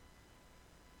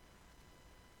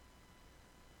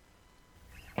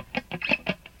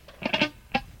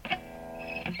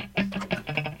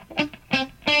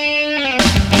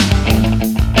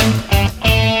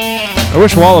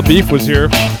wish Walla Beef was here.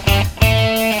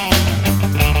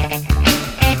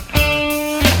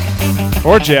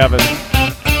 Or Javin.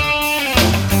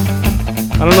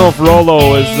 I don't know if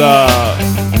Rolo is a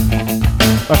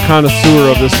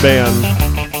connoisseur of this band.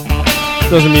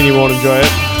 Doesn't mean he won't enjoy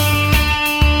it.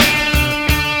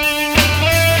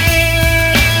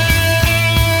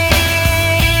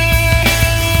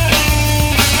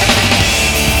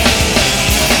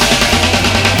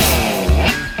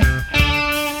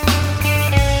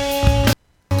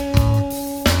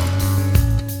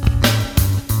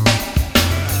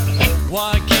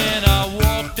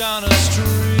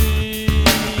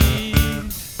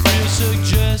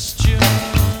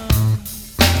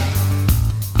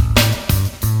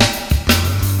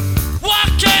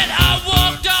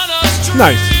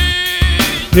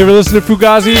 Nice. You ever listen to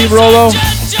Fugazi, Rolo? It's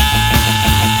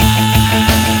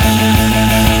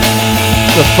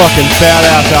a fucking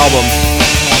badass album.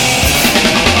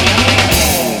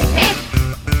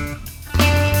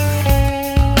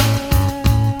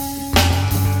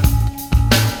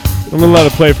 I'm gonna let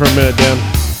it play for a minute, Dan.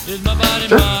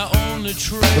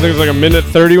 Sure. I think it was like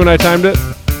 1:30 when I timed it.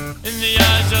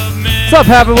 What's up,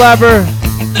 Happy Lapper?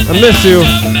 I miss you.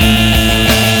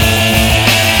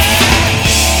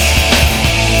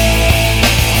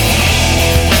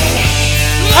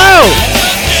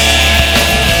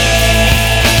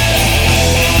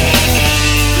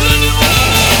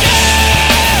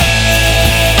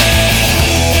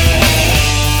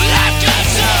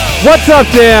 What's up,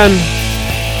 Dan?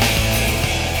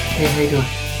 Hey, how you doing?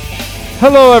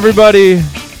 Hello, everybody.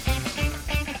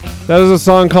 That is a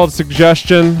song called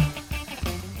Suggestion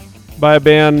by a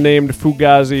band named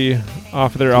Fugazi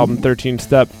off of their album 13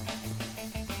 Step.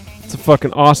 It's a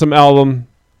fucking awesome album.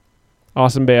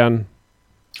 Awesome band.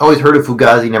 Always heard of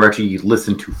Fugazi, never actually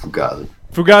listened to Fugazi.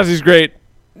 Fugazi's great.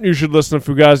 You should listen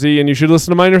to Fugazi, and you should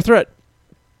listen to Minor Threat.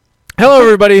 Hello,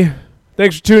 everybody.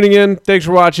 Thanks for tuning in. Thanks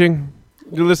for watching.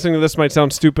 You're listening to This Might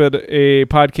Sound Stupid, a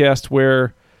podcast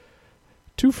where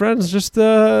two friends just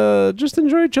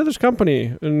enjoy each other's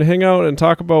company and hang out and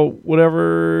talk about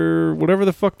whatever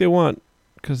the fuck they want.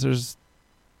 Because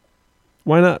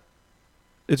why not?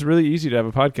 It's really easy to have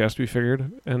a podcast, we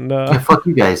figured. And yeah, fuck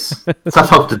you guys. It's not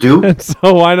tough to do. And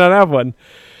so why not have one?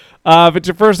 If it's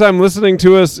your first time listening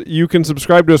to us, you can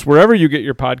subscribe to us wherever you get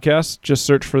your podcasts. Just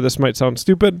search for This Might Sound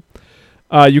Stupid.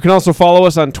 You can also follow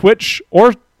us on Twitch,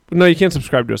 or no, you can't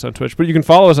subscribe to us on Twitch, but you can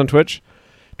follow us on Twitch.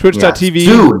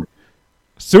 Twitch.tv.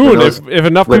 Soon, if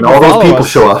enough people follow us. When all those people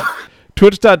show up.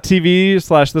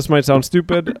 Twitch.tv/This Might Sound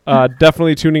Stupid.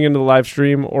 Definitely tuning into the live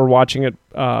stream or watching it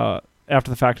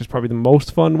after the fact is probably the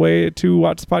most fun way to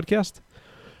watch the podcast.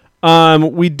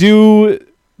 We do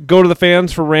go to the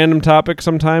fans for random topics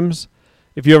sometimes.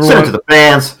 If you ever Send it to the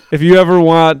fans. If you ever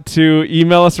want to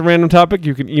email us a random topic,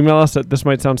 you can email us at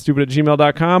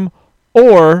thismightsoundstupid@gmail.com,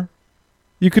 or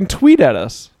you can tweet at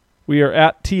us. We are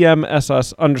at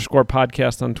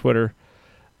TMSS_podcast on Twitter.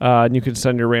 And you can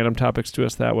send your random topics to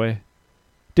us that way.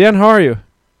 Dan, how are you?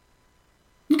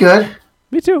 Good.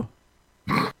 Me too.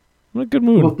 I'm in a good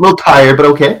mood. A little tired, but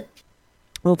okay. A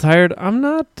little tired. I'm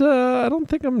not, I don't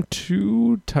think I'm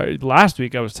too tired. Last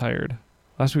week I was tired.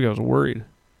 Last week I was worried.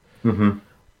 Mm-hmm.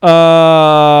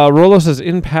 Rolo says,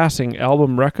 in passing,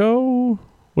 album reco?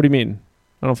 What do you mean?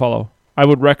 I don't follow. I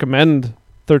would recommend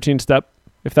 13 Step,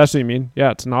 if that's what you mean. Yeah,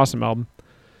 it's an awesome album.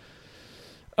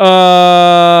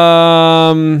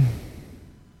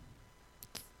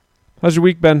 How's your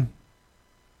week been?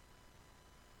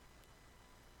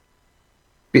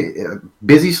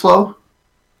 Busy, slow?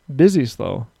 Busy,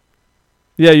 slow.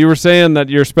 Yeah, you were saying that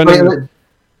you're spending...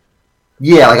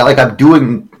 Yeah, like I'm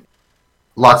doing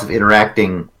lots of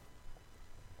interacting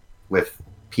with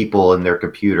people and their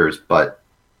computers, but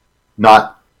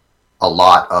not a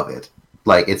lot of it.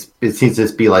 Like it seems to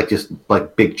be like just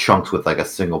like big chunks with like a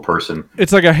single person.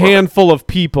 It's like a handful of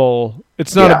people.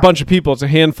 It's not a bunch of people. It's a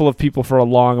handful of people for a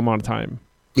long amount of time.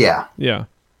 Yeah. Yeah.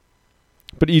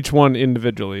 But each one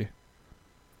individually.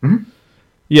 Mm-hmm.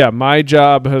 Yeah, my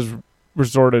job has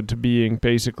resorted to being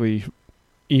basically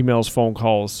emails, phone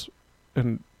calls,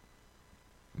 and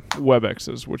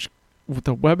WebExes, which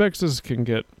the WebExes can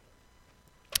get,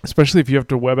 especially if you have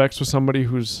to WebEx with somebody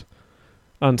who's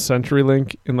on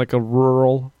CenturyLink in like a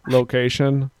rural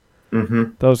location,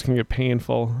 those can get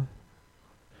painful.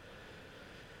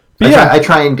 But I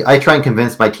try and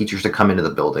convince my teachers to come into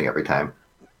the building every time.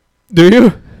 Do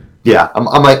you? Yeah, I'm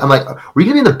like, were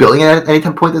you gonna be in the building at any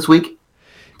point this week?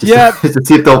 To see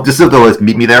if they'll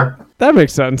meet me there. That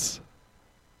makes sense.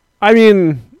 I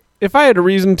mean, if I had a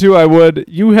reason to, I would.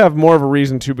 You have more of a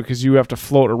reason to because you have to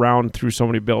float around through so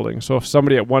many buildings. So if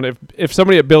somebody at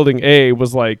building A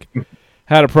was like,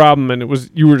 had a problem and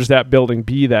you were just at building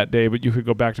B that day, but you could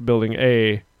go back to building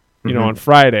A, you know, on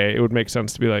Friday, it would make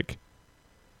sense to be like,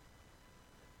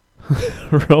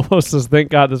 Rolo says,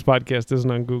 thank God this podcast isn't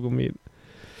on Google Meet.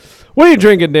 What are you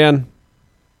drinking, Dan?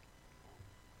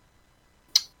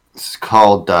 It's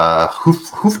called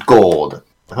Hoof Gold.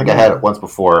 I think I had it once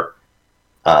before.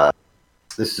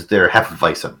 This is their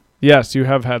Hefeweizen. Yes, you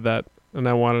have had that, and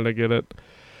I wanted to get it.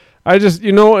 I just,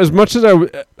 you know, as much as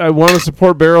I want to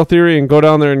support Barrel Theory and go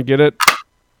down there and get it.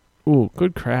 Ooh,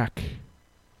 good crack.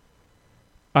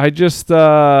 I just,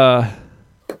 I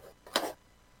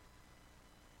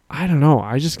don't know.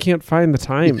 I just can't find the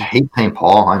time. I hate St.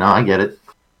 Paul. I know. I get it.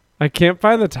 I can't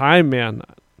find the time, man.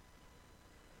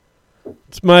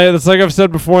 It's like I've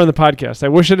said before in the podcast. I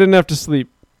wish I didn't have to sleep.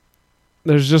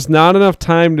 There's just not enough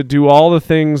time to do all the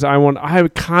things I want. I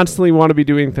constantly want to be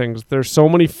doing things. There's so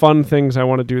many fun things I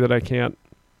want to do that I can't.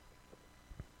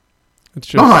 It's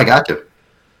just, No, I got you.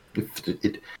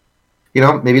 You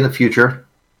know, maybe in the future.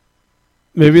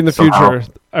 Maybe in the Somehow.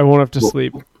 future, I won't have to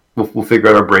sleep. We'll figure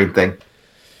out our brain thing.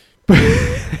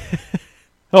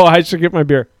 Oh, I should get my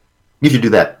beer. You should do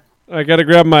that. I got to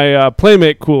grab my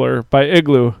Playmate cooler by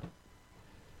Igloo.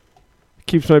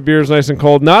 Keeps my beers nice and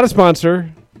cold. Not a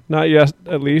sponsor. Not yet,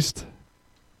 at least.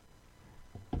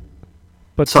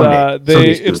 But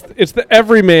Someday. it's the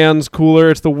everyman's cooler.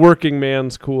 It's the working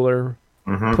man's cooler.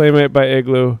 Mm-hmm. Playmate by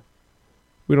Igloo.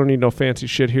 We don't need no fancy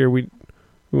shit here. We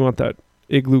want that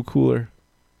Igloo cooler.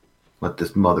 Let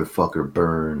this motherfucker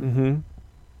burn. Mm-hmm.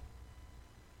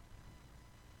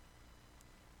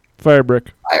 Fire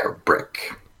brick. Fire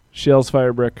brick. Shell's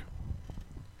fire brick.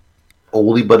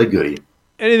 Oldie but a goodie.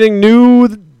 Anything new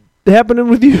happening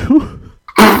with you?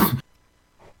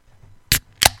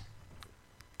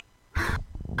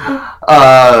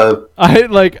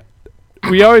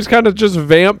 We always kind of just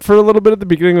vamp for a little bit at the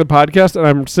beginning of the podcast, and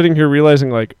I'm sitting here realizing,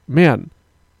 like, man,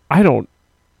 I don't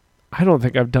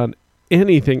think I've done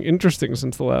anything interesting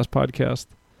since the last podcast.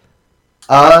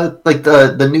 Like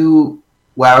the new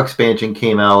WoW expansion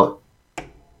came out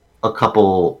a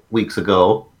couple weeks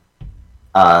ago.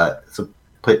 So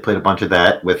played a bunch of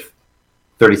that with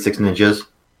 36 Ninjas.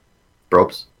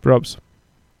 Brobes.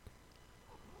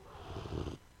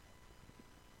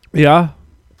 Yeah.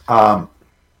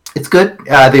 It's good.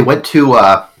 They went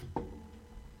to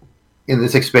in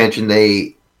this expansion.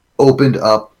 They opened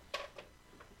up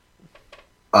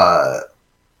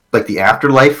like the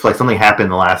afterlife. Like something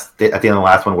happened at the end of the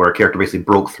last one where a character basically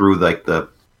broke through like the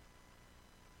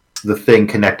thing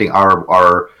connecting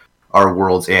our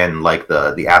worlds and like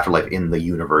the afterlife in the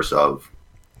universe of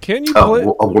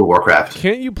World of Warcraft.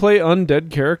 Can't you play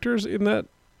undead characters in that?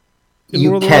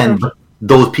 You can, but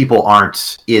those people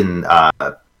aren't in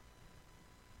the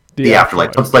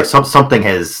afterlife. It's like something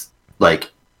has like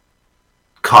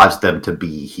caused them to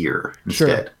be here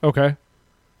instead. Sure. Okay.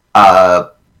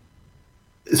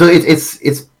 So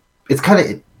it's kind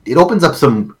of it opens up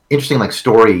some interesting like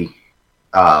story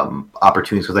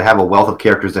opportunities because they have a wealth of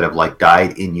characters that have like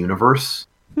died in universe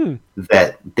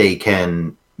that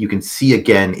you can see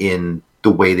again in the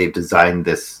way they've designed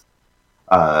this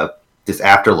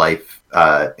afterlife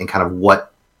and kind of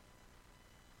what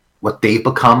they've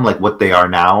become, like what they are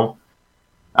now.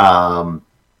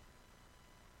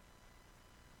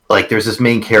 Like there's this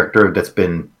main character that's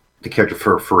been the character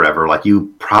for forever. Like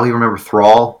you probably remember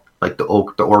Thrall, like the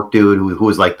orc dude who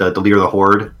was like the leader of the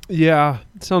Horde. Yeah,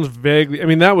 it sounds vaguely. I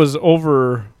mean, that was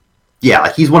over. Yeah,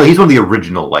 like he's one of the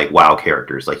original like WoW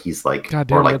characters. Like he's like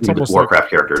goddamn, or like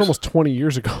Warcraft characters. It's almost 20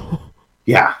 years ago.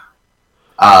 Yeah.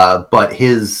 But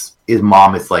his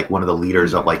mom is like one of the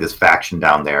leaders of like this faction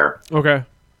down there. Okay.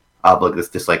 Like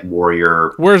this like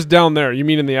warrior. Where's down there? You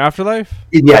mean in the afterlife?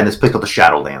 Yeah, in this place called the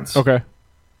Shadowlands. Okay.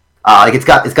 Like it's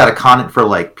got a continent for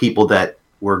like people that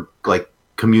were like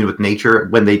commune with nature.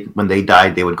 When they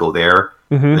died, they would go there.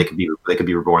 Mm-hmm. They could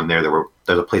be reborn there.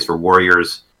 There's a place for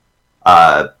warriors.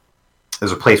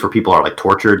 There's a place where people are like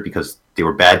tortured because they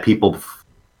were bad people.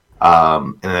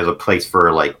 And there's a place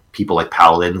for like people like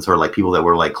paladins or like people that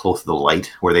were like close to the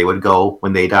light where they would go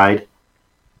when they died.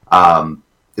 And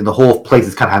the whole place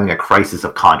is kind of having a crisis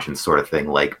of conscience sort of thing,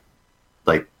 like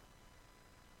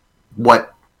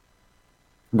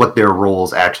what their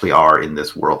roles actually are in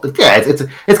this world. But yeah,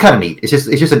 it's kind of neat. It's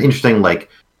just an interesting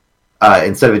like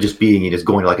instead of it just being you just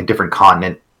going to like a different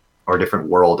continent or a different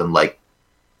world and like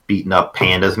beating up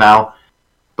pandas now.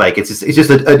 Like it's just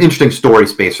an interesting story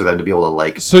space for them to be able to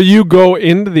like. So you go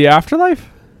into the afterlife?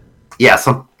 Yeah,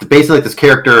 basically like this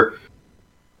character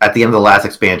at the end of the last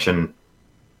expansion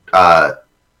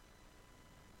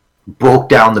broke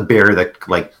down the barrier that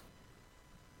like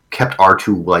kept our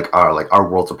two our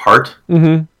worlds apart.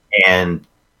 Mm-hmm. and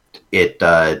it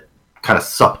kind of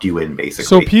sucked you in, basically.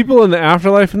 So people in the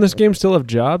afterlife in this game still have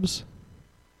jobs?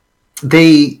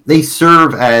 They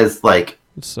serve as like.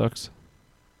 It sucks.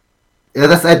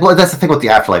 That's the thing with the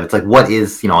afterlife. It's like, what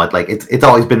is, like it's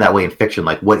always been that way in fiction.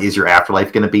 Like, what is your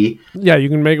afterlife going to be? Yeah, you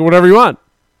can make it whatever you want.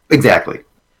 Exactly.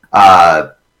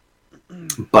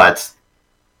 But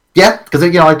yeah, because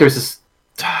like there's this.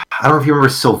 I don't know if you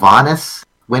remember Sylvanas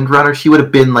Windrunner. She would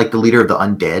have been like the leader of the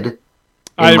undead.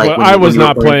 I was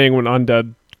not playing when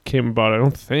Undead came about. I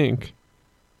don't think.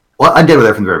 Well, Undead were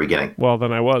there from the very beginning. Well,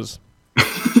 then I was.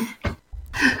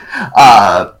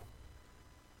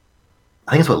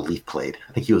 I think that's what Leaf played.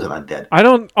 I think he was an undead.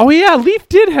 Oh yeah, Leaf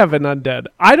did have an undead.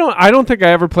 I don't think I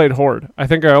ever played Horde. I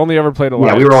think I only ever played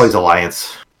Alliance. Yeah, we were always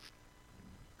Alliance.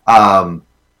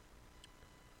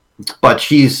 But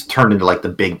she's turned into like the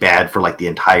big bad for like the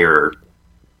entire,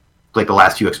 like the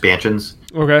last few expansions.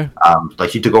 Okay. Like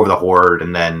she took over the Horde,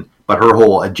 but her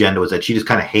whole agenda was that she just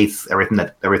kind of hates everything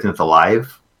that's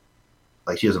alive.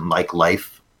 Like she doesn't like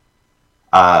life.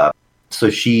 So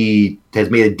she has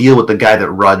made a deal with the guy that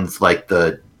runs like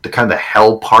the kind of the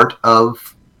hell part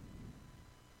of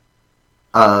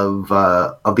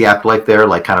the afterlife there,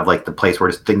 like kind of like the place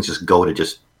where things just go to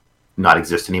just not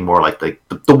exist anymore, like the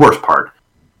worst part.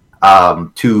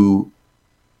 To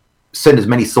send as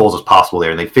many souls as possible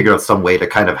there, and they figured out some way to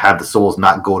kind of have the souls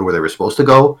not go to where they were supposed to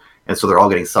go, and so they're all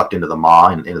getting sucked into the maw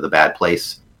and into the bad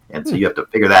place, and so you have to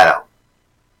figure that out.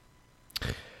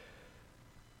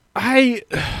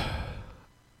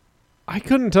 I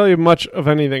couldn't tell you much of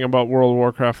anything about World of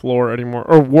Warcraft lore anymore,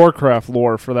 or Warcraft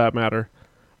lore for that matter.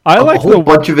 A whole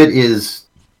bunch of it is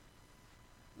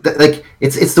like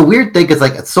it's the weird thing, because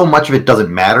like so much of it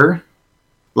doesn't matter,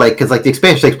 like because like the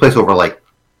expansion takes place over like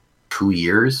 2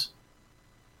 years.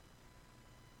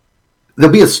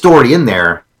 There'll be a story in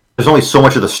there. There's only so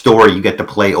much of the story you get to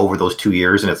play over those 2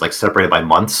 years, and it's like separated by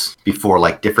months before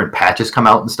like different patches come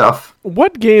out and stuff.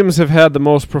 What games have had the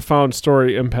most profound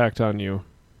story impact on you?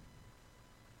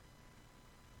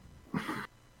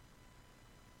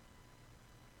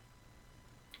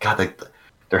 God,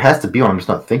 there has to be one. I'm just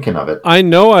not thinking of it. I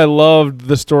know I loved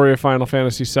the story of Final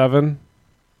Fantasy VII.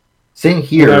 Same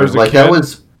here. Like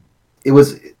it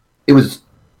was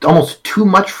almost too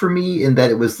much for me in that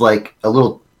it was like a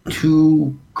little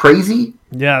too crazy.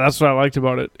 Yeah, that's what I liked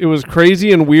about it. It was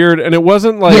crazy and weird, and it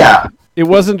wasn't like it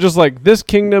wasn't just like this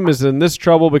kingdom is in this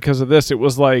trouble because of this. It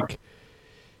was like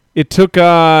it took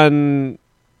on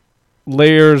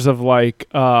layers of like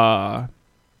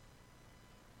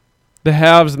the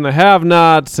haves and the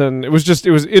have-nots, and it was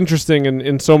interesting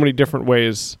in so many different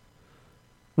ways.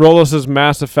 Rolos'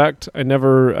 Mass Effect, I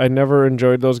never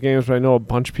enjoyed those games, but I know a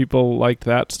bunch of people liked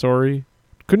that story.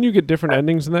 Couldn't you get different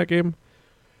endings in that game?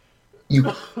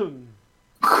 You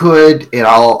could, and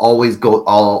I'll always go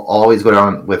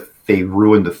down with they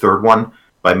ruined the third one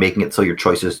by making it so your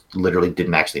choices literally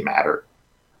didn't actually matter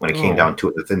when it came down to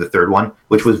it in the third one,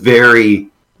 which was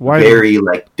very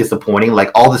like disappointing.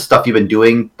 Like all the stuff you've been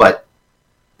doing, but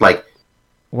like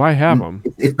why have them?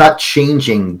 It's not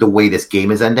changing the way this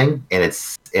game is ending,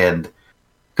 and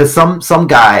because some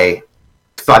guy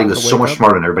thought he was so much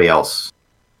smarter than everybody else,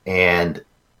 and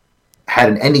had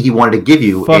an ending he wanted to give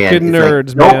you. Fucking and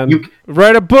nerds, like, man!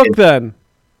 Write a book then.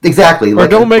 Exactly. Or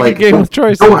don't make a game with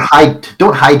choices. Don't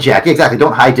hijack. Exactly.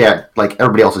 Don't hijack like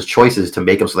everybody else's choices to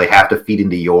make them so they have to feed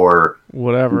into your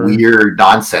whatever weird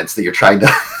nonsense that you're trying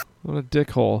to. What a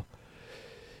dickhole.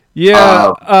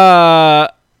 Yeah.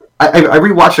 I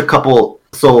rewatched a couple.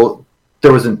 So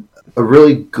there was a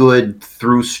really good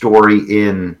through story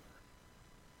in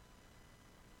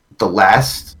the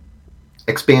last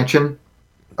expansion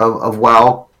of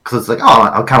WoW, because it's like, oh,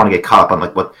 I kind of want to get caught up on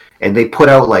like what, and they put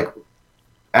out like,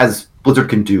 as Blizzard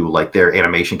can do, like their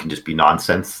animation can just be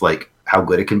nonsense, like how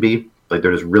good it can be. Like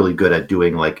they're just really good at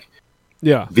doing like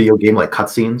video game like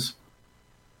cutscenes.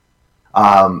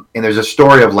 And there's a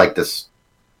story of like this.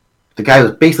 The guy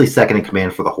was basically second in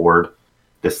command for the Horde.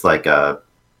 This like so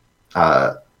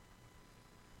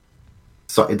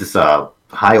this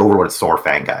high Overlord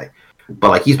Saurfang guy, but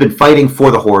like he's been fighting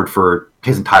for the Horde for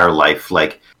his entire life.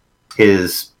 Like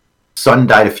his son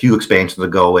died a few expansions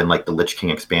ago in like the Lich King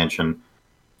expansion,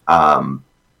 and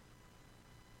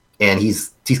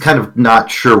he's kind of not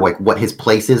sure like what his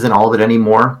place is in all of it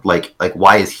anymore. Like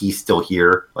why is he still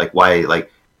here? Like why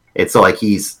like it's so like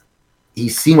he's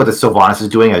seen what the Sylvanas is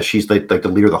doing, as she's like the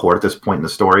leader of the Horde at this point in the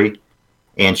story,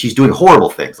 and she's doing horrible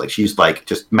things. Like she's like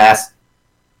just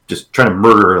trying to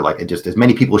murder like just as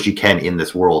many people as she can in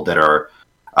this world that are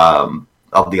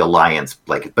of the Alliance.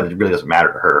 Like, but it really doesn't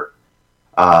matter to her.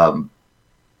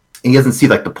 he doesn't see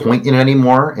like the point in it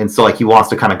anymore, and so like he wants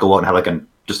to kind of go out and have like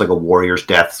a warrior's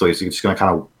death. So he's just going to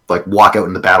kind of like walk out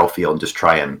in the battlefield and just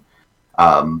try and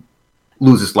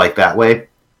lose his life that way.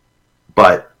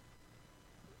 But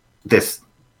this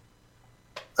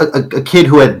a kid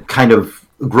who had kind of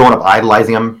grown up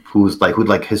idolizing him, who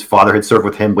his father had served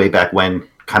with him way back when,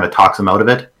 kind of talks him out of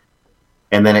it,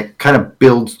 and then it kind of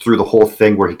builds through the whole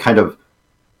thing where he kind of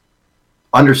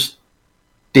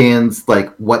understands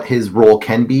like what his role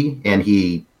can be, and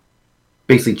he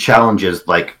basically challenges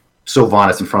like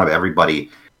Sylvanas in front of everybody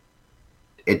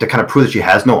to kind of prove that she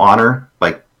has no honor,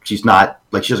 like she's not,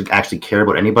 like she doesn't actually care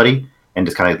about anybody, and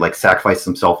just kind of like sacrifices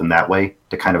himself in that way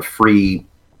to kind of free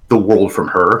the world from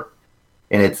her.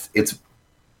 And it's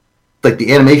like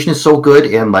the animation is so good,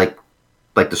 and like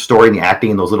the story and the acting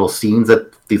and those little scenes,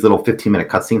 that these little 15-minute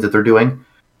cutscenes that they're doing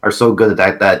are so good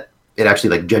that it actually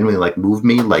like genuinely like moved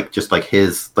me, like just like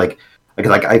his like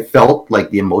I felt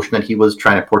like the emotion that he was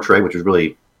trying to portray, which is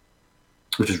really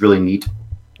neat.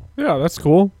 Yeah, that's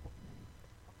cool.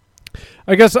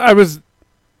 I guess I was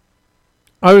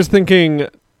thinking,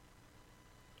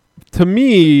 to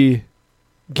me,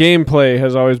 gameplay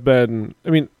has always been, I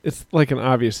mean, it's like an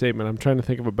obvious statement. I'm trying to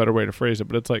think of a better way to phrase it,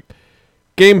 but it's like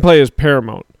gameplay is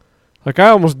paramount. Like, I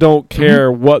almost don't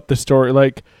care what the story,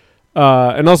 like,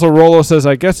 and also Rolo says,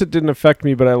 I guess it didn't affect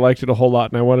me, but I liked it a whole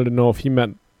lot, and I wanted to know if he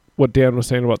meant what Dan was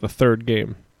saying about the third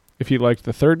game. If he liked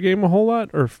the third game a whole lot,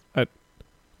 or if I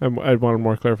wanted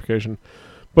more clarification.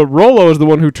 But Rolo is the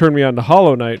one who turned me on to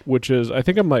Hollow Knight, which is, I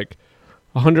think I'm like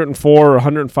 104 or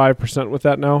 105% with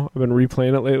that now. I've been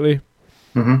replaying it lately.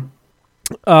 Mm-hmm.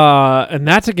 And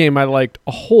that's a game I liked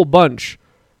a whole bunch.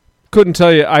 I couldn't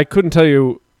tell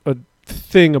you a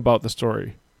thing about the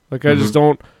story. Like, I just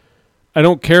don't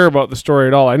care about the story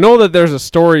at all. I know that there's a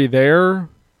story there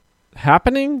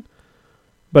happening,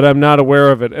 but I'm not aware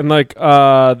of it. And like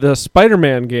the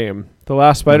Spider-Man game, the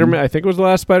last Spider-Man, I think it was the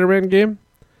last Spider-Man game.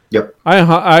 Yep. I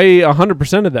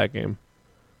 100% of that game.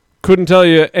 Couldn't tell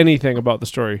you anything about the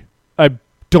story. I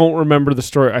don't remember the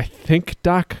story. I think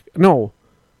no.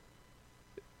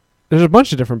 There's a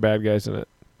bunch of different bad guys in it.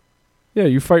 Yeah,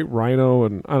 you fight Rhino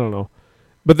and I don't know.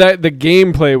 But the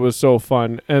gameplay was so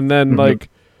fun. And then like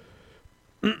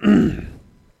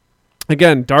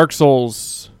again, Dark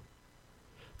Souls,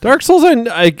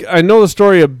 I know the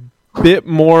story a bit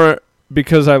more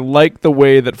because I like the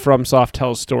way that FromSoft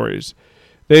tells stories.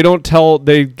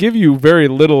 They give you very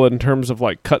little in terms of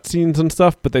like cutscenes and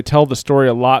stuff, but they tell the story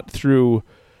a lot through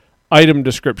item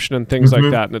description and things like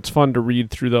that, and it's fun to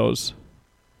read through those.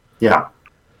 Yeah.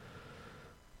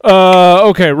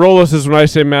 Okay, Rolla says, when I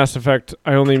say Mass Effect,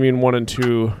 I only mean 1 and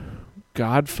 2.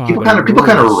 Godfather People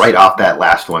kind of write off that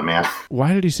last one, man.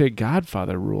 Why did he say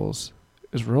Godfather rules?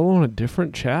 Is Rollo on a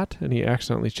different chat and he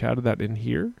accidentally chatted that in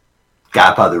here?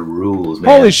 Godfather rules,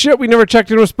 man. Holy shit, we never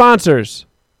checked in with sponsors.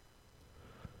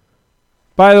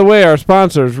 By the way, our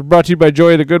sponsors were brought to you by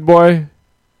Joey the Good Boy.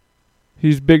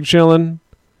 He's big chillin'.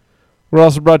 We're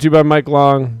also brought to you by Mike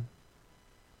Long,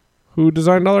 who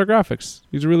designed all our graphics.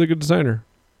 He's a really good designer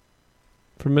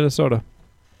from Minnesota.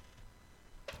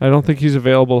 I don't think he's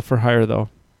available for hire, though.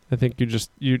 I think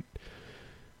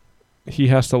he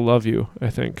has to love you, I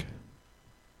think.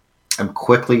 I'm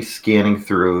quickly scanning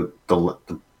through the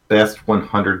best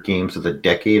 100 games of the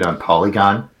decade on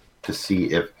Polygon to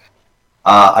see if...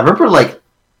 I remember, like...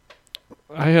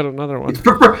 I had another one.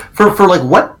 For like,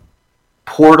 what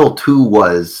Portal 2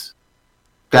 was...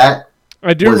 That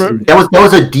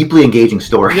was a deeply engaging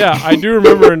story. Yeah, I do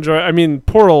remember enjoying... I mean,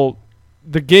 Portal...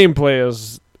 The gameplay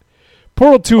is...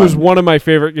 Portal 2 is one of my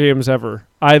favorite games ever.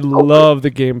 I love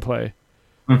the gameplay.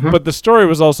 Mm-hmm. But the story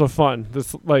was also fun.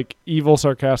 This, like, evil,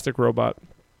 sarcastic robot.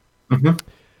 Mm-hmm.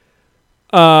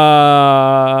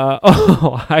 I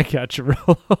got you,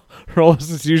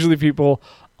 Rollos. It's usually people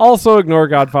also ignore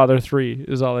Godfather 3,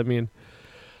 is all I mean.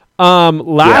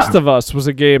 Last of Us was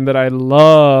a game that I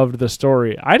loved the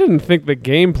story. I didn't think the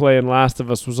gameplay in Last of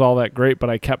Us was all that great,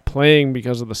 but I kept playing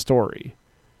because of the story.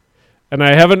 And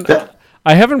I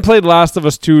haven't played Last of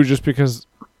Us 2 just because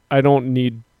I don't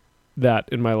need that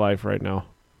in my life right now.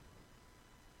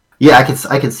 Yeah,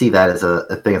 I can see that as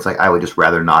a thing. It's like I would just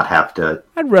rather not have to.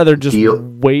 I'd rather just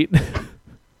wait.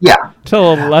 Yeah.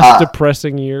 Till a less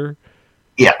depressing year.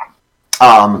 Yeah.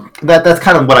 That's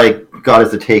kind of what I got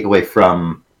as the takeaway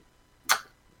from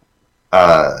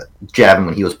Javin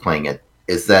when he was playing it,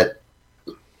 is that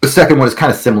the second one is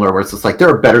kind of similar, where it's just like there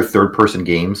are better third-person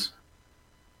games,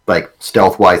 like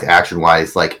stealth-wise,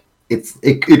 action-wise. Like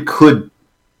it could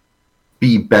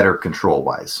be better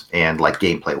control-wise and like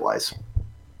gameplay-wise.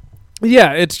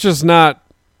 Yeah, it's just not...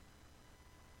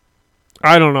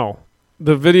 I don't know.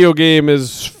 The video game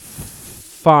is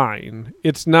fine.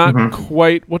 It's not Mhm.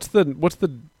 quite. What's the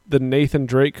Nathan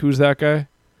Drake? Who's that guy?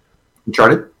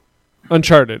 Uncharted.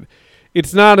 Uncharted.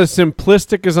 It's not as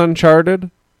simplistic as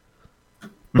Uncharted,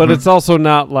 but Mhm. it's also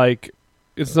not like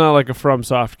a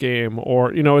FromSoft game,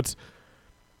 or it's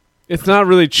not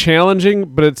really challenging,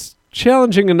 but it's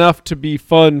challenging enough to be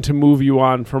fun to move you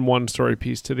on from one story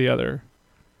piece to the other.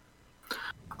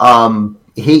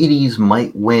 Hades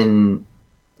might win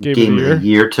Game of the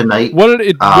Year tonight.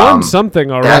 It won something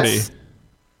already.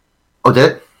 Oh,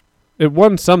 did it? It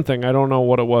won something. I don't know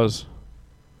what it was.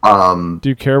 Do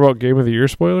you care about Game of the Year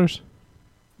spoilers?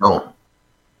 No.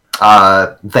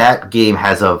 That game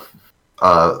has a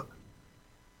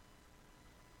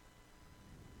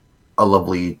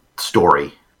lovely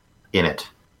story in it.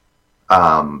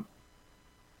 That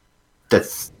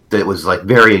was like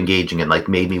very engaging and like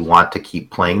made me want to keep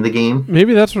playing the game.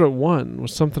 Maybe that's what it won.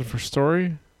 Was something for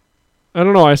story? I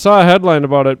don't know. I saw a headline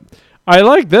about it. I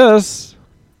like this.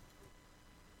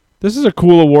 This is a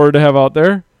cool award to have out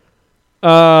there.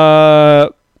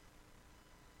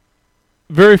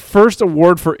 Very first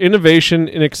award for innovation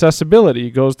in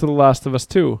accessibility goes to The Last of Us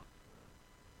 2.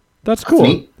 That's cool.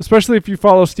 Neat. Especially if you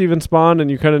follow Steven Spahn and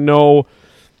you kind of know.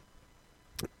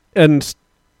 And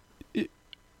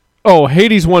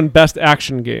Hades won Best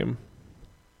Action Game.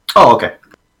 Oh, okay.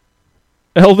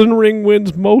 Elden Ring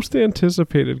wins Most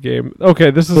Anticipated Game.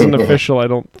 Okay, this isn't official, I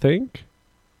don't think.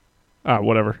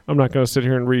 Whatever. I'm not going to sit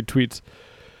here and read tweets.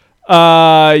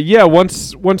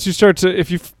 Once you start to,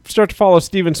 if you start to follow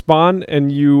Steven Spahn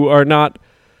and you are not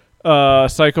a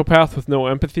psychopath with no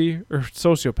empathy, or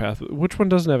sociopath, which one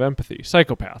doesn't have empathy?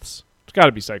 Psychopaths. It's got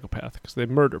to be psychopath because they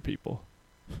murder people.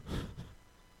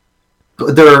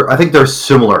 I think they're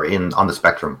similar on the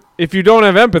spectrum. If you don't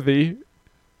have empathy,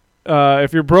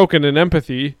 if you're broken in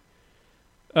empathy,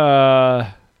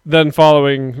 then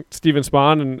following Steven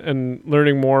Spahn and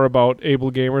learning more about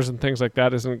able gamers and things like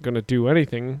that isn't going to do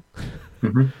anything.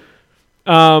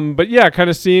 Mm-hmm. But yeah,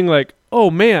 kind of seeing like, oh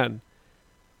man,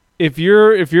 if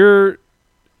you're,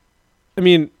 I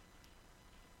mean,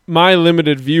 my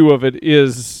limited view of it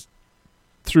is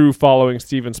through following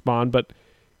Steven Spahn, but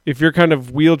if you're kind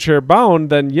of wheelchair bound,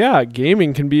 then yeah,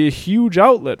 gaming can be a huge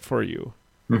outlet for you.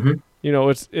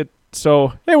 Mm-hmm.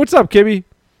 So, hey, what's up, Kibby?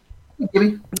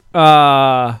 Maybe.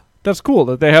 That's cool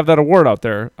that they have that award out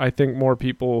there. I think more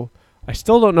people. I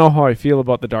still don't know how I feel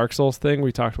about the Dark Souls thing.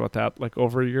 We talked about that like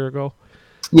over a year ago.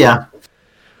 Yeah,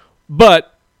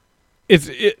 but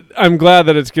I'm glad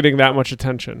that it's getting that much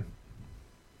attention.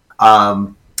 Yeah,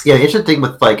 the interesting thing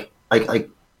with like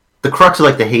the crux of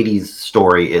like the Hades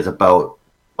story is about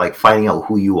like finding out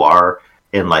who you are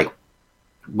and like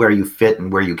where you fit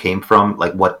and where you came from,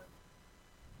 like what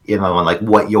and like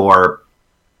what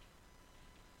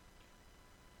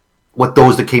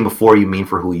those that came before you mean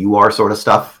for who you are, sort of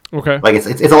stuff. Okay. Like it's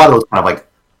a lot of those kind of like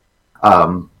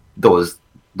those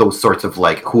sorts of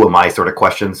like who am I sort of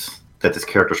questions that this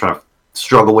character's trying to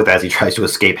struggle with as he tries to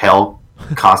escape hell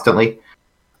constantly.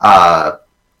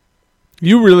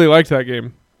 You really liked that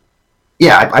game.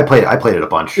 Yeah, I played it a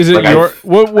bunch. Is it like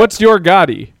what's your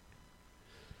Gotti?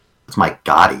 It's my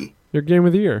Gotti. Your game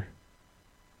of the year.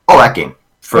 Oh, that game.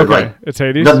 For like it's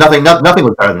Hades. Nothing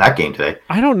was better than that game today.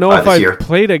 I don't know if I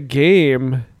played a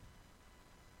game.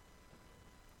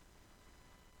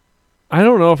 I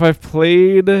don't know if I've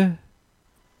played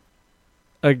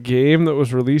a game that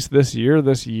was released this year.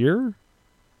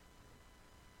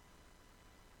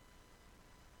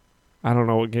 I don't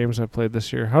know what games I played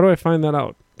this year. How do I find that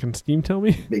out? Can Steam tell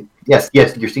me? Yes.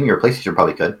 Your Steam, your PlayStation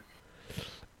probably could.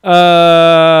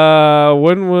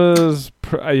 When was...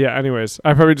 yeah, anyways.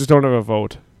 I probably just don't have a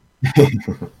vote.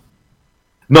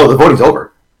 No, the voting's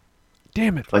over.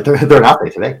 Damn it. Like, they're not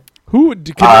there today.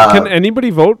 Can anybody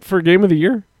vote for Game of the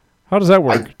Year? How does that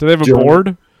work? Do they have a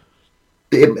board?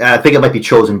 I think it might be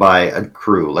chosen by a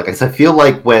crew. Like I said, I feel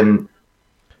like when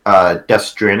Death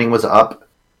Stranding was up,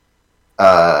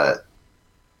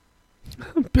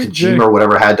 Kojima or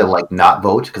whatever had to like not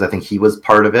vote because I think he was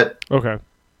part of it. Okay.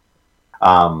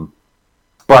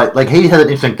 But like Hades has an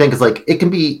interesting thing because like it can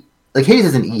be like Hades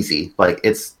isn't easy. Like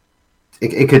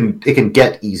it can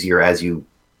get easier as you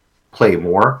play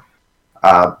more.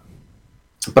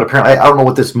 But apparently, I don't know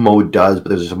what this mode does, but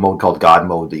there's a mode called God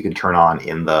Mode that you can turn on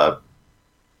in the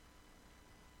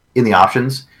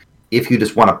options if you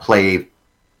just want to play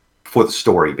for the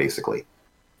story. Basically,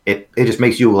 it just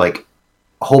makes you like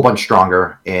a whole bunch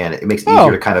stronger, and it makes it easier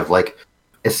to kind of like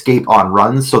escape on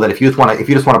runs. So that if you just want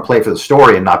to play for the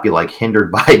story and not be like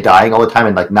hindered by dying all the time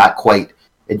and like not quite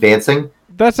advancing,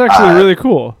 that's actually really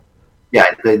cool. Yeah,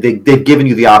 they've given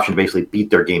you the option to basically beat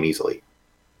their game easily.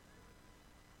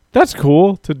 That's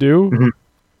cool to do. Mm-hmm.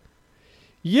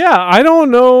 Yeah, I don't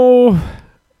know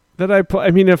that I play.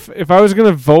 I mean, if I was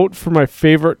gonna vote for my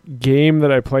favorite game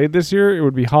that I played this year, it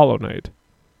would be Hollow Knight.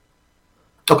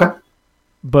 Okay.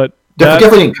 But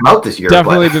Definitely didn't come out this year.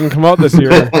 Definitely didn't come out this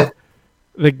year.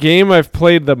 The game I've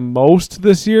played the most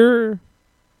this year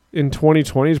in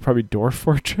 2020 is probably Dwarf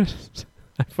Fortress.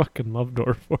 I fucking love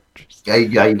Dwarf Fortress. Yeah,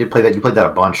 you did play that. You played that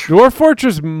a bunch. Dwarf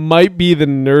Fortress might be the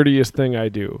nerdiest thing I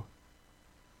do.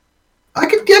 I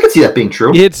could see that being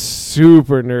true. It's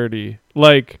super nerdy.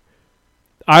 Like,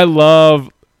 I love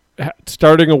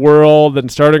starting a world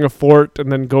and starting a fort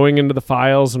and then going into the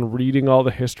files and reading all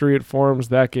the history it forms.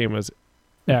 That game is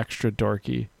extra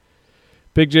dorky.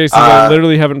 Big J says I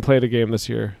literally haven't played a game this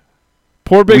year.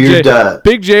 Poor Big J.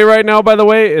 Big J right now, by the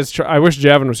way, is. I wish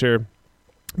Javin was here.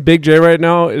 Big J right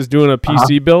now is doing a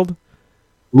PC build.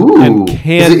 Ooh. And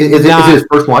is it his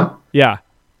first one? Yeah.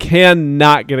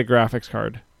 Cannot get a graphics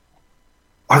card.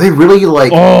 Are they really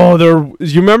like... Oh,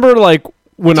 you remember like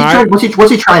when what's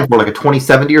he trying for? Like a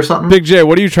 2070 or something? Big J,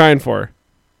 what are you trying for?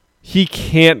 He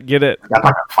can't get it. I'm not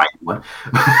going to find one.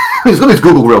 Let me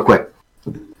Google real quick.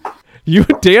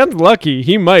 Dan's lucky.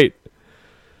 He might.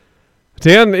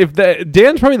 Dan's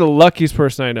probably the luckiest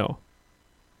person I know.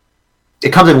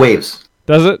 It comes in waves.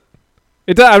 Does it?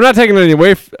 I'm not taking any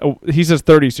away. He says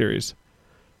 30 series.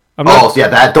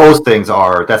 Those things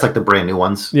are. That's like the brand new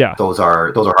ones. Yeah, those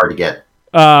are hard to get.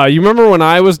 You remember when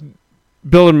I was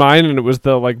building mine and it was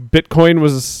the like Bitcoin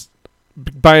was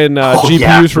buying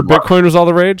GPUs for Bitcoin was all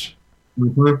the rage.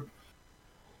 Mm-hmm.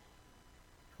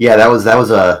 Yeah, that was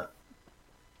a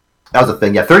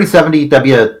thing. Yeah, 3070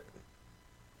 W.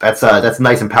 That's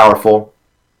nice and powerful.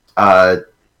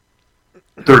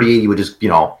 3080 would just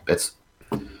it's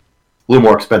a little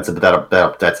more expensive,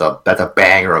 but that's a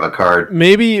banger of a card.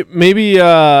 Maybe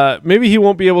he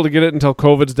won't be able to get it until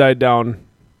COVID's died down,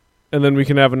 and then we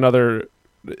can have another.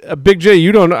 Big J,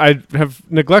 I have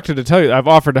neglected to tell you. I've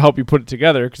offered to help you put it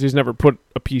together because he's never put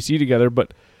a PC together.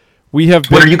 But we have.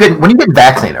 When are you getting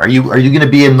vaccinated? Are you going to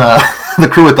be in the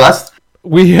crew with us?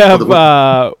 We have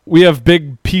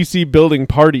big PC building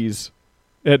parties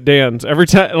at Dan's every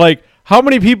time. Like, how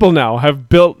many people now have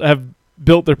built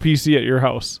their PC at your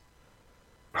house?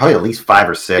 Probably at least 5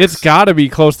 or 6. It's got to be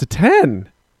close to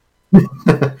 10.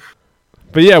 But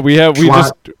yeah, we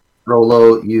just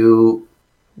Rolo, you,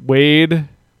 Wade.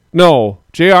 No,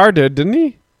 JR didn't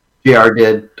he? JR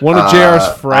did. One of JR's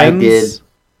friends. I did.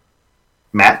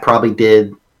 Matt probably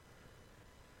did.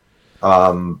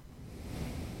 I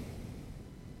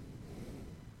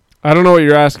don't know what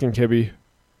you're asking, Kibby.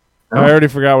 Oh. I already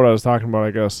forgot what I was talking about,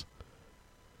 I guess.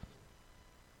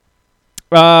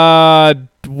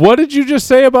 What did you just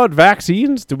say about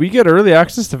vaccines? Did we get early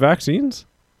access to vaccines?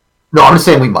 No, I'm just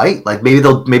saying we might. Like maybe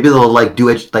they'll like do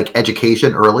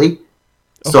education early.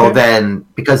 Okay. So then,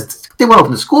 because they won't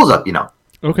open the schools up,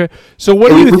 Okay. So what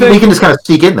do you think? We can just kind of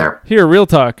sneak in there. Here, real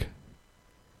talk.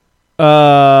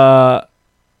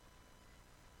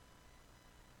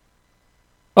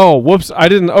 Oh, whoops! I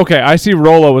didn't. Okay, I see.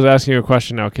 Rolo was asking a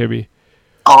question now, Kibby.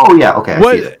 Oh yeah, okay.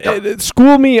 What?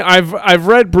 School me. I've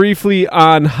read briefly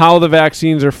on how the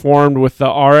vaccines are formed with the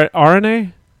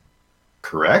RNA.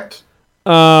 Correct.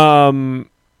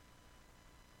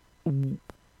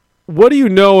 What do you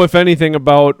know, if anything,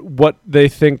 about what they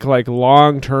think like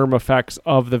long-term effects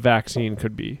of the vaccine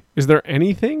could be? Is there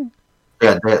anything?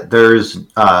 Yeah, there's.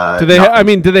 Do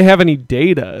they have any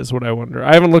data? Is what I wonder.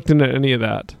 I haven't looked into any of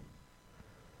that.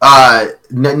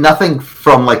 Nothing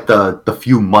from like the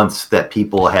few months that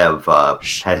people have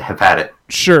had it.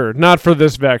 Sure, not for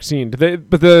this vaccine. Do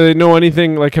they know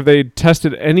anything? Like, have they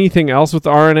tested anything else with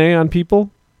RNA on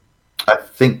people? I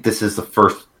think this is the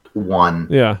first one.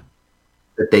 Yeah.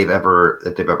 That they've ever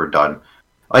done.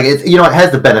 Like it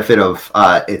has the benefit of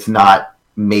it's not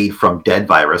made from dead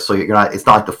virus, so it's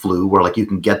not like the flu where like you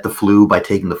can get the flu by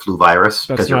taking the flu virus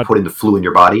because you're putting the flu in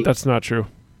your body. That's not true.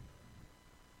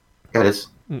 Yeah, it is.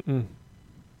 Mm-mm.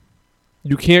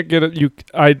 You can't get it.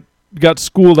 I got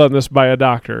schooled on this by a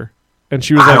doctor, and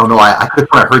she was like, I don't know. I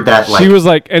heard that. She was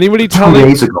like, anybody 2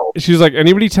 days ago. She was like,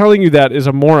 anybody telling you that is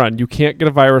a moron. You can't get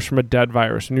a virus from a dead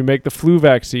virus. When you make the flu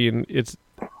vaccine, it's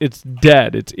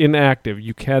dead. It's inactive.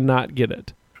 You cannot get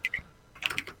it.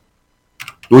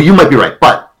 Well, you might be right,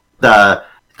 but the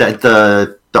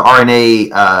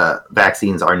RNA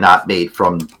vaccines are not made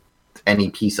from any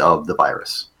piece of the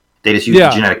virus. They just use the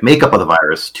genetic makeup of the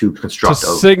virus to construct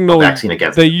a vaccine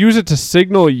against it. They use it to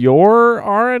signal your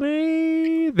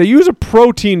RNA? They use a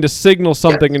protein to signal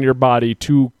something in your body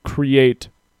to create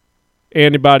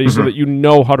antibodies so that you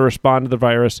know how to respond to the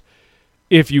virus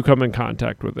if you come in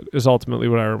contact with it, is ultimately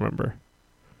what I remember.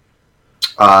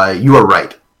 You are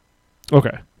right.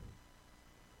 Okay.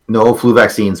 no, flu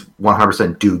vaccines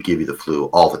 100% do give you the flu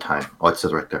all the time. Oh, it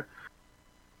says right there.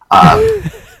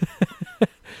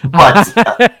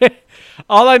 But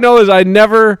all I know is I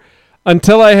never,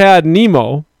 until I had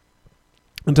Nemo,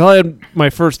 until I had my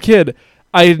first kid,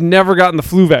 I had never gotten the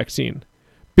flu vaccine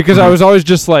because I was always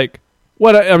just like,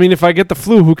 what? I mean, if I get the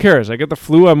flu, who cares? I get the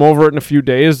flu, I'm over it in a few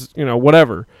days,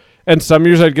 whatever. And some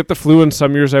years I'd get the flu and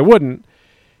some years I wouldn't.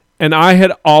 And I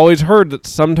had always heard that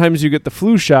sometimes you get the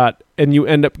flu shot and you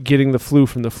end up getting the flu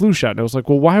from the flu shot. And I was like,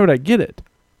 well, why would I get it?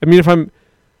 I mean,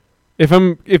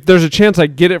 if there's a chance I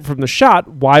get it from the shot,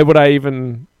 why would I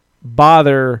even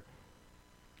bother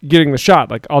getting the shot?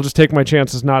 Like, I'll just take my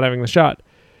chances not having the shot.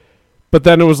 But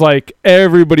then it was like,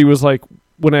 everybody was like,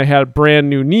 when I had brand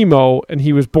new Nemo and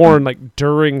he was born like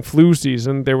during flu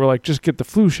season, they were like, just get the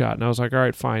flu shot. And I was like, all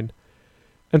right, fine.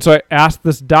 And so I asked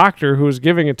this doctor who was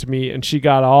giving it to me, and she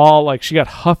got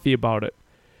huffy about it.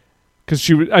 Because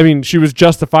she was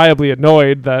justifiably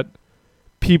annoyed that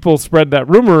people spread that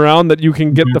rumor around that you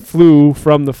can get the flu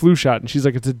from the flu shot. And she's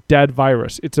like, it's a dead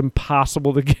virus. It's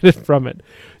impossible to get it from it.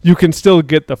 You can still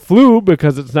get the flu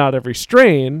because it's not every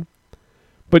strain,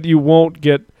 but you won't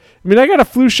get... I mean, I got a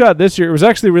flu shot this year. It was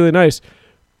actually really nice.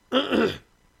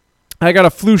 I got a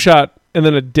flu shot, and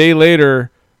then a day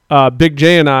later, Big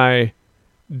J and I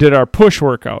did our push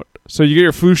workout. So you get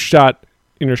your flu shot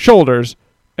in your shoulders,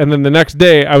 and then the next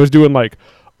day I was doing like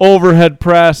overhead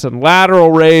press and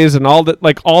lateral raise and all that,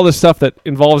 like all the stuff that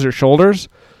involves your shoulders.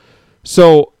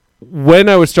 So when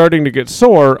I was starting to get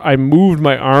sore, I moved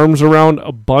my arms around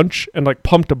a bunch and like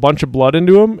pumped a bunch of blood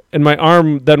into them, and my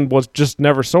arm then was just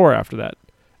never sore after that.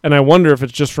 And I wonder if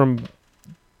it's just from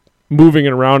moving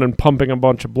it around and pumping a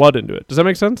bunch of blood into it. Does that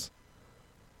make sense?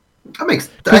 That makes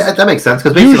sense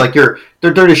because basically, like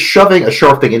they're just shoving a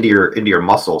sharp thing into your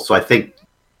muscle. So I think,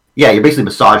 yeah, you're basically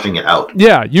massaging it out.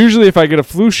 Yeah, usually if I get a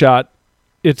flu shot,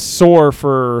 it's sore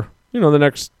for the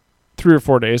next 3 or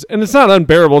 4 days, and it's not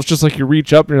unbearable. It's just like you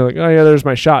reach up and you're like, oh yeah, there's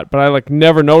my shot. But I like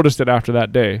never noticed it after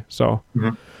that day. So,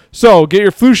 so get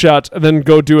your flu shots and then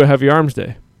go do a heavy arms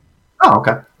day. Oh,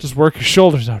 okay. Just work your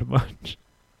shoulders out a bunch.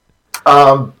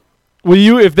 Will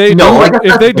you, if they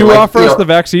do offer us the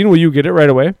vaccine, will you get it right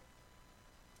away?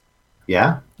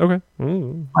 Yeah. Okay.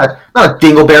 Not a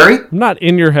dingleberry. I'm not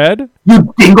in your head.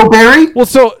 You dingleberry? Well,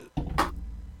 so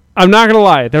I'm not going to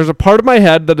lie. There's a part of my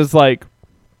head that is like,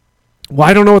 well,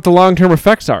 I don't know what the long-term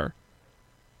effects are.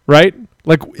 Right?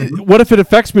 Like, what if it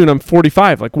affects me when I'm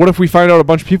 45? Like, what if we find out a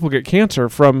bunch of people get cancer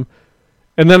from...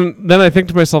 And then I think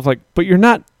to myself, like, but you're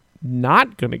not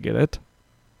going to get it.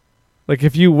 Like,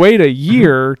 if you wait a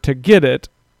year to get it,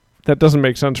 that doesn't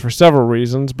make sense for several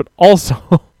reasons, but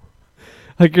also...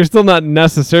 Like, you're still not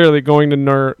necessarily going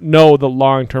to know the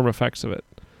long-term effects of it.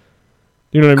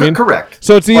 You know what I mean? Correct.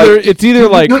 So it's either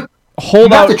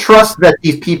hold out. You have to trust that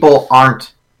these people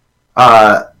aren't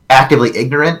actively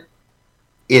ignorant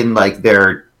in like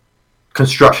their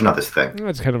construction of this thing.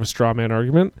 That's kind of a straw man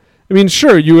argument. I mean,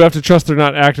 sure, you have to trust they're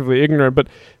not actively ignorant, but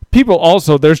people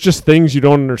also, there's just things you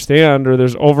don't understand, or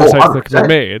there's oversights that can be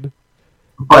made.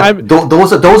 But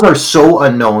those are so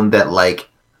unknown that like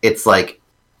it's like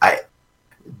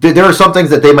there are some things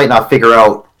that they might not figure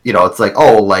out. It's like,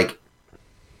 oh, like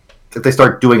if they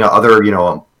start doing other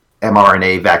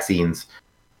mRNA vaccines,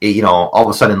 all of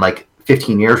a sudden like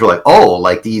 15 years we're like, oh,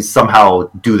 like these somehow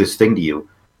do this thing to you.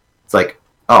 It's like,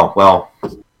 oh well.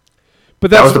 But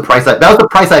that was the price. That was the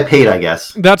price I paid, I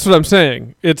guess. That's what I'm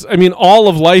saying. All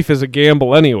of life is a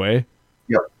gamble anyway.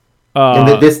 Yep.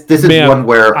 And this is one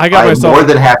where I'm more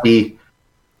than happy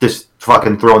just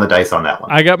fucking throwing the dice on that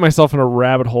one. I got myself in a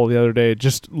rabbit hole the other day,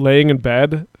 just laying in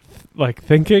bed, like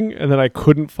thinking, and then I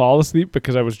couldn't fall asleep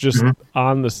because I was just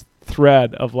on this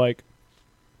thread of like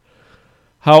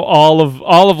how all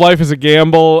of life is a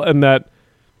gamble, and that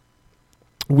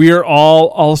we're all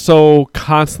also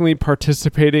constantly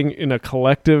participating in a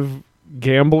collective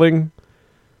gambling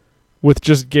with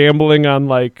just gambling on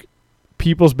like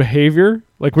people's behavior.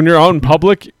 Like when you're out in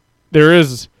public,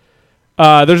 there's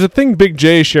a thing Big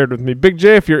J shared with me. Big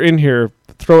J, if you're in here,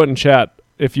 throw it in chat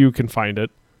if you can find it.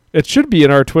 It should be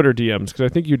in our Twitter DMs because I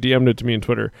think you DM'd it to me in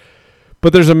Twitter.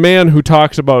 But there's a man who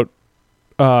talks about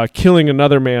killing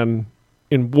another man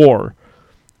in war.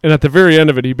 And at the very end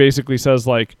of it, he basically says,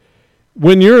 like,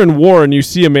 when you're in war and you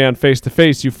see a man face to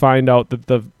face, you find out that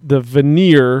the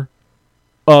veneer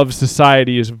of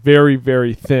society is very,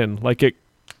 very thin. Like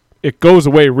it goes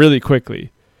away really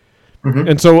quickly.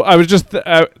 And so I was just,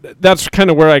 that's kind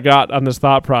of where I got on this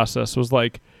thought process, was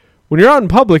like, when you're out in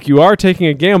public, you are taking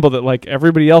a gamble that like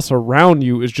everybody else around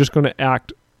you is just going to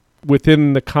act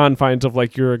within the confines of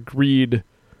like your agreed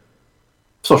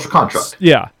social contract.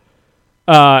 Yeah.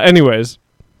 Anyways,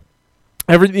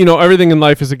 everything in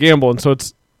life is a gamble, and so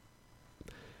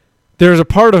there's a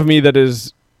part of me that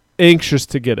is anxious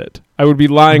to get it. I would be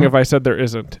lying if I said there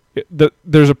isn't.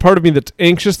 There's a part of me that's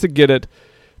anxious to get it,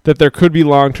 that there could be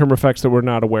long-term effects that we're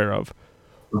not aware of.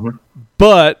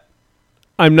 But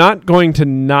I'm not going to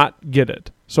not get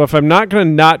it. So if I'm not going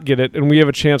to not get it and we have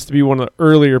a chance to be one of the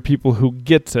earlier people who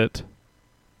gets it,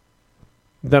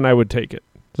 then I would take it.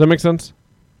 Does that make sense?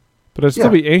 But I'd still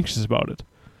be anxious about it.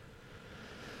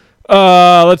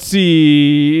 Let's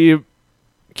see.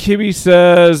 Kibby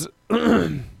says,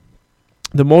 the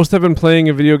most I've been playing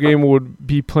a video game would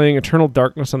be playing Eternal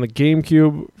Darkness on the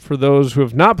GameCube. For those who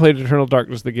have not played Eternal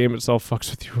Darkness, the game itself fucks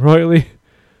with you royally.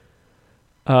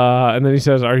 And then he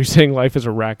says, are you saying life is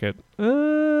a racket?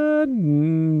 No,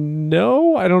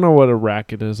 I don't know what a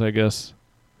racket is, I guess.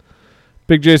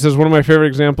 Big J says, one of my favorite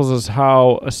examples is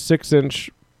how a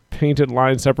 6-inch painted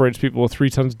line separates people with 3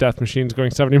 tons death machines going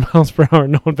 70 miles per hour.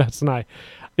 No one bats an eye.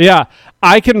 Yeah,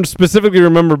 I can specifically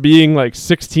remember being like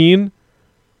 16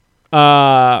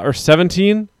 or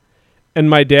 17 and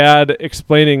my dad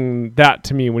explaining that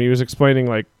to me when he was explaining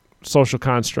like social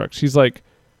constructs. He's like,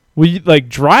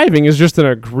 driving is just an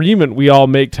agreement we all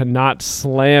make to not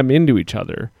slam into each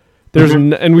other. There's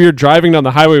and we were driving down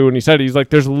the highway when he said it. He's like,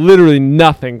 there's literally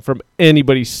nothing from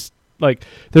anybody, like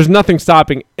there's nothing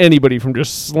stopping anybody from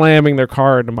just slamming their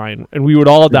car into mine, and we would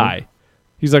all die.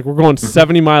 He's like, we're going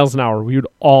 70 miles an hour. We would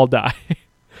all die.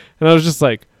 And I was just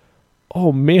like,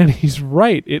 oh man, he's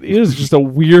right. It is just a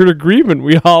weird agreement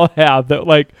we all have that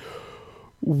like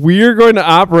we're going to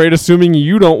operate assuming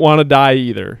you don't want to die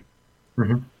either.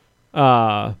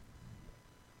 But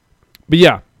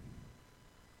yeah,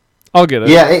 I'll get it.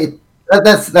 Yeah,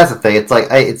 that's the thing. It's like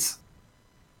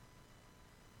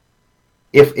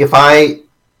if I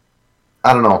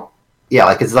don't know. Yeah,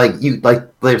 like it's like you like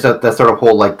there's that sort of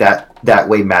whole like that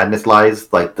way madness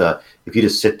lies. Like if you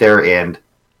just sit there and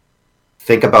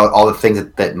think about all the things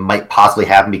that might possibly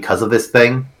happen because of this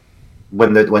thing,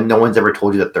 when no one's ever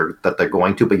told you that they're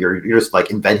going to, but you're just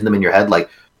like inventing them in your head. Like,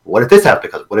 what if this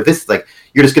happened? Because what if this? Like,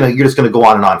 you're just gonna go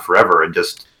on and on forever and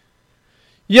just.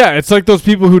 Yeah, it's like those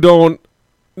people who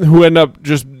end up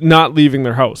just not leaving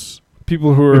their house.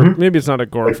 People who are maybe it's not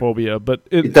agoraphobia, but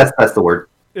that's the word.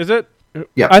 Is it?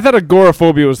 Yeah. I thought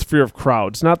agoraphobia was the fear of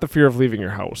crowds, not the fear of leaving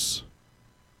your house.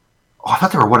 Oh, I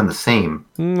thought they were one and the same.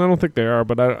 I don't think they are,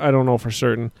 but I don't know for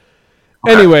certain.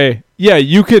 Okay. Anyway, yeah,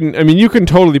 you can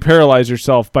totally paralyze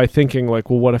yourself by thinking like,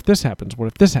 well, what if this happens? What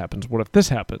if this happens? What if this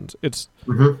happens? It's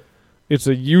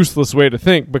a useless way to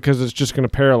think because it's just going to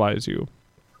paralyze you.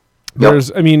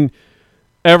 Yep.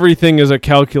 Everything is a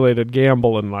calculated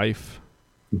gamble in life,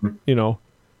 you know.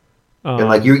 And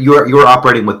like you're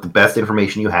operating with the best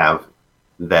information you have,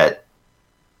 that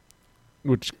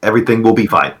which everything will be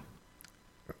fine.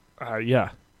 Yeah,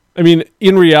 I mean,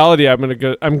 in reality, I'm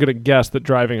gonna guess that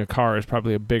driving a car is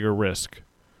probably a bigger risk.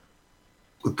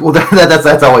 Well,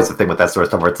 that's always the thing with that sort of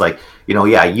stuff, where it's like,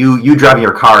 you driving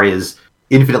your car is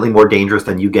infinitely more dangerous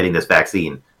than you getting this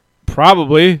vaccine.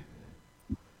 Probably.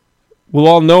 We'll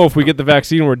all know if we get the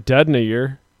vaccine, we're dead in a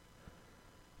year.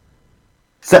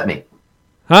 Except me.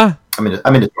 Huh?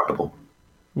 I'm indestructible.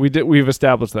 We've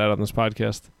established that on this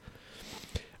podcast.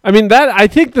 I mean, I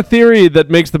think the theory that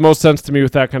makes the most sense to me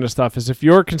with that kind of stuff is if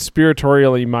you're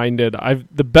conspiratorially minded.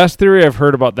 The best theory I've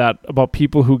heard about that, about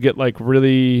people who get like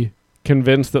really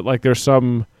convinced that like there's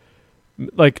some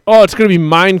like, oh, it's going to be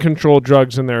mind control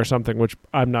drugs in there or something, which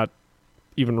I'm not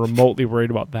even remotely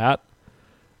worried about that.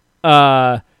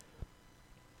 The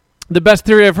best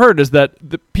theory I've heard is that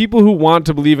the people who want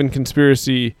to believe in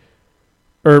conspiracy,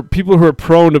 or people who are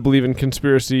prone to believe in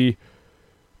conspiracy,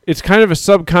 it's kind of a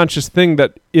subconscious thing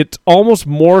that it's almost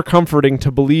more comforting to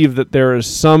believe that there is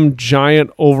some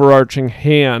giant overarching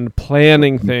hand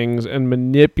planning things and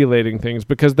manipulating things,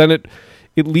 because then it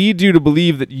leads you to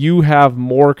believe that you have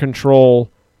more control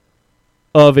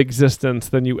of existence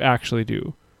than you actually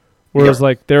do. Whereas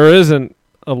like there isn't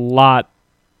a lot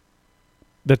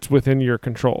that's within your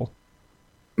control.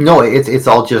 No, it's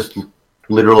all just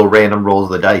literal random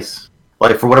rolls of the dice.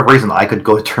 Like, for whatever reason, I could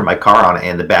go to turn my car on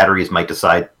and the batteries might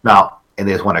decide, no, and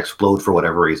they just want to explode for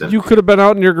whatever reason. You could have been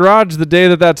out in your garage the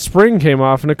day that spring came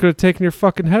off, and it could have taken your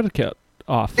fucking head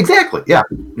off. Exactly, yeah.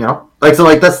 Life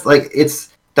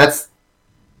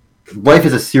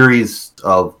is a series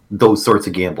of those sorts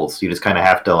of gambles. You just kind of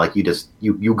have to, like,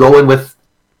 you go in with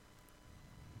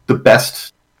the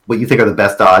best, what you think are the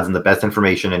best odds and the best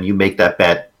information, and you make that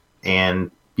bet, and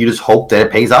you just hope that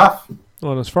it pays off.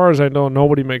 Well, and as far as I know,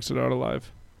 nobody makes it out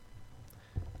alive.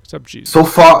 Except Jesus. So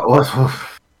far,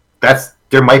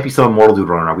 there might be some immortal dude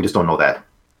running around. We just don't know that.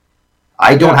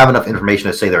 I don't have enough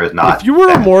information to say there is not. If you were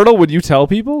immortal, would you tell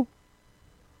people?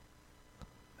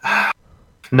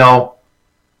 No.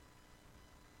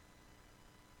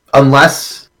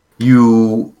 Unless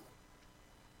you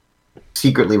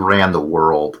secretly ran the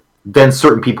world, then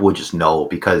certain people would just know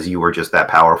because you were just that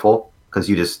powerful, because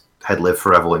you just had lived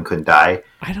forever and couldn't die.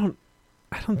 I don't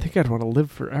think I'd want to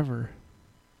live forever.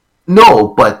 No,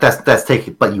 but that's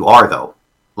taking. But you are though.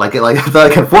 Like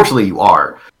unfortunately, you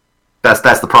are.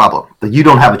 That's the problem. That you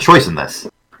don't have a choice in this.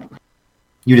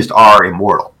 You just are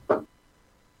immortal.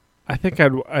 I think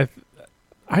I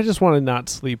just want to not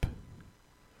sleep.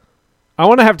 I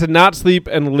want to have to not sleep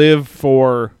and live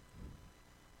for.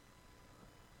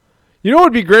 You know what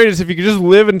would be great is if you could just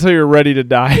live until you're ready to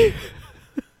die.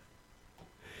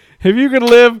 If you could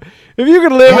live,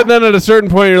 and then at a certain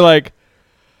point you're like,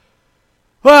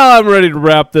 well, I'm ready to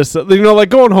wrap this up. You know, like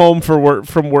going home from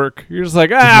work. You're just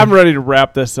like, I'm ready to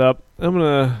wrap this up. I'm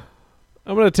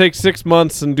gonna take 6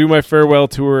 months and do my farewell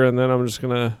tour, and then I'm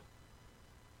gonna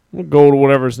go to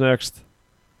whatever's next.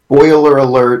 Spoiler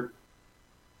alert.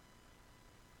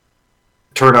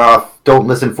 Turn off. Don't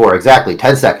listen for exactly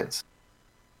 10 seconds.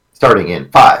 Starting in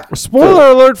 5.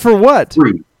 Spoiler alert for what?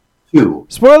 3, 2.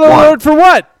 Spoiler 1. alert for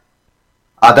what?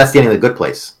 That's the ending of The Good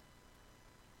Place.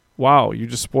 Wow, you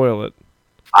just spoil it.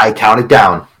 I counted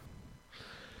down.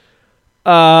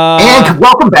 And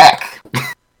welcome back.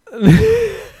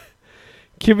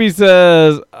 Kibby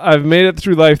says, I've made it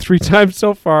through life 3 times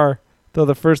so far, though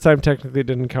the first time technically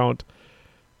didn't count.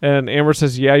 And Amber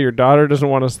says, yeah, your daughter doesn't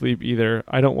want to sleep either.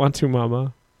 I don't want to,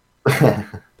 Mama.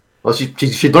 Well, she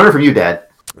learned it from you, Dad.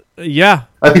 Yeah.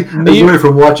 I learned it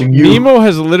from watching you. Nemo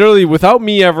has literally, without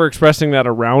me ever expressing that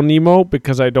around Nemo,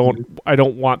 because I don't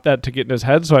want that to get in his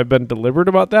head, so I've been deliberate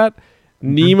about that.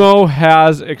 Nemo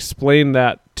has explained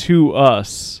that to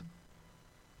us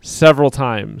several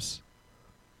times.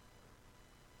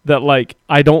 That, like,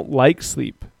 I don't like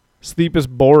sleep. Sleep is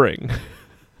boring.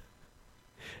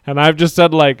 And I've just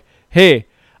said, like, hey,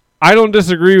 I don't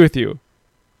disagree with you.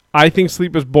 I think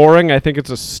sleep is boring. I think it's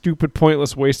a stupid,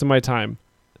 pointless waste of my time.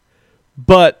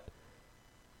 But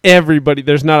everybody,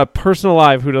 there's not a person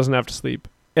alive who doesn't have to sleep.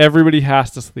 Everybody has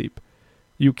to sleep.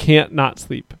 You can't not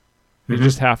sleep. You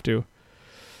just have to.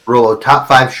 Rollo, top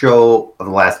 5 show of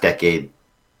the last decade.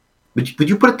 Would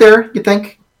you put it there, you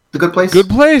think? The Good Place? Good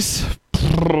Place?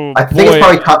 I think it's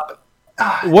probably top...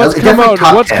 What's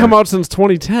come out since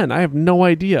 2010? I have no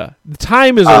idea. The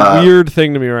time is a weird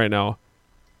thing to me right now.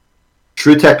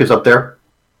 True Detective's up there.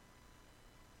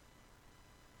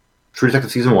 True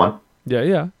Detective Season 1.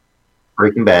 Yeah.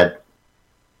 Breaking Bad.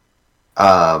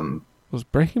 Was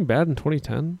Breaking Bad in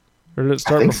 2010? Or did it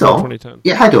start before 2010?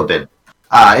 Yeah, it had to have been.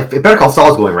 If Better Call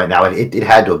Saul is going right now, it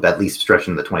had to have at least stretched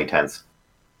in the 2010s.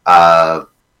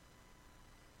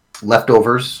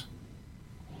 Leftovers.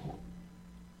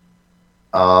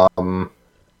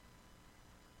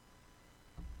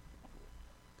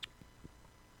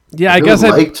 Yeah, I guess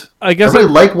I really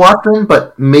like Watchmen,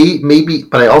 but maybe,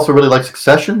 but I also really like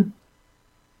Succession.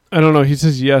 I don't know. He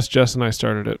says yes. Jess and I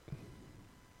started it.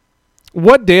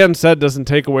 What Dan said doesn't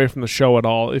take away from the show at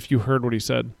all. If you heard what he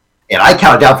said, and I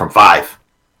counted down from 5.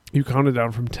 You counted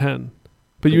down from 10,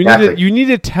 but you need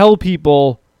to tell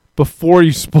people before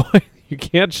you spoil. You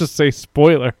can't just say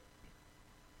spoiler.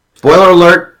 Spoiler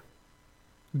alert.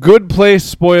 Good Place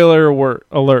spoiler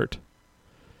alert.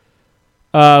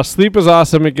 Sleep is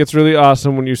awesome. It gets really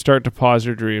awesome when you start to pause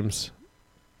your dreams.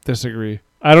 Disagree.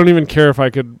 I don't even care if I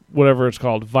could, whatever it's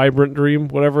called, vibrant dream,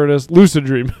 whatever it is, lucid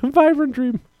dream, vibrant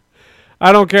dream.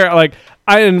 I don't care. Like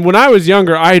and when I was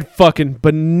younger, I had fucking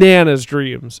bananas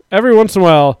dreams. Every once in a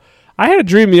while, I had a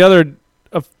dream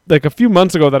a few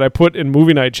months ago that I put in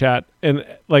movie night chat, and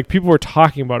like people were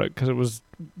talking about it because it was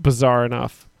bizarre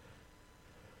enough.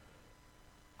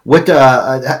 What?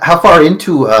 How far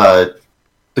into The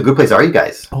Good Place are you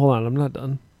guys? Hold on, I'm not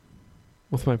done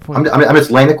with my point. I'm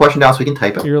just laying the question down so we can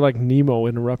type it. You're like Nemo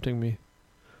interrupting me.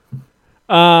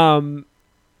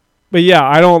 But yeah,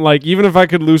 I don't like, even if I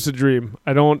could lucid dream,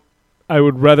 I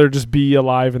would rather just be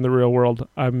alive in the real world.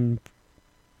 I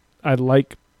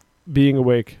like being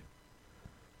awake.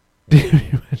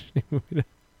 You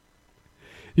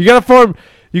gotta form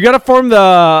the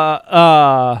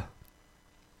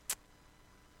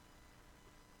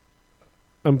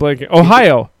I'm blanking.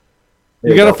 Ohio.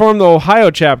 You gotta form the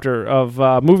Ohio chapter of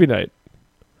movie night.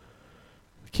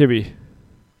 Kibby.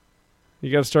 You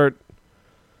gotta start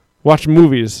watching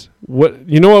movies.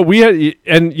 You know what we had,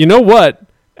 and you know what?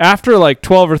 After like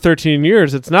 12 or 13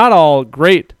 years, it's not all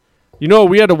great. You know what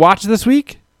we had to watch this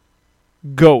week?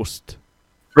 Ghost.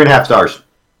 3.5 stars.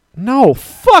 No,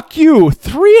 fuck you.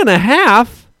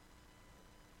 3.5.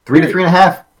 3 to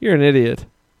 3.5. You're an idiot.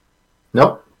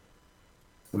 Nope.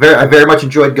 I very much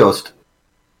enjoyed Ghost.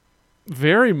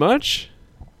 Very much?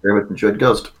 Very much enjoyed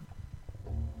Ghost.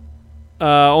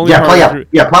 Only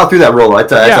plow through that Rolo.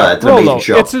 It's an amazing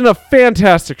show. It's a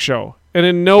fantastic show. And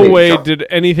in no way did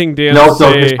anything Dan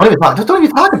say... Don't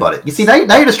even talk about it. You see, now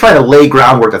you're just trying to lay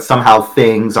groundwork that somehow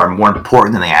things are more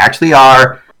important than they actually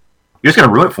are. You're just going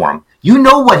to ruin it for him. You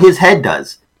know what his head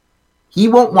does. He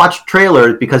won't watch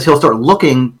trailers because he'll start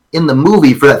looking in the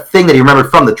movie for that thing that he remembered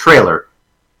from the trailer.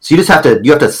 So you have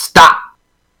to stop.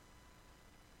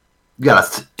 You gotta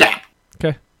stop.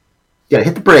 Okay. You gotta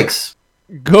hit the brakes.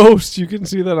 Ghost, you can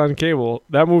see that on cable.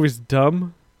 That movie's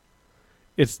dumb.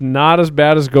 It's not as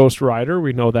bad as Ghost Rider.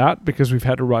 We know that because we've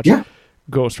had to watch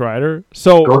Ghost Rider.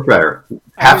 So Ghost Rider.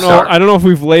 I don't know if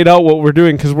we've laid out what we're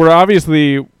doing because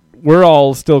we're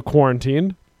all still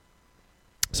quarantined.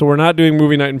 So we're not doing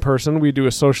movie night in person. We do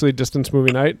a socially distanced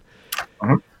movie night.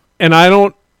 Mm-hmm. And I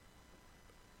don't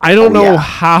know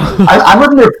how. I'm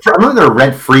living there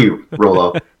rent free,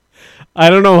 Rolo. I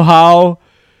don't know how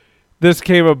this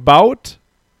came about,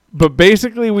 but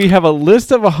basically we have a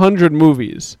list of 100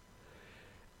 movies.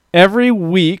 Every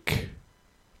week,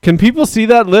 can people see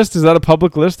that list? Is that a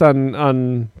public list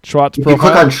on Schwartz profile? If you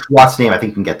click on Schwartz's name, I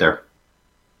think you can get there.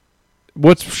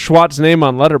 What's Schwartz's name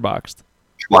on Letterboxd?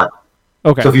 Schwartz.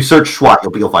 Okay. So if you search Schwartz,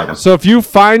 you'll find him. So if you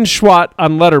find Schwartz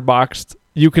on Letterboxd,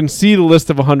 you can see the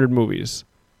list of 100 movies.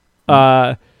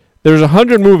 There's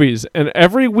 100 movies, and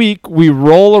every week we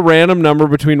roll a random number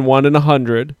between 1 and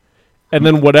 100, and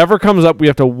then whatever comes up, we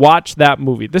have to watch that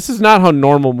movie. This is not how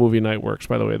normal movie night works,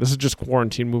 by the way. This is just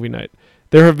quarantine movie night.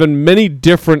 There have been many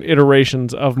different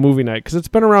iterations of movie night, because it's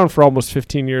been around for almost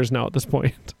 15 years now at this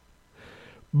point.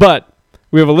 But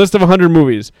we have a list of 100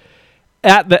 movies.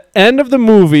 At the end of the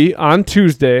movie on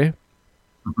Tuesday,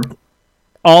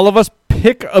 all of us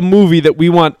pick a movie that we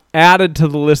want added to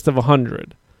the list of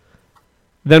 100.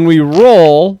 Then we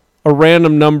roll a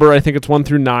random number. I think it's 1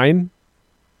 through 9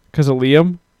 because of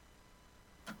Liam.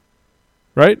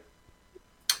 Right?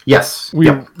 Yes.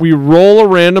 We roll a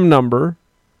random number,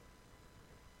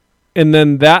 and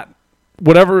then that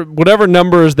whatever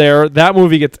number is there, that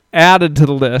movie gets added to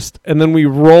the list, and then we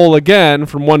roll again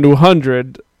from 1 to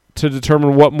 100 to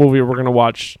determine what movie we're going to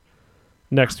watch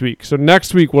next week. So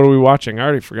next week, what are we watching? I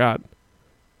already forgot.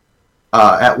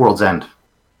 At World's End.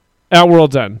 At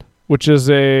World's End, which is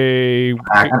an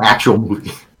actual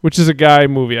movie. Which is a guy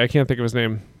movie. I can't think of his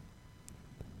name.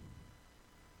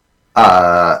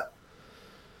 Edgar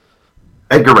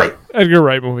Wright. Edgar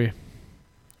Wright movie.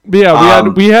 But yeah,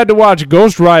 we had to watch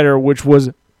Ghost Rider, which was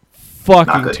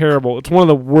fucking terrible. It's one of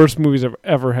the worst movies I've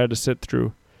ever had to sit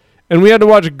through. And we had to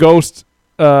watch Ghost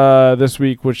this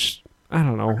week, which I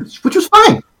don't know. Which was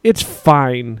fine. It's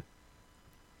fine.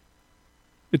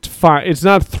 It's fine. It's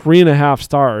not 3.5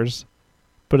 stars,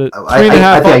 but it's 3.5.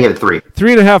 I think I gave it 3.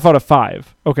 3.5 out of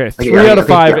 5. Okay, 3 out of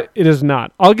 5. It is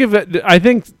not. I'll give it. I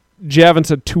think Javin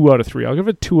said 2 out of 3. I'll give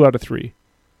it 2 out of 3.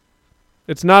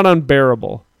 It's not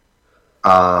unbearable.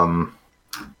 I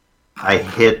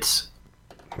hit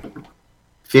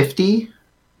 50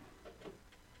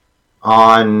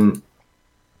 on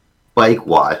Bike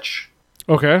Watch.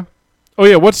 Okay. Oh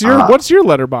yeah, what's your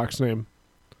letterbox name?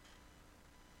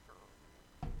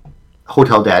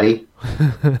 Hotel Daddy.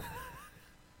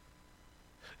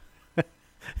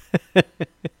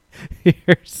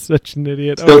 You're such an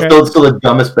idiot. Still Okay. the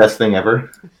dumbest best thing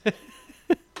ever.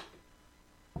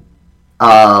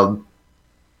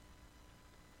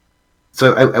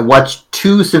 So I watched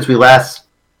 2 since we last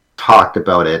talked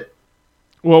about it.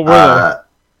 What were they?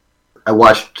 I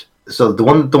watched. So the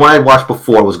one I watched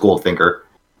before was Goldfinger.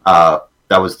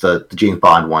 That was the James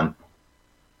Bond one,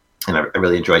 and I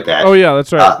really enjoyed that. Oh yeah,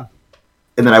 that's right.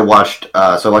 And then I watched.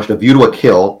 So I watched A View to a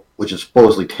Kill, which is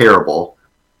supposedly terrible.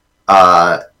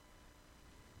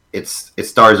 It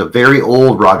stars a very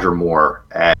old Roger Moore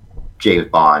as James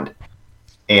Bond,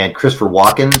 and Christopher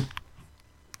Walken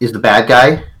is the bad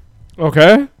guy.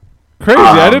 Okay. Crazy.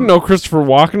 I didn't know Christopher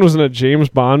Walken was in a James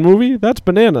Bond movie. That's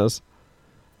bananas.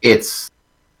 It's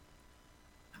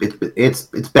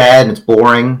bad and it's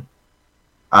boring.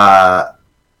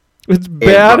 It's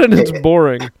bad and it's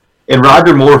boring. And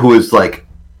Roger Moore, who is like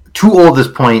too old at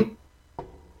this point,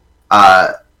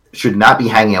 should not be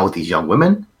hanging out with these young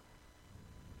women.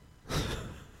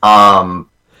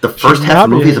 The first half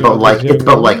of the movie is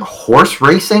about horse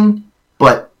racing,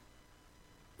 but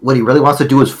what he really wants to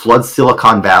do is flood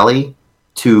Silicon Valley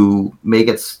to make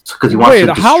it because he wants to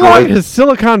destroy. How long has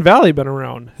Silicon Valley been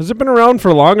around? Has it been around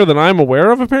for longer than I'm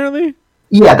aware of? Apparently.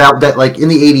 Yeah, that like in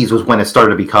the 80s was when it started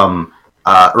to become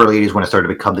early 80s when it started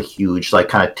to become the huge like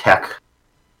kind of tech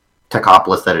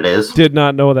Techopolis that it is. Did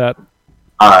not know that.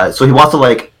 So he wants to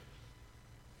like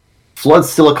flood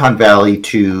Silicon Valley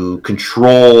to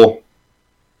control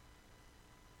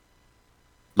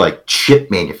like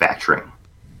chip manufacturing.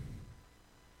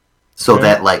 So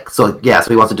that so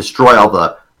he wants to destroy all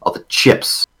the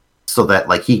chips so that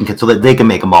like so that they can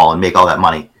make them all and make all that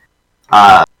money.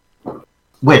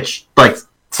 Which like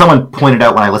someone pointed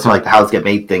out when I listened to like the How This Get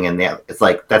Made thing, and it's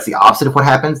like that's the opposite of what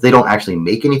happens. They don't actually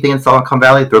make anything in Silicon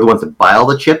Valley. They're the ones that buy all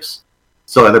the chips.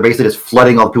 So they're basically just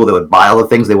flooding all the people that would buy all the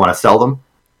things they want to sell them.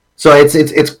 So it's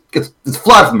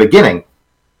flawed from the beginning,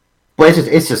 but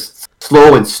it's just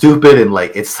slow and stupid and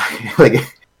like it's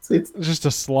just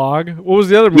a slog. What was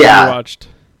the other movie you watched?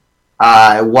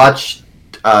 I watched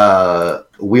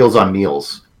Wheels on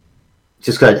Meals,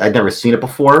 just because I'd never seen it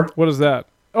before. What is that?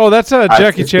 Oh, that's a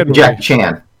Jackie Chan movie. Jackie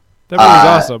Chan. That movie's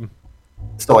awesome.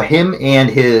 So him and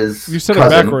his You said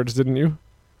cousin, it backwards, didn't you?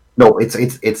 No, it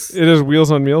is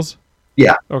Wheels on Meals?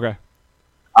 Yeah. Okay.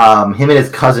 Him and his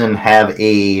cousin have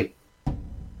a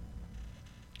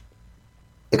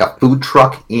food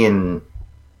truck in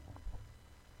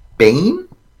Spain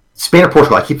or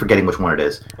Portugal. I keep forgetting which one it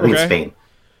is. I think it's Spain.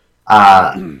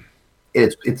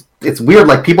 It's weird.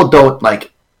 Like people don't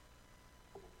like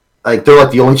they're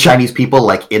like the only Chinese people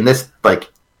like in this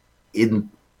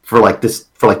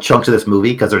for chunks of this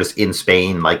movie because they're just in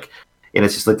Spain like, and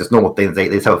it's just like this normal thing. They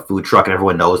just have a food truck and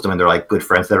everyone knows them and they're like good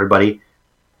friends with everybody.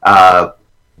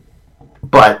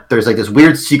 But there's like this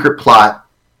weird secret plot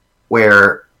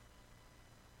where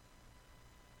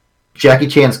Jackie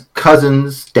Chan's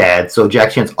cousin's dad, so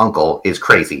Jackie Chan's uncle, is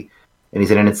crazy, and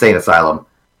he's in an insane asylum,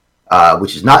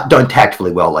 which is not done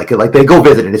tactfully well. Like they go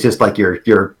visit, and it's just like if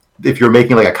you're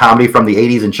making like a comedy from the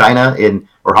 '80s in China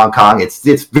or Hong Kong,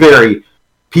 it's very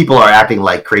people are acting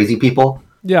like crazy people.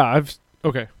 Yeah, I've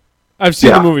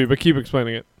seen the movie, but keep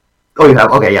explaining it. Oh, you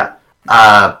have? Okay, yeah.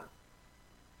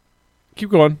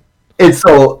 Keep going. And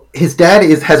so his dad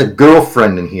has a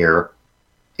girlfriend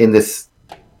in this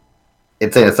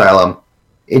insane asylum,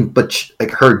 but like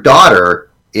her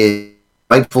daughter is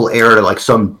rightful heir to like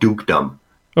some dukedom.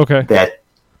 Okay. That,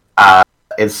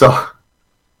 and so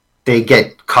they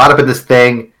get caught up in this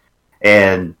thing,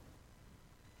 and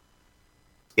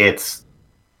it's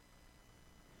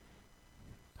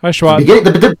Hi, Schwab.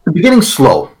 The beginning's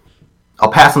slow.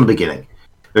 I'll pass on the beginning.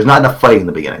 There's not enough fighting in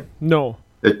the beginning. No.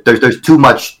 There's too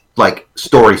much like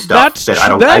story stuff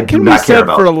that can be said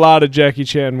for a lot of Jackie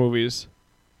Chan movies.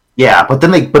 Yeah, but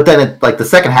then like the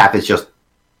second half is just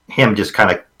him just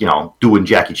kind of doing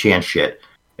Jackie Chan shit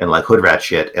and like hood rat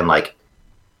shit and like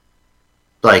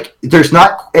there's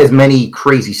not as many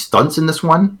crazy stunts in this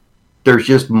one. There's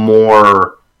just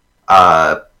more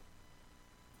good.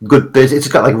 It's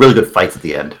got like really good fights at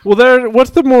the end. Well,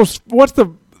 what's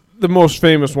the most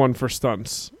famous one for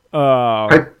stunts?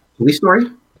 Police Story.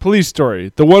 Police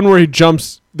Story. The one where he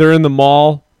jumps. They're in the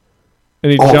mall,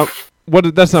 and he jumps.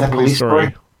 What? That's not Police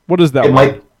Story. What is that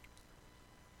one?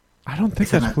 I don't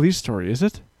think that's Police Story. Is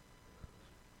it?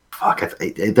 Fuck!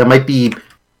 That might be.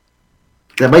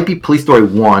 That might be Police Story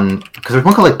 1 because there's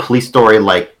one called like Police Story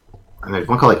there's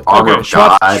one called like Armor of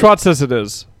God. Schwartz says it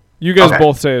is. You guys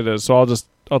both say it is, so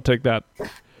I'll take that.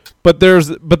 But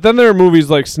then there are movies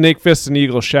like Snake Fist and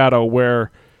Eagle Shadow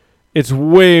where it's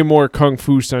way more kung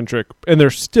fu centric, and they're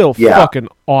still fucking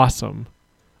awesome.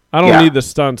 I don't need the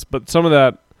stunts, but some of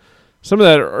that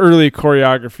early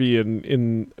choreography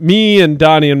and me and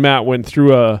Donnie and Matt went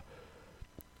through a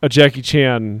Jackie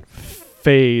Chan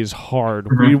phase hard.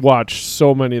 Mm-hmm. We watched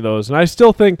so many of those, and I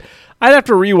still think I'd have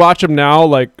to rewatch them now,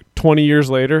 like 20 years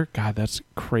later. God, that's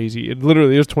crazy. It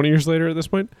literally is 20 years later at this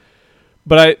point.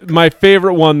 But my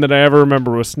favorite one that I ever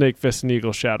remember was Snake Fist and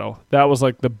Eagle Shadow. That was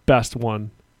like the best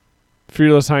one.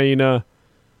 Fearless Hyena,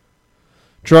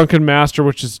 Drunken Master,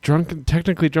 which is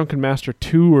technically Drunken Master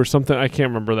 2 or something. I can't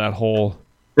remember that whole.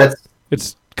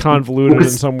 It's convoluted in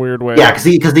some weird way. Yeah,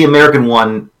 because the American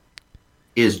one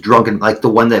is Drunken, like the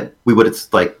one that we would.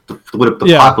 It's like the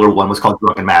popular one was called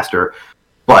Drunken Master,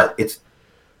 but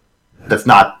that's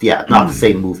not not the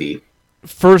same movie.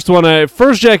 First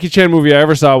Jackie Chan movie I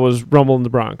ever saw was Rumble in the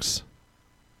Bronx,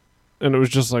 and it was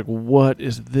just like, what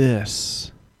is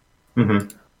this? Mm-hmm.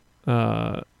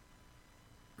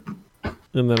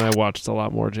 And then I watched a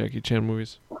lot more Jackie Chan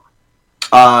movies.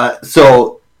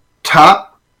 So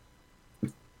top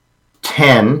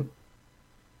 10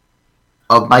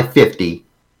 of my 50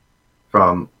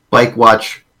 from Bike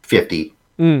Watch 50.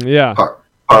 Part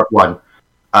 1.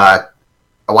 I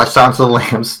watched Silence of the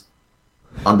Lambs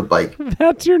on the bike.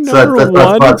 That's your number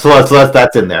one? So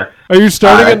that's in there. Are you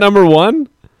starting at number 1?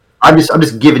 I'm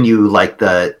just giving you like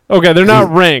the. Okay, they're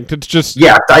not ranked. It's just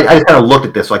Yeah, I just kind of looked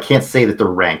at this, so I can't say that they're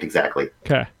ranked exactly.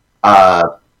 okay.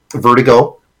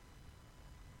 Vertigo.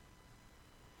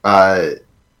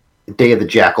 Day of the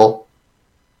Jackal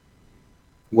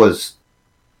was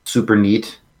super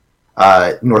neat.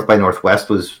 North by Northwest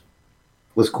was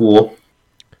cool.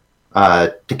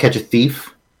 To Catch a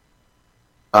Thief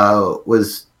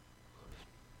was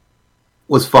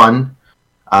fun.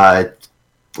 A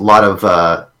lot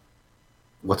of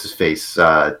what's his face?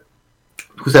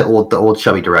 Who's the old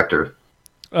chubby director?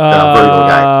 Vertigo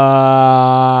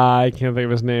guy. I can't think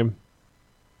of his name.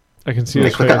 I can see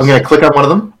his face. I'm gonna click on one of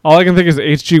them. All I can think is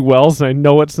H.G. Wells, and I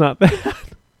know it's not that.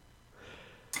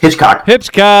 Hitchcock.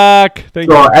 Thank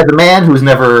you. As a man who's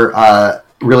never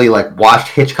really like watched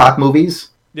Hitchcock movies,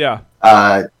 Yeah.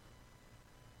 Like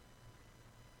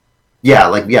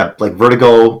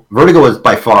Vertigo. Vertigo is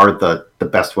by far the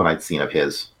best one I'd seen of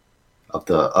his, of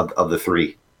the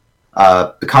three.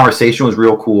 The Conversation was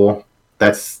real cool.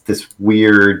 That's this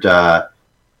weird. It's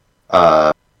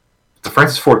a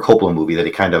Francis Ford Coppola movie that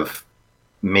he kind of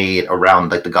made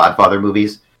around like the Godfather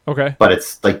movies. Okay. But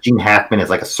it's like Gene Hackman is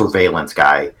like a surveillance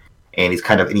guy, and he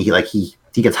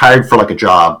gets hired for like a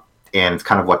job, and it's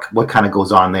kind of what kind of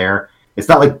goes on there. It's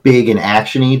not like big and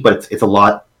actiony, but it's a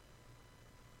lot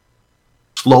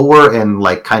slower and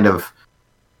like kind of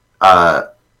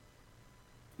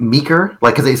meeker.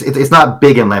 Like because it's not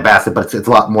big and lambasted, but it's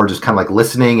a lot more just kind of like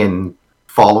listening and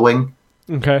following.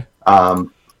 Okay.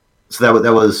 So that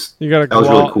was really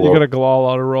cool. You got a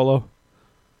Galal out of Rollo.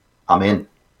 I'm in.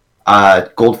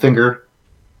 Goldfinger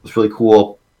was really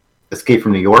cool. Escape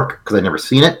from New York, because I'd never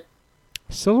seen it.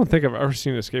 I still don't think I've ever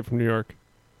seen Escape from New York.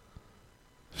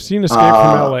 I've seen Escape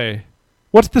from L.A.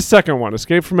 What's the second one?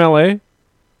 Escape from L.A.?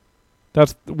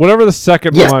 That's whatever the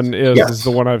second one is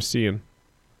the one I've seen.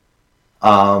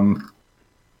 And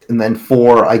then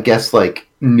for, I guess, like,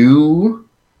 new,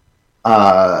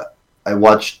 I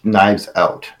watched Knives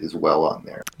Out as well on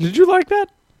there. Did you like that?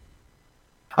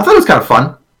 I thought it was kind of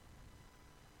fun.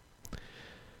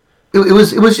 It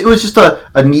was just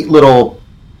a neat little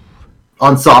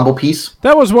ensemble piece.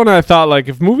 That was one I thought, like,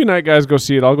 if movie night guys go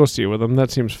see it, I'll go see it with them. That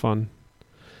seems fun.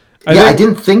 I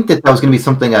didn't think that was going to be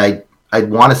something I'd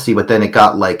want to see, but then it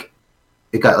got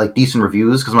decent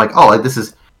reviews because I'm like, oh, like this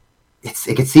is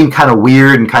it could seem kind of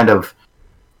weird and kind of,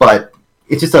 but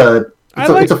it's just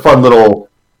it's a fun little.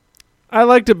 I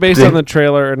liked it based on the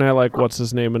trailer, and I like what's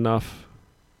his name enough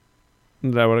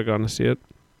that I would have gone to see it.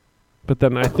 But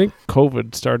then I think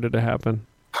COVID started to happen.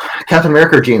 Captain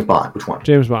America or James Bond? Which one?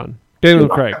 James Bond. Daniel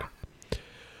Craig.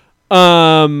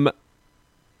 I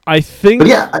think. But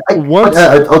yeah,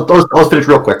 I'll finish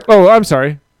real quick. Oh, I'm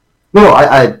sorry. No,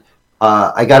 I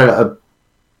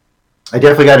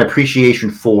definitely got an appreciation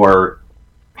for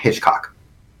Hitchcock.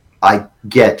 I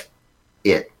get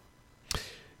it.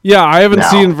 Yeah, I haven't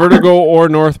seen Vertigo or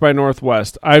North by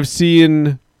Northwest. I've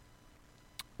seen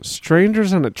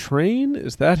Strangers on a Train.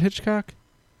 Is that Hitchcock?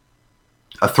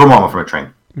 Throw Mama from a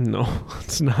Train. No,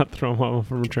 it's not Throw Mama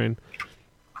from a Train.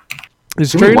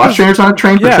 Did you watch Strangers on a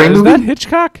Train? Yeah, train is movie? that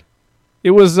Hitchcock?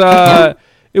 It was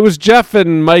Jeff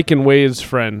and Mike and Wade's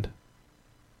friend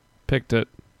picked it.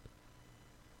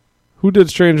 Who did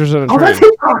Strangers on a Train? Oh, that's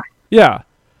Hitchcock. Yeah.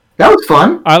 That was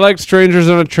fun. I liked Strangers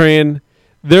on a Train.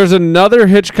 There's another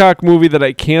Hitchcock movie that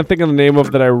I can't think of the name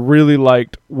of that I really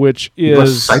liked, which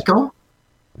is Psycho?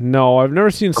 No, I've never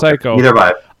seen Psycho. Neither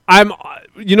have I.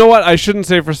 You know what? I shouldn't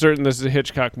say for certain this is a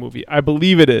Hitchcock movie. I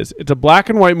believe it is. It's a black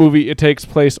and white movie. It takes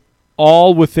place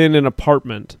all within an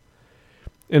apartment.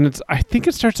 And I think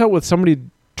it starts out with somebody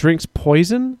drinks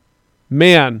poison.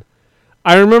 Man,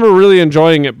 I remember really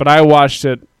enjoying it, but I watched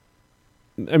it.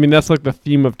 I mean, that's like the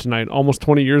theme of tonight. Almost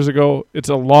 20 years ago. It's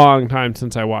a long time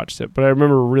since I watched it, but I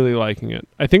remember really liking it.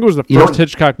 I think it was the first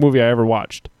Hitchcock movie I ever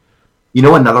watched. You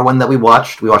know another one that we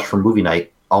watched for movie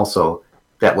night also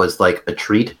that was like a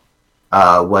treat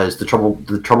was The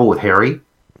Trouble with Harry.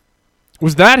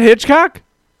 Was that Hitchcock?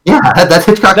 Yeah, that's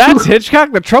Hitchcock. That's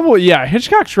Hitchcock. The Trouble. Yeah,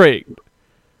 Hitchcock's right.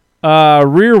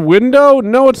 Rear Window?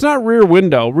 No, it's not Rear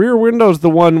Window. Rear Window's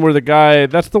the one where the guy.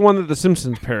 That's the one that The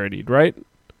Simpsons parodied, right?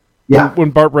 Yeah.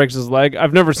 When Bart breaks his leg.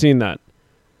 I've never seen that.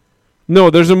 No,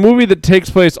 there's a movie that takes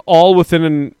place all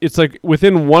within it's like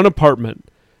within one apartment,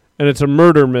 and it's a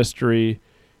murder mystery.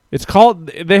 It's called.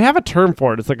 They have a term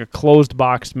for it. It's like a closed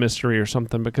box mystery or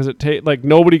something because like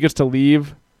nobody gets to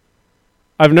leave.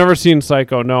 I've never seen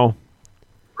Psycho. No.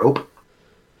 Rope.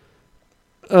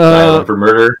 Silent for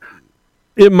Murder.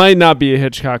 It might not be a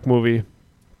Hitchcock movie.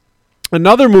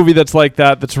 Another movie that's like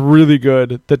that's really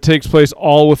good, that takes place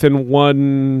all within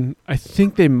one. I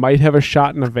think they might have a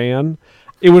shot in a van.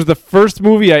 It was the first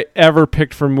movie I ever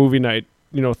picked for movie night,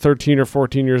 13 or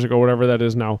 14 years ago, whatever that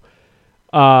is now.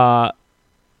 And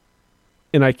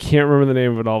I can't remember the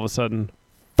name of it all of a sudden.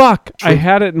 Fuck, I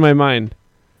had it in my mind.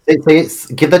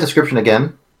 Give that description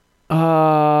again.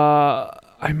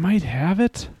 I might have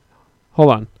it.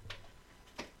 Hold on.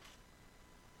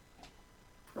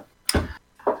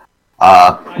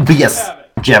 But yes,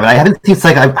 Jim, I haven't seen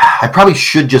Psycho. I probably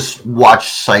should just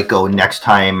watch Psycho next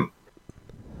time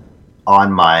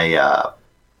on my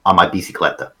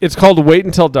bicicleta. It's called Wait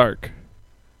Until Dark.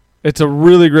 It's a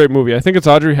really great movie. I think it's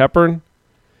Audrey Hepburn.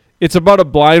 It's about a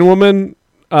blind woman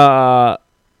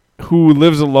who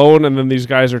lives alone, and then these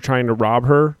guys are trying to rob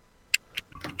her.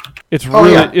 It's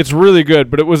really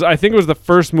good. But I think it was the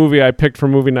first movie I picked for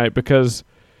movie night because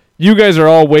you guys are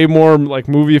all way more like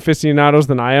movie aficionados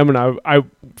than I am, and I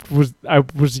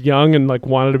was young and like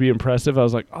wanted to be impressive. I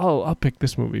was like, oh, I'll pick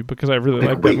this movie because I really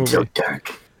like that movie.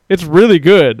 Dark. It's really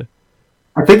good.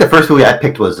 I think the first movie I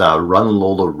picked was Run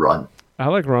Lola Run. I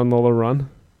like Run Lola Run.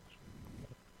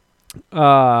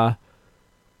 But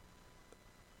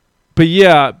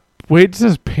yeah, Wade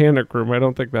says Panic Room. I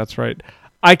don't think that's right.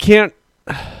 I can't.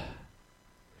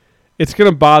 It's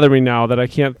gonna bother me now that I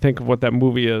can't think of what that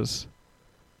movie is.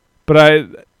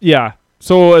 But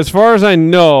so as far as I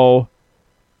know,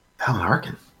 Alan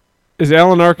Arkin. Is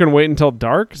Alan Arkin Wait Until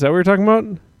Dark? Is that what you're talking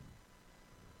about?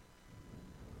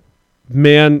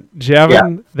 Man,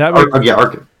 Javin,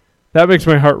 Arkin. That makes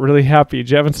my heart really happy.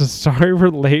 Javin says, sorry we're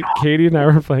late. Katie and I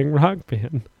were playing Rock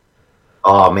Band.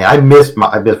 Oh man, I missed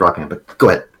Rock Band, but go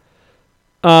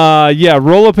ahead.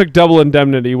 Rolo picked Double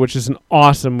Indemnity, which is an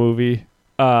awesome movie.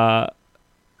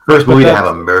 First movie to have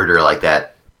a murder like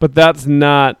that. But that's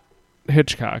not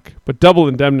Hitchcock. But Double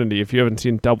Indemnity, if you haven't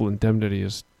seen Double Indemnity,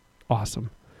 is awesome.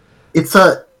 It's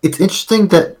interesting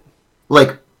that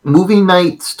like movie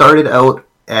night started out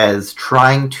as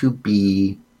trying to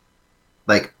be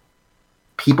like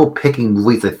people picking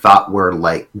movies they thought were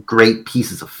like great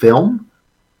pieces of film.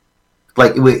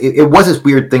 Like it was this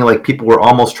weird thing. Like people were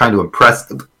almost trying to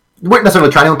impress. Weren't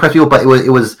necessarily trying to impress people, but it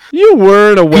was. You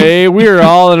were in a way. We were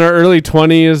all in our early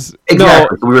 20s.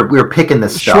 Exactly. No, we were picking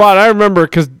this stuff. Schwat, I remember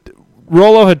because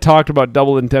Rolo had talked about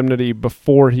Double Indemnity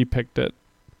before he picked it.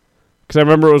 Because I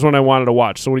remember it was when I wanted to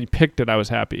watch. So when he picked it, I was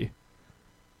happy.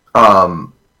 Yeah,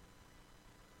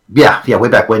 way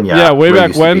back when. Yeah, way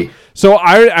back when. So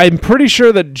I'm pretty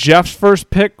sure that Jeff's first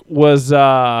pick was.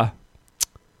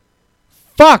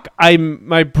 Fuck!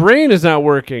 My brain is not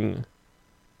working.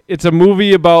 It's a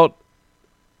movie about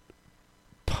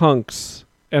punks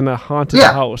and a haunted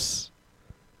house.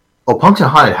 Oh, Punks and a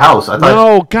Haunted House. I thought.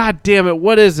 No, god damn it!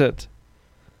 What is it?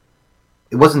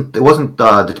 It wasn't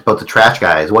about the trash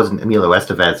guys. It wasn't Emilio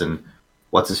Estevez and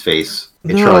what's his face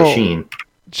and Charlie Sheen.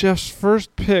 Jeff's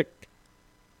first pick.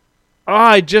 Oh,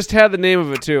 I just had the name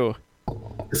of it too.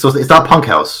 So it's not Punk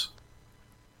House.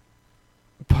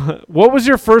 What was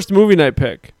your first movie night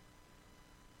pick?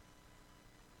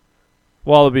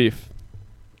 Wall of Beef.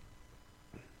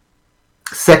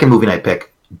 Second movie night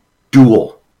pick,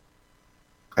 Duel.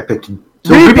 I picked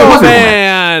Repo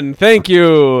Man. Thank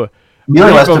you.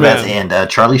 Emilio Estevez and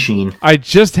Charlie Sheen. I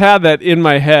just had that in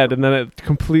my head, and then it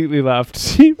completely left.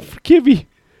 Kibby,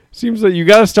 seems like you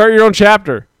got to start your own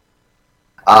chapter.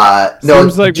 No,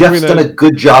 like Jeff's done a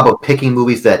good job of picking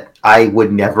movies that I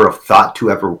would never have thought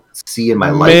to ever see in my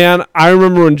life. Man, I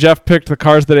remember when Jeff picked The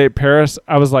Cars That Ate Paris,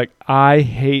 I was like, I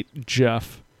hate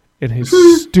Jeff and his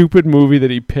stupid movie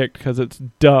that he picked because it's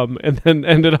dumb, and then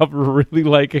ended up really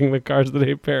liking The Cars That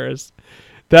Ate Paris.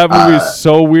 That movie is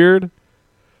so weird.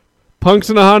 Punks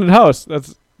in a Haunted House.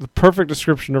 That's the perfect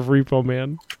description of Repo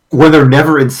Man. Where they're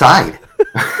never inside.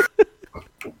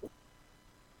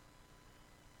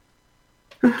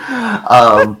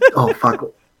 Oh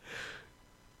fuck.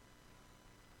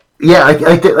 Yeah,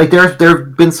 like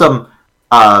there've been some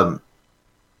because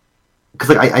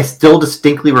I still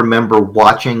distinctly remember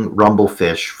watching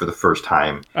Rumblefish for the first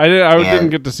time. I didn't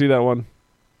get to see that one.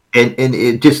 And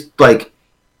it just like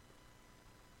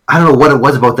I don't know what it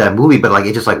was about that movie, but like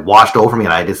it just like washed over me,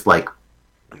 and I just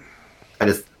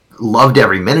loved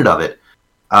every minute of it.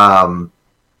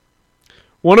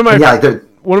 One of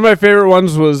my favorite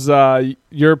ones was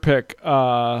your pick,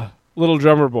 Little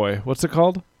Drummer Boy. What's it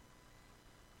called?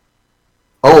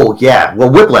 Oh yeah,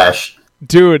 well Whiplash,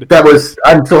 dude.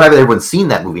 I'm so happy everyone's seen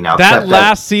that movie now. That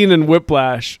last scene in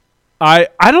Whiplash, I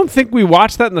don't think we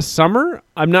watched that in the summer.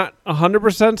 I'm not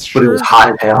 100% sure. But it was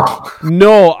hot as hell.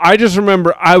 No, I just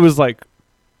remember I was like,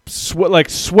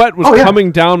 sweat was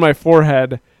coming down my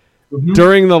forehead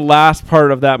during the last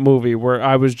part of that movie, where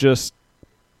I was just.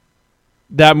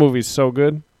 That movie's so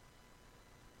good.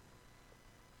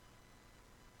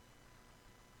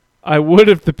 I would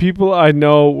if the people I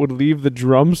know would leave the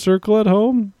drum circle at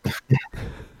home.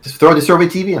 Just throw the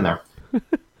Soviet TV in there. Right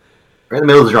in the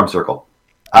middle of the drum circle.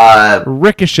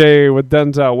 Ricochet with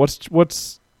Denzel.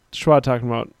 What's Schwa talking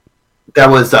about?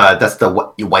 That's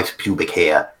your wife's pubic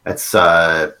hair. That's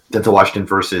Denzel Washington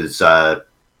versus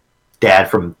Dad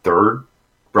from Third,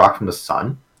 Brock from the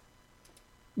Sun.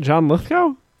 John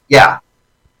Lithgow? Yeah.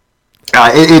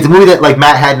 It's a movie that like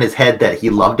Matt had in his head that he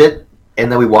loved it,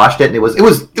 and then we watched it, and it was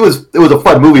a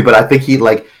fun movie. But I think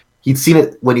he'd seen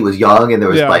it when he was young, and there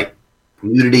was like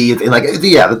nudity and like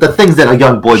the things that a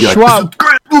young boy would be like, this is the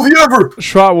greatest movie ever.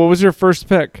 Schwa, what was your first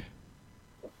pick?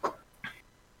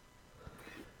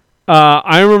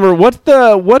 I remember what's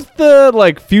the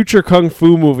like future kung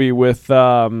fu movie with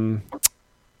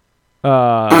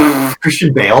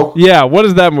Christian Bale? Yeah, what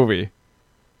is that movie?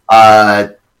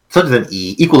 Something with an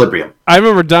E. Equilibrium. I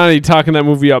remember Donnie talking that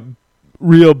movie up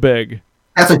real big.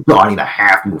 That's a Donnie and a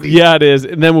half movie. Yeah, it is.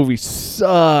 And that movie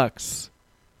sucks.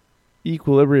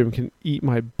 Equilibrium can eat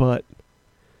my butt.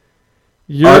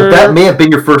 That may have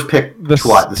been your first pick. The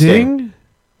Sting?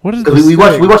 What is the Sting? We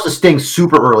watched The Sting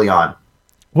super early on.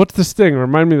 What's The Sting?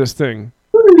 Remind me of The Sting.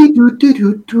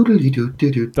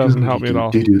 Doesn't help me at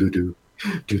all.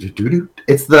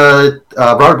 It's the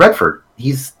Robert Redford.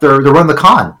 They're running the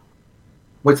con.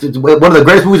 It's one of the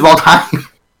greatest movies of all time.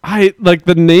 I like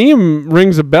the name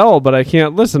rings a bell, but I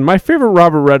can't listen. My favorite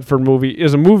Robert Redford movie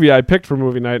is a movie I picked for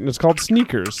movie night, and it's called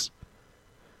Sneakers.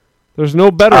 There's no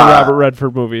better Robert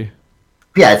Redford movie.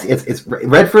 Yeah, it's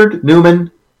Redford, Newman.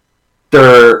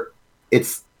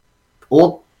 It's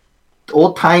old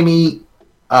timey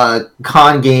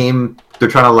con game. They're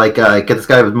trying to like get this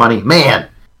guy with money. Man,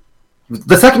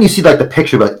 the second you see like the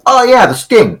picture, like, oh yeah, The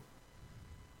Sting.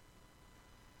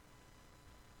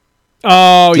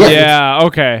 Oh yeah,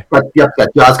 okay. Yep, got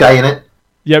Jaws guy in it.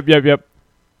 Yep.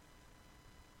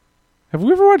 Have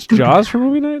we ever watched Jaws for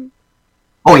movie night?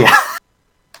 Oh yeah.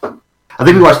 I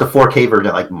think we watched the 4K version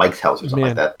at like Mike's house or something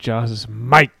like that. Jaws is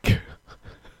Mike. Did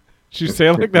you say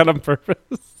it like that on purpose?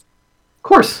 Of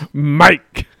course.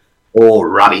 Mike. Oh,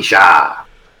 Robbie Shaw.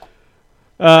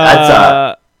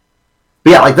 That's but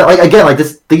yeah,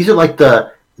 these are like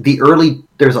the early.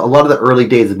 There's a lot of the early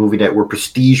days of movie night were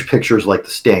prestige pictures like The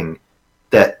Sting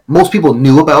that most people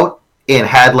knew about and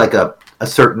had like a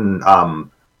certain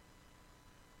kind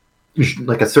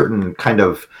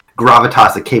of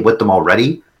gravitas that came with them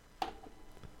already.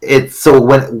 It's so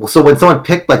when someone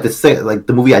picked like this thing, like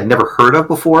the movie I'd never heard of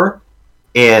before,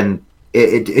 and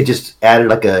it just added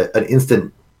like an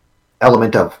instant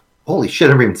element of holy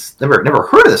shit, I've never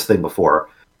heard of this thing before.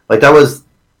 Like that was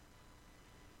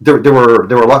there were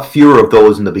a lot fewer of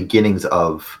those in the beginnings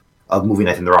of movie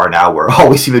night than there are now, where all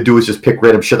we seem to do is just pick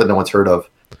random shit that no one's heard of.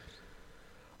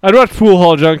 I'd watch Pool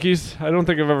Hall Junkies. I don't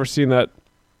think I've ever seen that.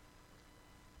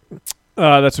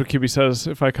 That's what Kibby says.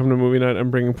 If I come to movie night, I'm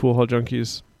bringing Pool Hall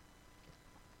Junkies.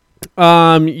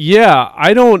 Yeah,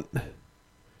 I don't.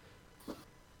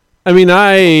 I mean,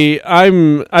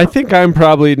 I think I'm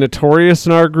probably notorious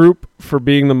in our group for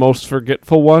being the most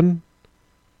forgetful one.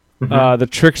 Mm-hmm. The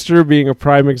Trickster being a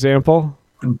prime example.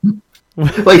 Mm-hmm.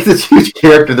 Like this huge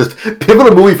character, this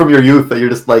pivotal movie from your youth that you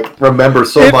just like remember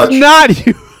so much. It's not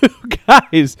you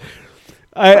guys.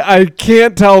 I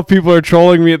can't tell if people are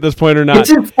trolling me at this point or not. It's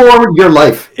informed your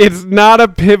life. It's not a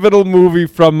pivotal movie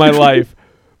from my life.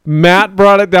 Matt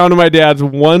brought it down to my dad's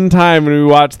one time when we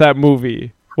watched that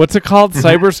movie. What's it called?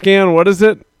 Cyberscan? What is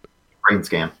it? Brain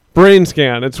Scan. Brain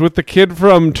Scan. It's with the kid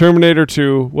from Terminator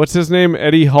 2. What's his name?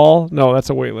 Eddie Hall? No, that's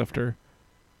a weightlifter.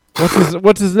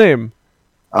 What's his name?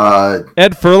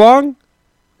 Ed Furlong?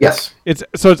 Yes. It's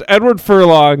Edward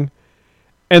Furlong,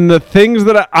 and the things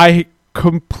that I'd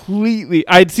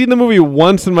seen the movie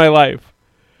once in my life,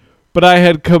 but I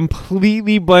had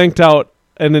completely blanked out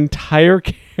an entire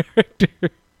character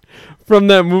from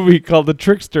that movie called The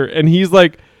Trickster, and he's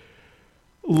like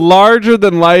larger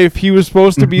than life. He was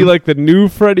supposed to be like the new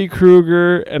Freddy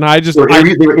Krueger, and I just... There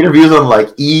were interviews on like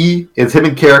E! It's him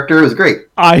in character. It was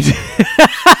great.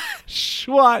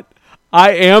 Schwat.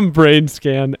 I am Brain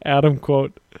Scan, Adam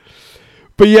quote.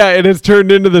 But yeah, it has turned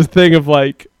into this thing of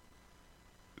like...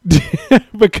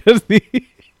 because the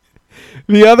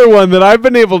other one that I've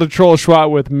been able to troll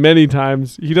Schwat with many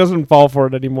times, he doesn't fall for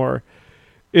it anymore,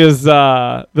 is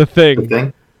The Thing. The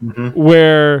Thing? Mm-hmm.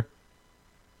 Where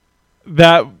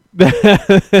that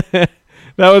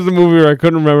was a movie where I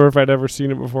couldn't remember if I'd ever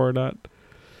seen it before or not.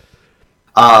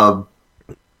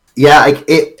 Yeah,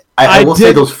 I will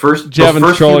say those first...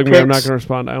 Javin's trolling me. I'm not going to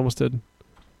respond. I almost did.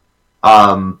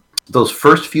 Those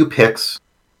first few picks,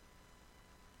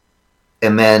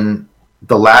 and then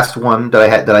the last one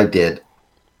that I did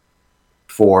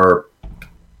for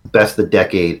best of the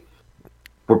decade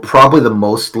were probably the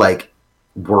most like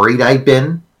worried I'd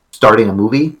been starting a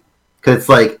movie, because it's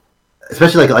like,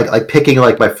 especially like picking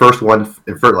like my first one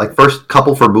for like first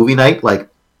couple for movie night, like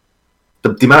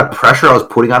the amount of pressure I was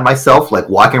putting on myself, like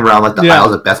walking around like the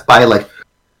aisles at Best Buy, like,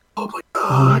 oh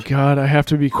my god, I have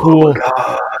to be cool.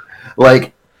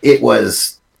 Like it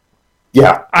was.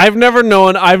 Yeah. I've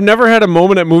never had a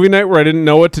moment at movie night where I didn't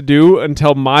know what to do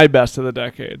until my best of the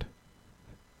decade.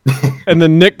 And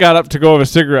then Nick got up to go have a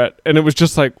cigarette, and it was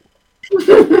just like,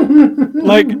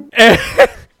 and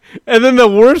then the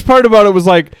worst part about it was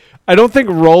like, I don't think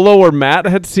Rolo or Matt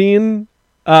had seen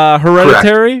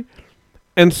Hereditary. Correct.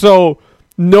 And so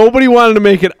nobody wanted to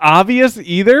make it obvious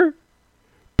either,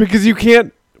 because you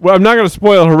can't, well, I'm not going to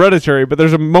spoil Hereditary, but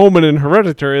there's a moment in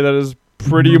Hereditary that is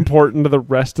pretty important to the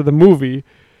rest of the movie.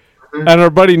 And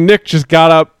our buddy Nick just got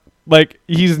up, like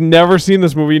he's never seen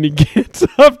this movie, and he gets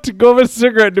up to go have a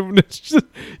cigarette. And it's just,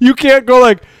 you can't go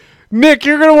like, Nick,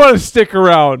 you're going to want to stick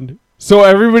around. So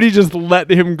everybody just let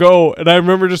him go. And I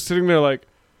remember just sitting there like,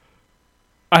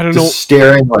 I don't know.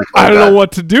 Staring like, I don't know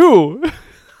what to do.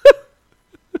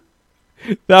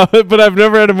 But I've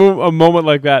never had a moment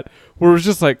like that where it was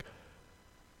just like,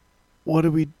 what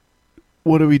do we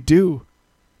do?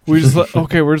 We just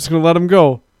okay, we're just gonna let him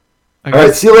go. All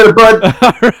right, see you later, bud.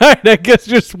 All right, I guess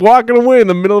just walking away in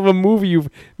the middle of a movie you've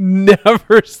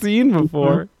never seen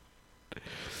before.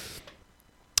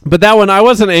 But that one, I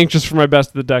wasn't anxious for my best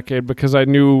of the decade because I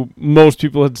knew most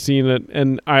people had seen it,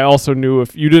 and I also knew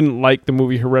if you didn't like the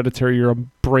movie Hereditary, you're a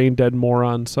brain dead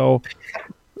moron. So,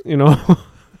 you know.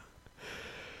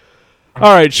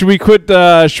 All right, should we quit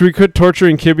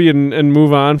torturing Kibby and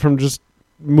move on from just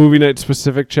movie night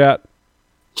specific chat?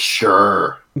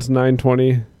 Sure. It's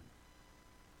 9:20.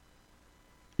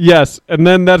 Yes, and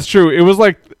then that's true. It was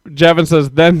like Javin says,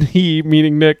 then he,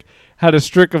 meaning Nick, had a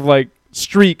streak of like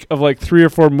 3 or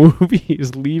 4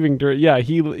 movies leaving during. Yeah,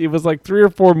 it was like 3 or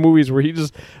 4 movies where he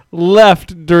just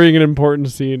left during an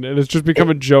important scene, and it's just become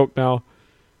a joke now.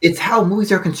 It's how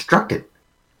movies are constructed.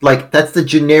 Like that's the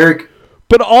generic.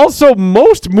 But also,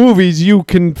 most movies you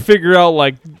can figure out,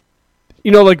 like,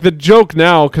 you know, like the joke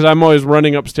now, because I'm always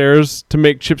running upstairs to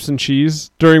make chips and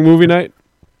cheese during movie night.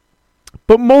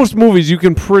 But most movies you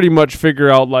can pretty much figure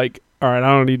out, like, all right, I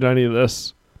don't need any of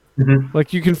this. Mm-hmm.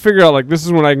 Like, you can figure out, like, this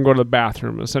is when I can go to the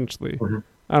bathroom, essentially. Mm-hmm.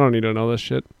 I don't need to know this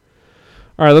shit.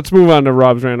 All right, let's move on to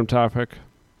Rob's random topic.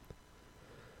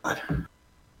 Already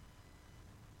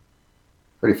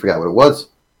forgot what it was.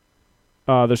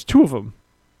 There's 2 of them.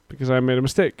 Because I made a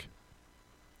mistake.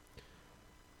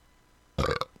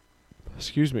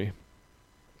 Excuse me.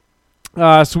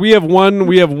 So we have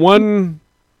one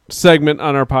segment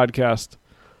on our podcast.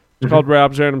 It's called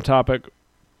Rob's Random Topic.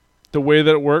 The way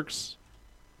that it works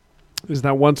is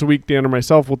that once a week, Dan or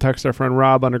myself will text our friend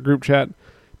Rob on a group chat,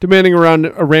 demanding around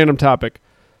a random topic.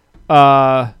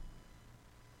 The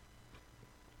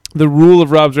rule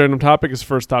of Rob's Random Topic is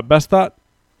first thought, best thought,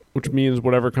 which means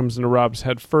whatever comes into Rob's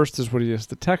head first is what he has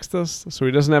to text us. So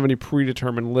he doesn't have any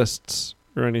predetermined lists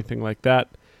or anything like that.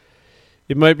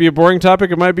 It might be a boring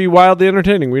topic. It might be wildly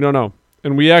entertaining. We don't know.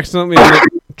 And we accidentally...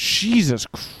 Jesus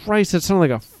Christ, that sounded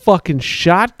like a fucking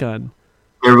shotgun.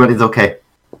 Everybody's okay.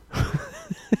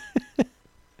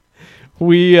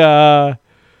 I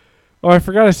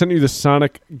forgot I sent you the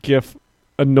Sonic GIF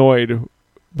annoyed,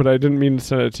 but I didn't mean to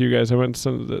send it to you guys. I meant to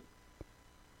send it...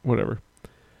 Whatever.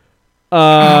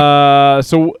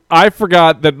 So I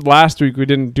forgot that last week we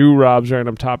didn't do Rob's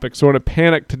random topic. So in a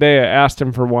panic today, I asked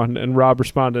him for one, and Rob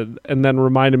responded, and then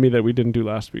reminded me that we didn't do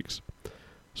last week's.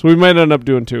 So we might end up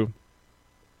doing 2.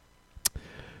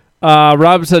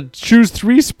 Rob said, choose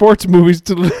 3 sports movies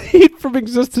to delete from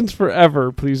existence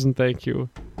forever, please and thank you.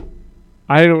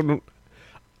 I don't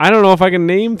know if I can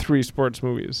name 3 sports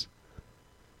movies.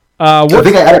 I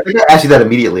think I asked you that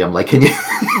immediately. I'm like, can you?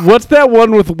 What's that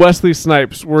one with Wesley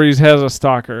Snipes where he has a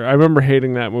stalker? I remember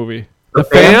hating that movie. The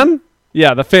Fan?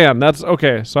 Yeah, The Fan. That's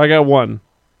okay. So I got 1.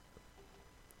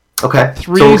 Okay.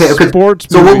 3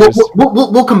 sports movies. So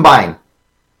we'll combine.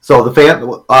 So The Fan.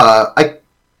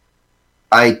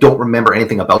 I don't remember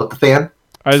anything about The Fan.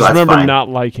 I just remember not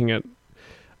liking it.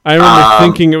 I remember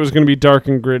thinking it was going to be dark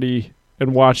and gritty,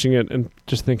 and watching it and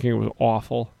just thinking it was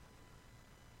awful.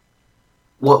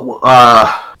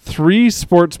 3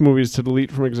 sports movies to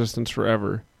delete from existence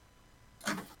forever.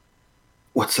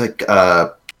 What's like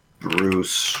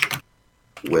Bruce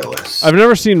Willis? I've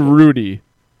never seen Rudy.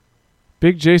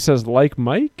 Big J says like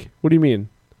Mike? What do you mean?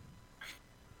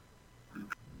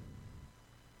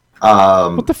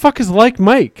 What the fuck is like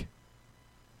Mike?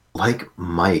 Like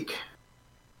Mike.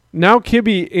 Now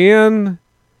Kibby and...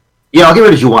 Yeah, I'll give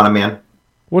it as you want it, man.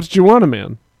 What's Juwanna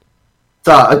Man? It's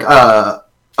a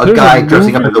There's guy a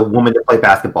dressing up movie? as a woman to play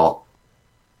basketball.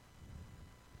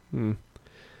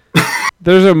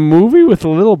 There's a movie with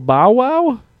Little Bow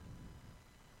Wow?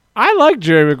 I like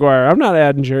Jerry Maguire. I'm not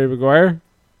adding Jerry Maguire.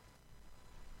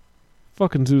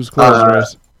 Fucking Zoo's closed,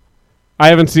 Rice. I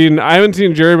haven't seen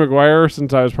Jerry Maguire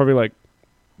since I was probably like,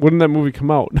 when did that movie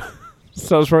come out?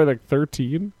 So I was probably like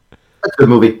 13. That's a good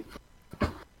movie.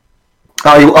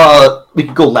 We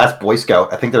could go Last Boy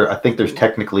Scout. I think there's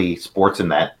technically sports in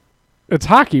that. It's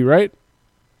hockey, right?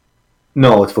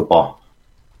 No, it's football.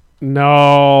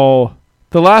 No.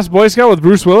 The Last Boy Scout with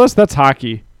Bruce Willis? That's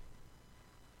hockey.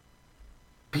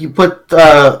 You put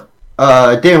Dan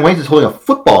Wayne's is holding a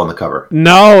football on the cover.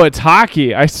 No, it's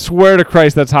hockey. I swear to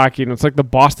Christ that's hockey, and it's like the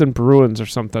Boston Bruins or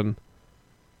something.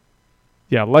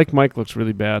 Yeah, Like Mike looks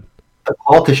really bad. A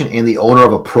politician and the owner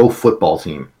of a pro football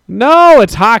team. No,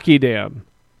 it's hockey, Dan.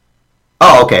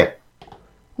 Oh, okay.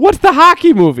 What's the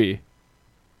hockey movie?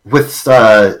 With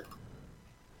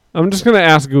I'm just going to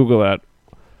ask Google that.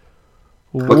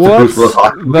 What's the Bruce Willis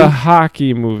hockey movie? The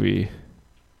hockey movie?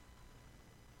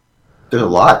 There's a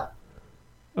lot.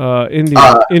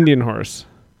 Indian Horse.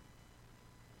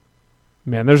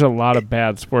 Man, there's a lot of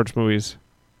bad sports movies.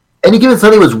 Any Given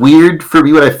Sunday was weird for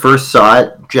me when I first saw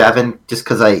it, Javin, just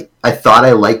because I thought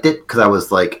I liked it, because I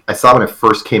was like, I saw it when it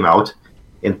first came out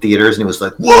in theaters, and it was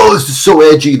like, whoa, this is so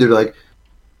edgy. They're like,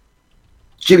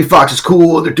 Jamie Foxx is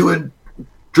cool, and they're doing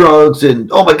drugs, and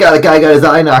oh my god, the guy got his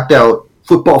eye knocked out.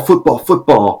 Football, football,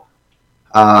 football.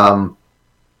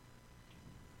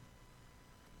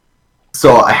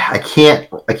 So I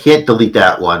can't delete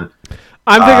that one.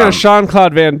 I'm thinking of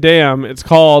Jean-Claude Van Damme. It's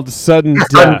called Sudden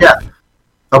Sudden Death. Death.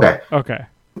 Okay. Okay.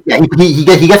 Yeah, he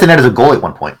gets a net as a goal at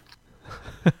one point.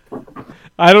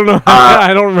 I don't know.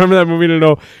 I don't remember that movie to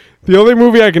know. The only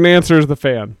movie I can answer is The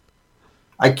Fan.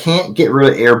 I can't get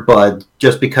rid of Air Bud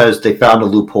just because they found a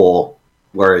loophole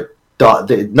where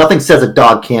nothing says a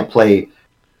dog can't play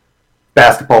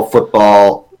basketball,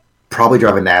 football, probably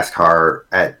drive a NASCAR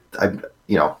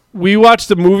We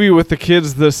watched a movie with the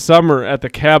kids this summer at the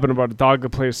cabin about a dog that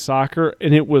plays soccer,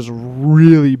 and it was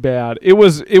really bad. It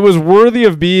was worthy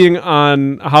of being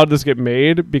on How'd This Get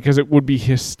Made, because it would be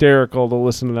hysterical to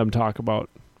listen to them talk about.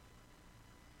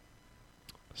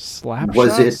 Slap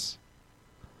Was shots?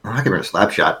 I'm not gonna remember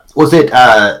Slapshot. Was it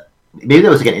maybe that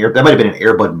was like that might have been an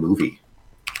Air Bud movie.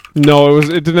 No, it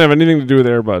didn't have anything to do with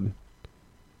Air Bud.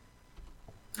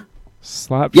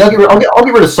 Slap. Yeah, I'll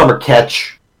get rid of Summer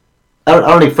Catch. I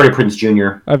don't need Freddie Prinze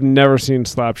Jr. I've never seen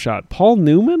Slapshot. Paul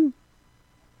Newman?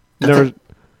 That's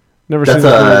Never seen this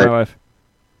movie in my life.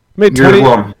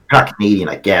 You're not Canadian,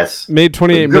 I guess. Made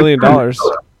 $28 million.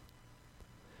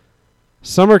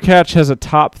 Summer Catch has a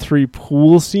top 3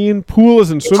 pool scene. Pool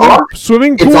is in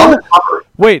swimming pool? It's on the cover.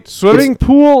 Wait, swimming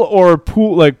pool or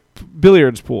pool like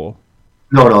billiards pool?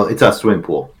 No, it's a swimming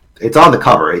pool. It's on the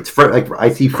cover. It's I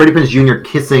see Freddie Prinze Jr.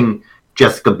 kissing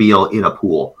Jessica Biel in a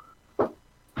pool.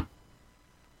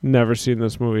 Never seen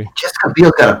this movie. Jessica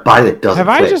Biel's got a body that doesn't Have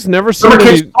I fit. just never seen Summer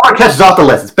Catch is off the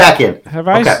list. It's back in. Have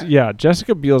I? Okay. Yeah,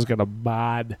 Jessica Biel's got a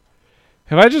bod.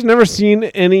 Have I just never seen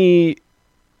any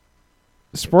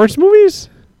sports movies?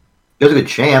 There's a good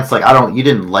chance. You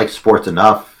didn't like sports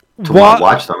enough to want to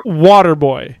watch them.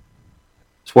 Waterboy.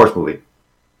 Sports movie.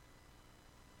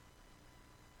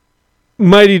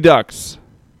 Mighty Ducks.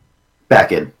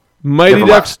 Back in. Mighty Never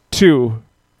Ducks left. 2.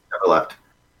 Never left.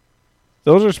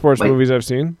 Those are sports movies I've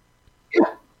seen.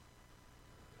 Yeah.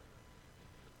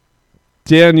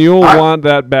 Dan, you'll want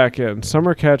that back in.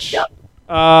 Summer Catch.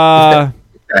 Yeah.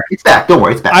 It's back. Don't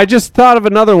worry, it's back. I just thought of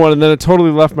another one, and then it totally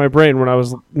left my brain when I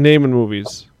was naming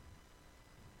movies.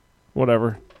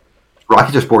 Whatever.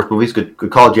 Rockies are sports movies. Good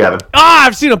call, Javin.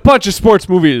 I've seen a bunch of sports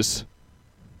movies.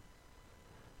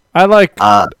 I liked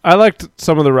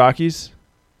some of the Rockies.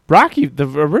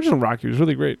 The original Rocky was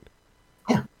really great.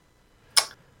 Yeah.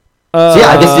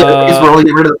 I guess we're only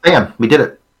getting rid of the fan. We did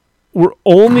it. We're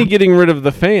only getting rid of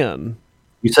the fan.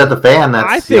 You said the fan.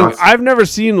 I think I've never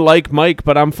seen Like Mike,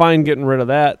 but I'm fine getting rid of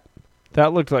that.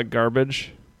 That looked like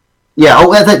garbage. Yeah.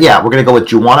 Oh, that's it. Yeah, we're gonna go with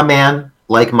Juwanna Man,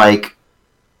 Like Mike,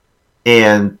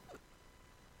 and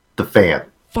the fan.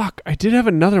 Fuck! I did have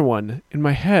another one in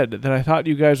my head that I thought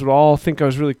you guys would all think I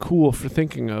was really cool for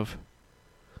thinking of.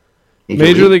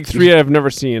 Major League 3 I've never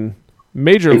seen.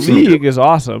 Major League is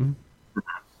awesome.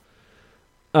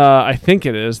 I think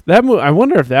it is. I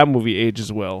wonder if that movie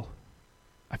ages well.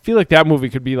 I feel like that movie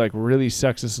could be like really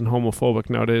sexist and homophobic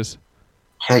nowadays.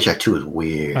 Caddyshack 2 is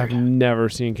weird. I've never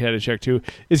seen Caddyshack 2.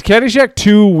 Is Caddyshack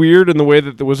 2 weird in the way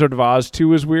that The Wizard of Oz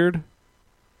 2 is weird?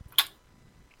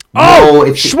 Oh,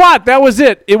 it's SWAT. That was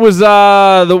it. It was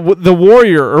the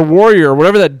Warrior,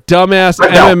 whatever that dumbass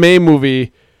MMA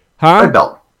movie. Huh? Red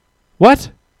Belt.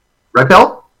 What? Red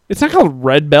Belt? It's not called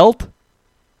Red Belt.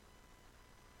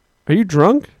 Are you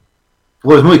drunk?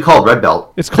 Well, there's a movie called Red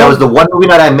Belt. It's That called was the one movie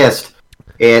night I missed,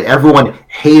 and everyone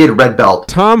hated Red Belt.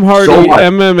 Tom Hardy so much.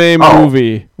 MMA Oh,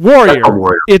 movie. Warrior. That's a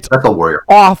Warrior. It's That's a Warrior.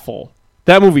 awful.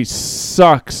 That movie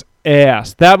sucks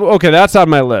ass. That's on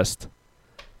my list.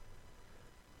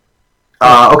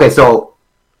 Okay, so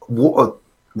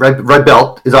Red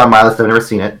Belt is on my list. I've never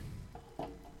seen it.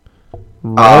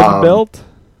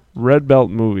 Red Belt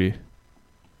movie.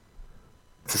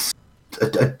 It's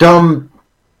a dumb,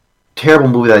 terrible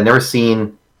movie that I've never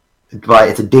seen, but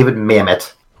it's a David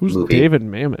Mamet Who's movie. David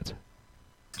Mamet?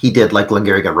 He did like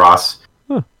Glengarry Glen Ross.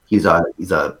 Huh. He's a.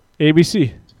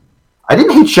 ABC. I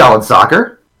didn't hate Shaolin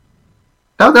Soccer.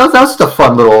 That was just a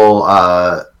fun little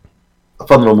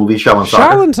movie. Shaolin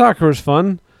Soccer. Shaolin Soccer was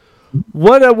fun.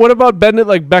 What about Bend It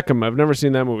Like Beckham? I've never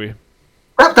seen that movie.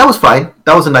 That was fine.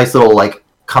 That was a nice little like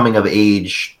coming of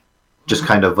age, just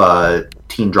kind of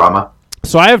teen drama.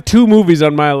 So I have two movies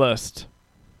on my list: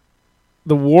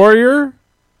 The Warrior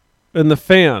and The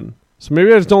Fan. So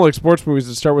maybe I just don't like sports movies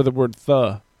that start with the word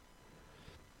 "the."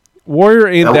 Warrior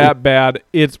ain't that bad.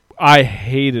 I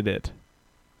hated it.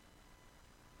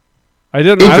 I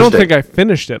don't think I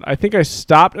finished it. I think I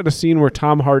stopped at a scene where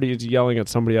Tom Hardy is yelling at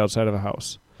somebody outside of a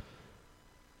house.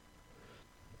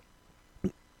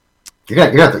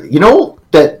 You know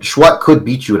that Schwat could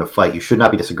beat you in a fight. You should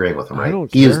not be disagreeing with him, right?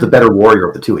 He is the better warrior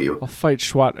of the two of you. I'll fight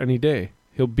Schwat any day.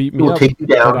 He'll beat me He'll up. take you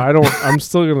down. But I'm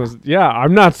still gonna. Yeah,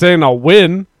 I'm not saying I'll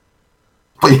win.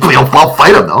 I'll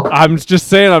fight him though. I'm just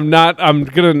saying I'm not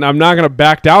gonna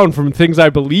back down from things I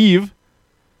believe,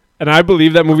 and I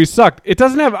believe that movie sucked. It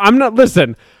doesn't have.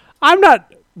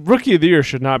 Rookie of the Year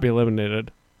should not be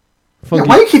eliminated.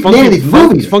 Why do you keep naming these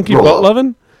movies? Funky butt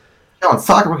lovin'? On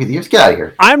Soccer Rookie of the Year, get out of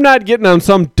here. I'm not getting on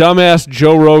some dumbass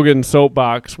Joe Rogan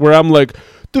soapbox where I'm like,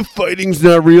 the fighting's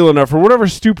not real enough, or whatever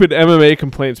stupid MMA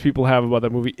complaints people have about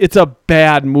that movie. It's a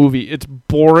bad movie. It's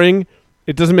boring.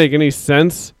 It doesn't make any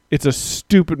sense. It's a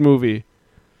stupid movie.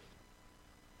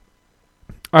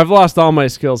 I've lost all my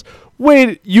skills.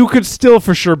 Wait, you could still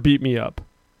for sure beat me up.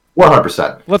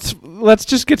 100%. Let's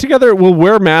just get together. We'll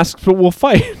wear masks, but we'll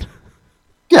fight.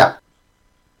 Yeah.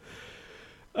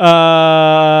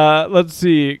 Let's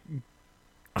see.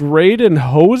 Graydon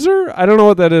Hoser? I don't know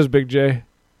what that is, Big J.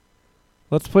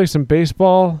 Let's play some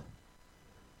baseball.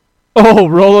 Oh,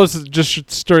 Rolo's is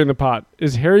just stirring the pot.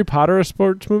 Is Harry Potter a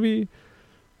sports movie?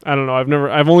 I don't know.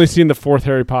 I've only seen the fourth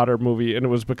Harry Potter movie, and it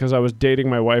was because I was dating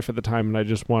my wife at the time, and I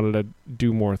just wanted to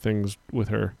do more things with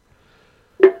her.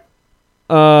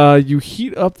 You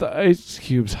heat up the ice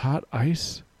cubes. Hot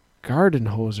ice? Garden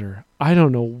Hoser. I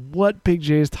don't know what Big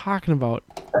J is talking about.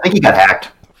 I think he got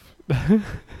hacked.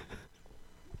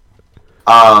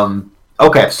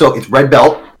 Okay, so it's Red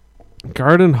Belt.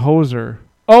 Garden Hoser.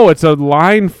 Oh, it's a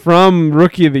line from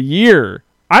Rookie of the Year.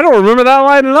 I don't remember that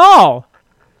line at all.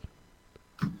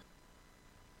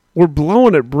 We're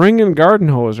blowing it. Bring in Garden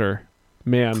Hoser.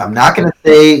 Man. I'm not going to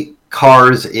say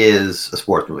Cars is a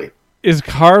sports movie. Is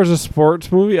Cars a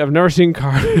sports movie? I've never seen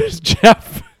Cars.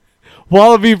 Jeff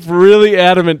Wallaby really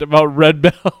adamant about Red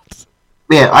Belt.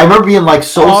 Man, I remember being like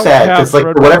so sad because like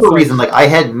Red for whatever Belt reason, like I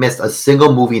had missed a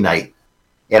single movie night,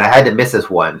 and I had to miss this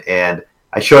one, and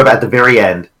I showed up at the very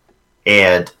end,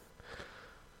 and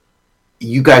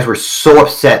you guys were so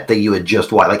upset that you had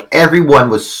just watched. Like everyone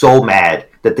was so mad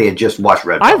that they had just watched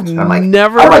Red Belt. I'm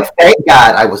like, thank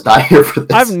God I was not here for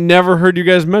this. I've never heard you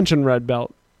guys mention Red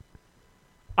Belt.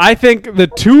 I think the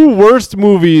two worst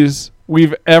movies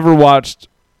we've ever watched,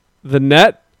 The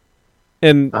Net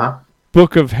and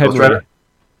Book of Henry. Ghost Rider.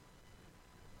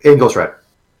 And Ghost Rider.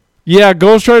 Yeah,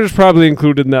 Ghost Rider's probably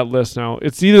included in that list now.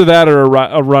 It's either that or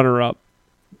a runner-up.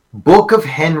 Book of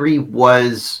Henry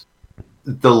was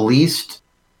the least...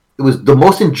 It was the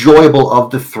most enjoyable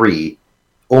of the three,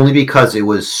 only because it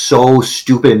was so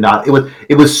stupid and not...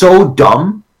 It was so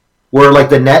dumb, where like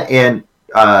The Net and...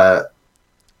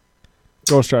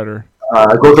 Ghost Rider.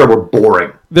 Ghost Rider were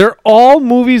boring. They're all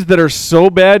movies that are so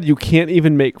bad you can't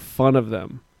even make fun of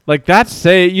them. Like there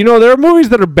are movies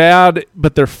that are bad,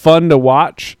 but they're fun to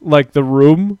watch, like The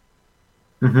Room.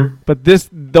 Mm-hmm. But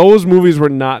those movies were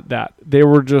not that. They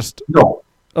were just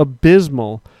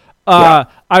abysmal.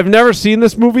 I've never seen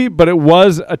this movie, but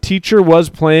a teacher was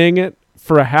playing it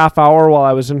for a half hour while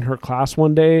I was in her class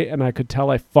one day, and I could tell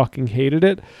I fucking hated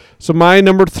it. So my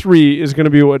number 3 is going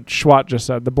to be what Schwat just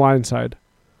said, The Blind Side.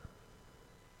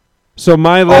 So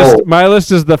my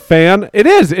list is The Fan. It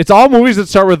is. It's all movies that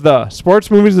start with the.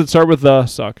 Sports movies that start with the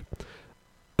suck.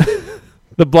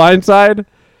 The Blind Side,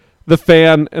 The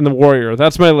Fan, and The Warrior.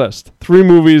 That's my list. 3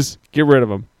 movies. Get rid of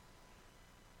them.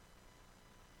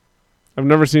 I've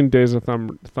never seen Days of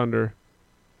Thunder.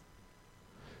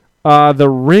 The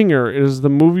Ringer is the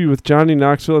movie with Johnny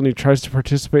Knoxville, and he tries to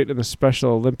participate in the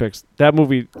Special Olympics. That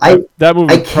movie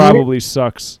probably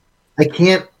sucks. I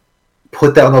can't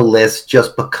put that on the list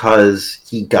just because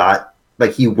he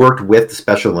worked with the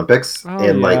Special Olympics,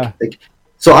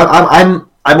 so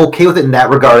I'm okay with it in that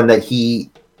regard, and that he,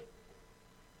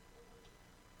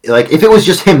 like, if it was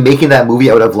just him making that movie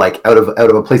out of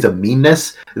a place of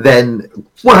meanness, then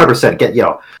 100% get, you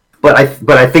know. But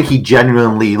I think he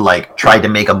genuinely, like, tried to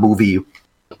make a movie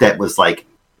that was, like,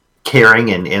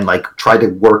 caring and like tried to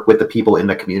work with the people in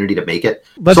the community to make it.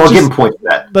 So I'll give him points for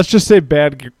that. Let's just say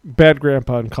bad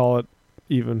grandpa and call it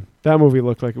even. That movie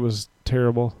looked like it was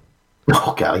terrible.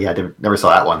 Oh god, yeah, I never saw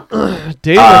that one.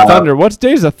 Days of Thunder. What's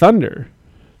Days of Thunder?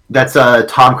 That's a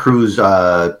Tom Cruise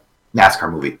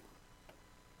NASCAR movie.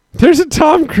 There's a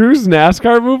Tom Cruise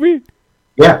NASCAR movie?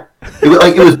 Yeah.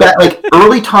 It was bad, like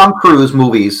early Tom Cruise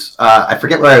movies. I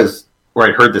forget where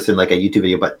I heard this in like a YouTube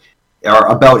video, but are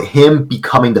about him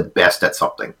becoming the best at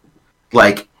something,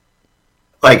 like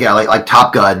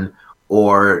Top Gun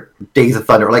or Days of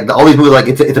Thunder, like all these movies. Like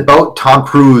it's about Tom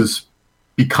Cruise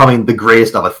becoming the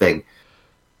greatest of a thing.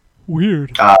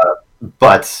 Weird.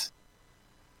 But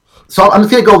so I'm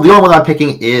just gonna go. The only one I'm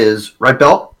picking is Red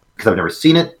Belt because I've never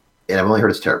seen it and I've only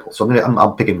heard it's terrible. So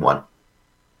I'm picking one.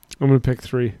 I'm gonna pick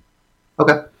 3.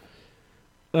 Okay.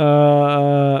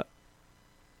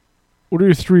 What are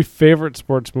your 3 favorite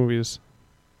sports movies?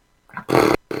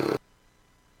 I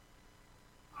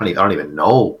don't even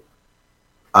know.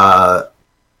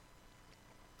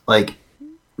 Like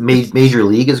Major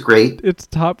League is great. It's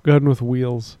Top Gun with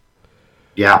wheels.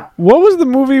 Yeah. What was the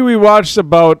movie we watched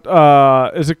about?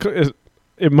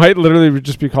 It might literally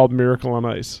just be called Miracle on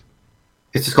Ice.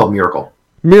 It's just called Miracle.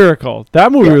 Miracle.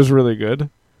 That movie was really good.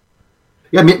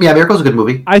 Yeah, Miracle's a good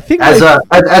movie. I think as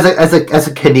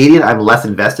a Canadian, I'm less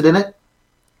invested in it.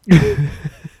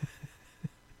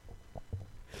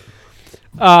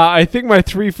 I think my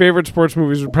 3 favorite sports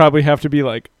movies would probably have to be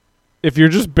like, if you're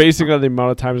just basing on the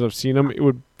amount of times I've seen them, it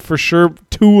would for sure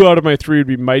 2 out of my 3 would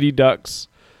be Mighty Ducks.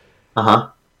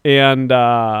 And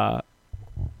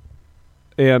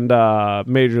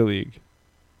Major League.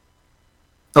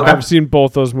 Okay. I've seen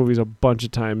both those movies a bunch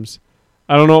of times.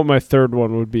 I don't know what my third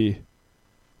one would be.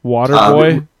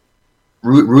 Waterboy.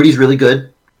 Rudy's really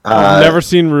good. I've never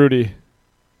seen Rudy.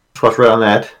 Trust right on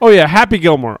that. Oh yeah, Happy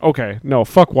Gilmore. Okay, no,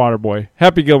 fuck Waterboy.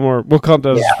 Happy Gilmore. We'll count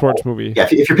that as a sports movie. Yeah,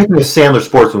 if you're picking a Sandler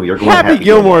sports movie, you're going Happy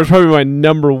Gilmore is probably my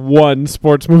number 1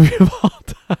 sports movie of all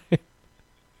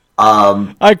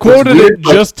time. I quoted it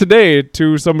just today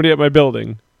to somebody at my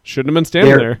building. Shouldn't have been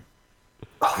standing there.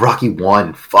 Oh, Rocky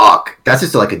 1. Fuck. That's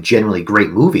just like a genuinely great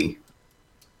movie.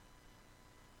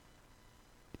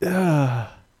 Yeah.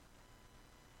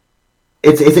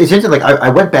 It's interesting. Like I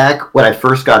went back when I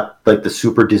first got like the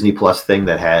Super Disney Plus thing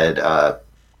that had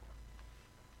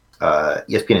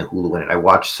ESPN and Hulu in it. I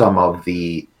watched some of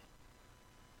the.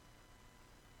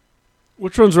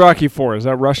 Which one's Rocky 4? Is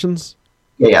that Russians?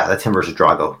 Yeah, that's him versus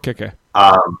Drago. Okay.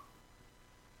 And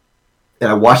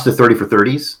I watched the 30 for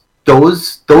 30s.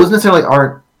 Those necessarily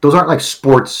aren't like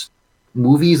sports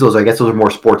movies. Those are more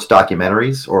sports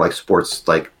documentaries or like sports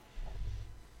like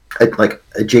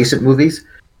adjacent movies.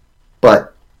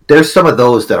 But there's some of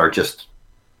those that are just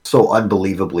so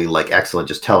unbelievably like excellent,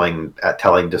 just telling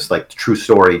just like the true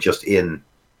story just in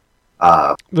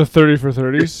the 30 for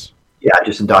 30s. Yeah,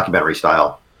 just in documentary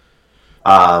style.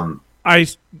 I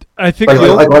think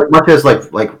like much as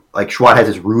like Schwab has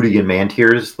his Rudy and Man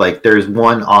Tears. Like there's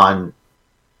one on.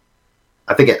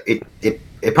 I think it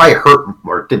probably hurt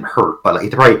or didn't hurt, but like,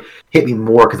 it probably hit me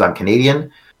more because I'm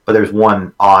Canadian. But there's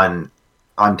one on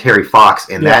Terry Fox,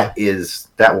 and that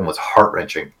one was heart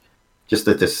wrenching. Just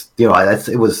that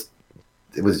it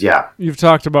was yeah. You've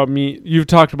talked about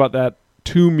that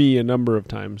to me a number of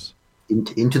times.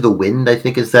 Into the Wind, I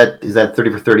think is that 30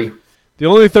 for 30. The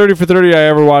only 30 for 30 I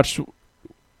ever watched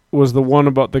was the one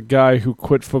about the guy who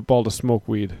quit football to smoke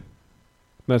weed.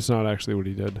 That's not actually what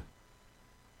he did.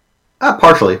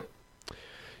 Partially.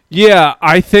 Yeah,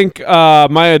 I think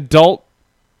my adult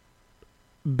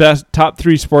best top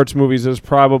 3 sports movies is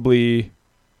probably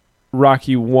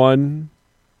Rocky 1,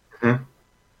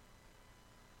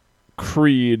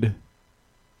 Creed,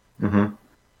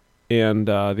 and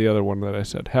the other one that I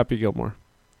said, Happy Gilmore.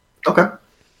 Okay.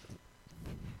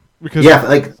 Because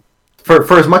like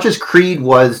for as much as Creed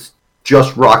was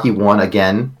just Rocky 1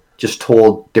 again, just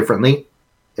told differently,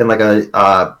 and like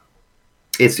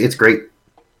it's great.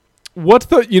 What's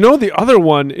the other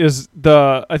one is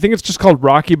I think it's just called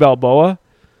Rocky Balboa.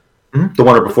 Mm-hmm. The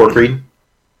one before Creed.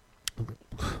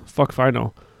 Fuck if I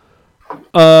know.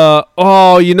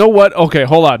 Oh, you know what? Okay,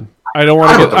 hold on. I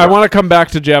want to come back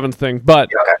to Javin's thing, but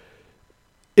Okay.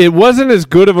 it wasn't as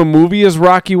good of a movie as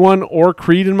Rocky 1 or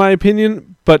Creed, in my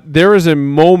opinion, but there is a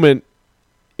moment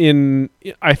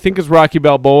I think it's Rocky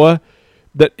Balboa,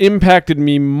 that impacted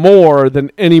me more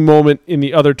than any moment in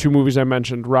the other two movies I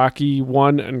mentioned, Rocky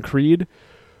 1 and Creed,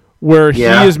 where he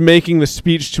is making the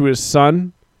speech to his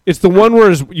son. It's the one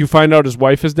where you find out his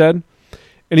wife is dead,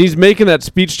 and he's making that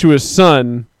speech to his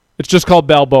son. It's just called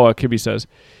Balboa, Kibbe says.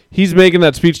 He's making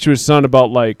that speech to his son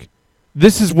about, like,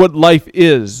 this is what life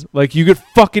is. Like, you get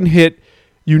fucking hit,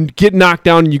 you get knocked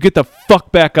down, and you get the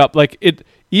fuck back up. Like, it,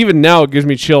 even now, it gives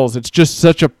me chills. It's just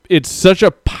such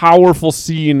a powerful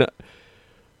scene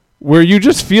where you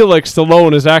just feel like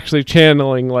Stallone is actually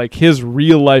channeling, like, his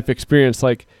real life experience.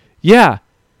 Like, yeah,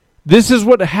 this is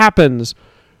what happens.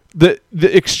 The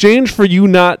exchange for you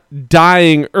not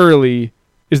dying early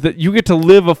is that you get to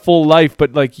live a full life,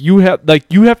 but you have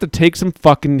to take some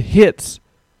fucking hits.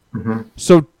 Mm-hmm.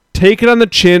 So take it on the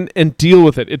chin and deal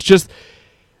with it. It's just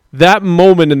that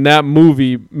moment in that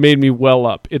movie made me well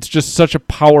up. It's just such a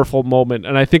powerful moment,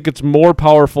 and I think it's more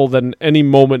powerful than any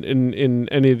moment in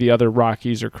any of the other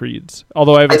Rockies or Creeds.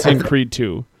 Although I haven't seen Creed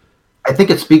 2. I think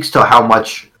it speaks to how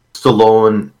much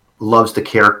Stallone loves the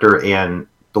character and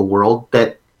the world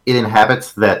that it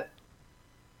inhabits, that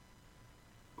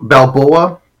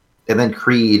Balboa and then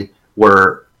Creed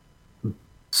were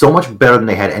so much better than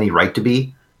they had any right to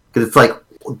be. Because it's like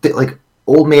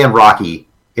old man Rocky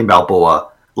in Balboa.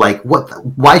 Like, what?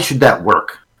 Why should that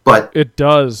work? But it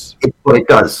does. It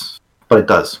does.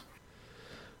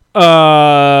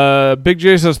 Big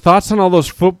J says, thoughts on all those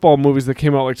football movies that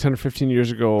came out like 10 or 15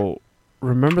 years ago.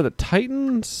 Remember the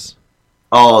Titans?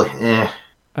 Oh,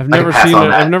 I've never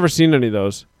seen any of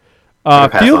those.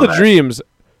 Field of Dreams.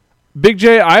 Big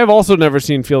J, I have also never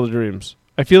seen Field of Dreams.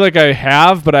 I feel like I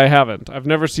have, but I haven't. I've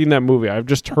never seen that movie. I've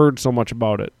just heard so much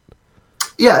about it.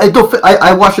 Yeah,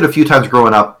 I watched it a few times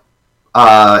growing up.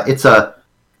 It's a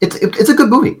good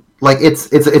movie. Like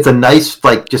it's a nice,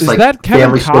 like, just, is like, that Kevin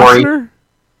family Costner? story.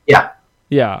 Yeah.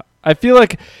 Yeah. I feel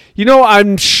like,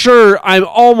 I'm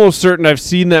almost certain I've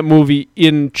seen that movie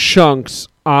in chunks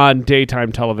on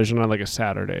daytime television on like a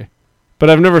Saturday. But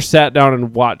I've never sat down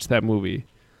and watched that movie.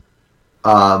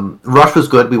 Rush was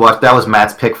good. That was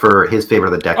Matt's pick for his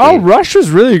favorite of the decade. Oh, Rush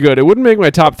was really good. It wouldn't make my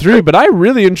top 3, but I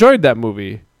really enjoyed that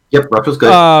movie. Yep, Rush was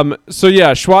good. So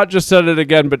yeah, Schwat just said it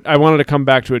again, but I wanted to come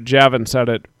back to it. Javin said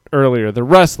it earlier. The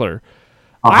Wrestler.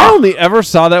 I only ever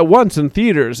saw that once in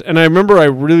theaters, and I remember I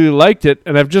really liked it,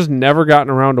 and I've just never gotten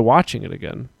around to watching it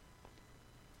again.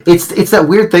 It's that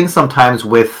weird thing sometimes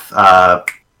with I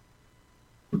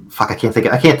can't think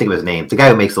of his name. The guy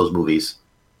who makes those movies.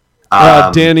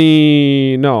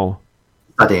 Danny. No.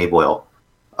 Not Danny Boyle.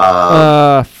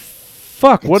 What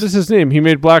is his name? He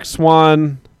made Black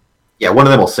Swan. Yeah, one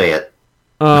of them will say it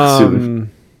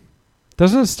soon.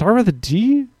 Doesn't it start with a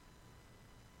D?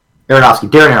 Darren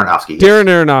Aronofsky. Darren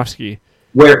Aronofsky.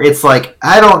 Where it's like,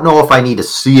 I don't know if I need to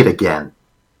see it again.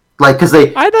 Like, because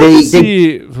I'd like to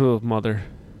see... Oh, mother.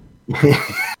 But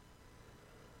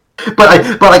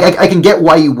I can get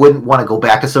why you wouldn't want to go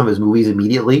back to some of his movies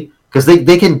immediately. Because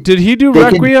they can... Did he do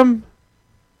Requiem?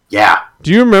 Yeah.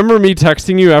 Do you remember me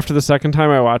texting you after the second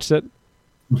time I watched it?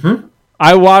 Mm-hmm.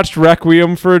 I watched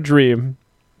Requiem for a Dream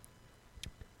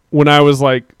when I was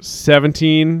like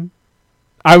 17.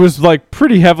 I was like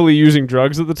pretty heavily using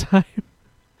drugs at the time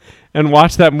and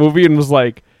watched that movie and was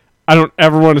like, I don't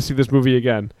ever want to see this movie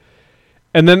again.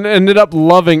 And then ended up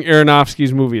loving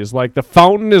Aronofsky's movies. Like The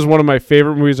Fountain is one of my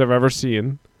favorite movies I've ever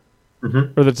seen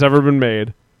or that's ever been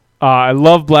made. I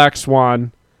love Black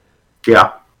Swan.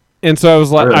 Yeah. And so I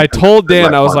was like, I told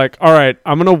Dan, I was like, all right,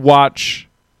 I'm going to watch...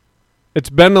 It's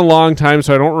been a long time,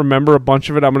 so I don't remember a bunch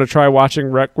of it. I'm going to try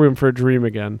watching Requiem for a Dream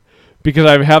again because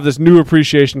I have this new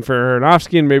appreciation for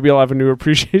Aronofsky, and maybe I'll have a new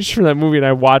appreciation for that movie. And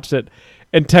I watched it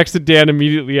and texted Dan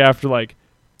immediately after, like,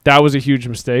 that was a huge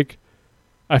mistake.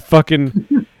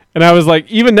 And I was like,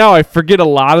 even now I forget a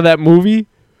lot of that movie,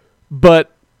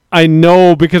 but I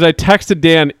know because I texted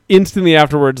Dan instantly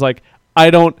afterwards, like, I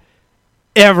don't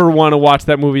ever want to watch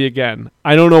that movie again.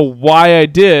 I don't know why I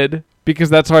did,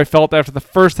 because that's how I felt after the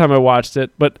first time I watched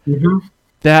it. But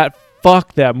that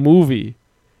movie.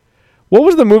 What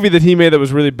was the movie that he made that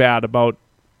was really bad about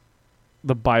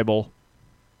the Bible?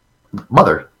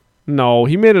 Mother. No,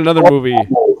 he made another movie.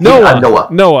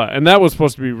 Noah. And that was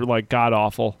supposed to be like god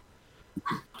awful.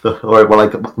 Or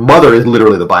like Mother is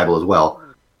literally the Bible as well.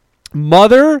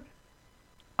 Mother,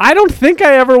 I don't think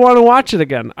I ever want to watch it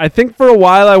again. I think for a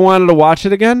while I wanted to watch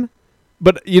it again.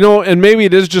 But, and maybe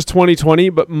it is just 2020,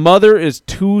 but Mother is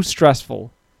too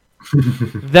stressful.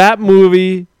 That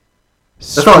movie...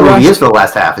 That's all the movie is for the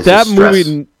last half. That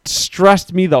movie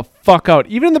stressed me the fuck out.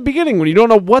 Even in the beginning when you don't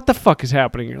know what the fuck is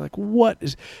happening. You're like, what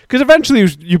is... Because eventually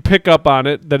you pick up on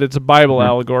it, that it's a Bible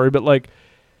allegory, but like...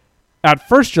 At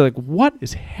first, you're like, what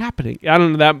is happening? I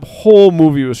don't know. That whole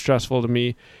movie was stressful to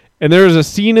me. And there was a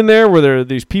scene in there where there are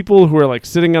these people who are like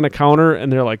sitting on a counter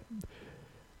and they're like,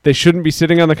 they shouldn't be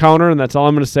sitting on the counter, and that's all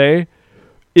I'm going to say.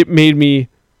 It made me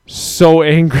so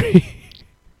angry.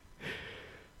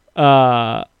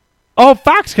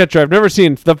 Foxcatcher. I've never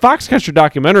seen. The Foxcatcher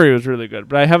documentary was really good,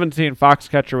 but I haven't seen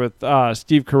Foxcatcher with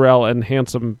Steve Carell and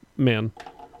Handsome Man.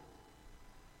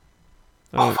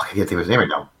 I can't think of his name right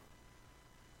now.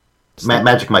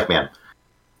 Magic Mike Man.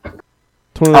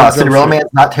 Cinderella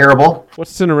Man's not terrible.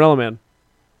 What's Cinderella Man?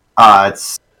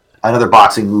 It's another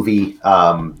boxing movie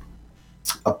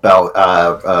about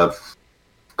a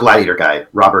gladiator guy,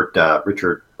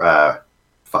 Richard.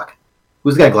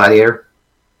 Who's the guy? Gladiator.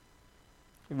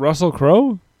 Russell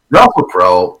Crowe. Russell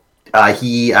Crowe.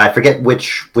 I forget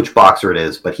which boxer it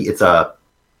is, but it's a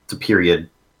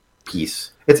period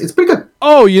piece. It's pretty good.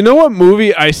 Oh, you know what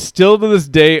movie I still to this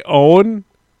day own?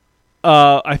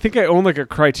 I think I own like a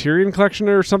Criterion collection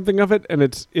or something of it, and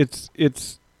it's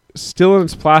still in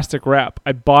its plastic wrap.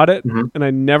 I bought it and I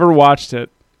never watched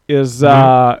it. It's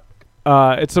about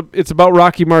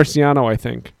Rocky Marciano, I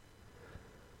think.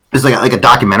 It's like a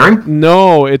documentary?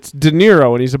 No, it's De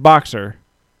Niro and he's a boxer.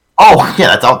 Oh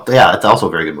yeah, that's also a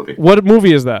very good movie. What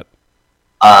movie is that?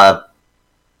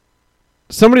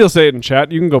 Somebody will say it in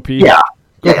chat. You can go pee.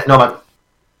 But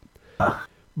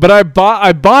I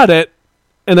bought it.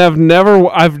 And I've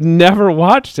never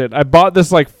watched it. I bought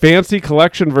this like fancy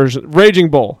collection version. Raging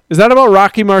Bull. Is that about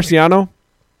Rocky Marciano?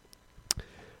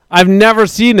 I've never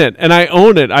seen it, and I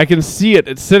own it. I can see it.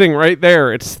 It's sitting right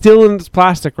there. It's still in its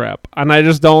plastic wrap, and I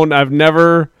just don't. I've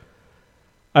never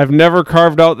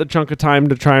carved out the chunk of time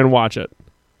to try and watch it.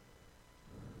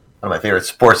 One of my favorite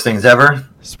sports things ever.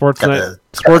 Sports Night.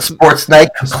 Sports Night.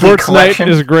 Sports Night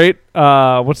is great.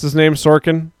 What's his name?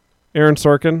 Sorkin. Aaron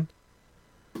Sorkin.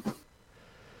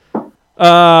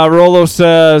 Rolo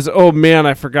says, "Oh man,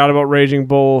 I forgot about Raging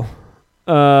Bull."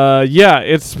 Yeah,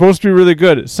 it's supposed to be really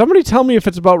good. Somebody tell me if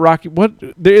it's about Rocky. What?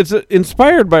 It's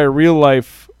inspired by a real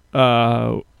life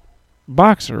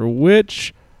boxer.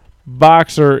 Which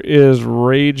boxer is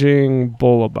Raging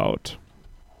Bull about?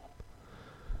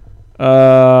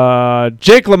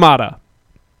 Jake LaMotta.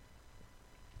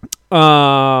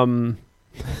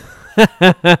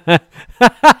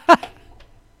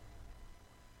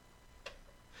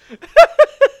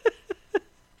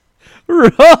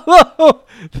 Rollo,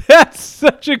 that's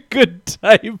such a good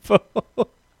typo.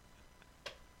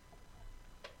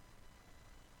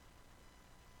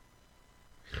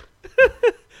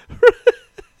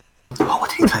 What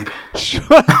did he type?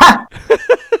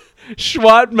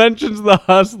 Schwat mentions The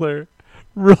Hustler.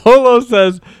 Rollo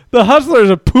says, The Hustler is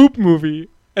a poop movie.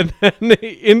 And then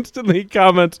he instantly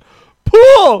comments,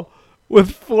 pool!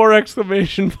 With 4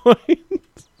 exclamation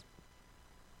points.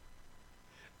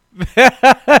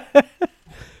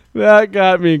 That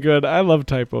got me good. I love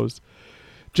typos.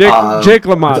 Jake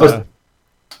LaMotta.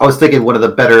 I was thinking one of the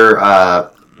better,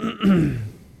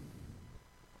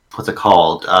 what's it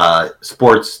called?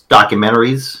 Sports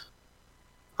documentaries.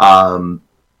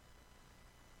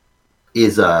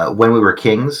 Is When We Were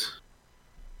Kings.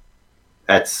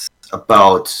 That's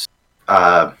about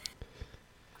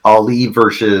Ali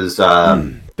versus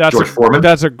George Foreman.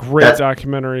 That's a great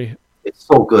documentary. It's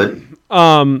so good.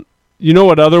 You know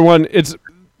what other one?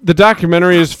 The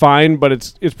documentary is fine, but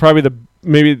it's probably the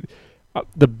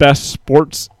best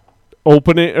sports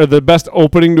opening, or the best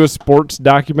opening to a sports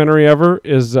documentary ever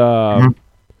is hold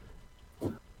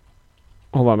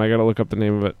on, I gotta look up the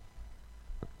name of it.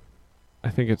 I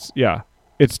think it's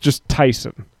just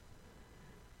Tyson.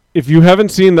 If you haven't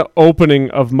seen the opening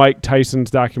of Mike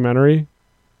Tyson's documentary,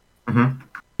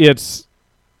 it's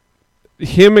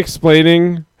him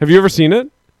explaining. Have you ever seen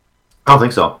it? I don't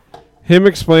think so. Him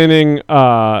explaining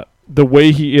the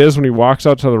way he is when he walks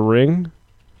out to the ring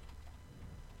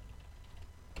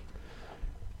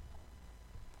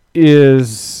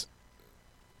he's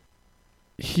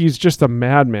just a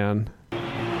madman.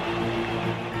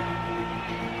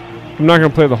 I'm not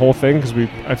going to play the whole thing because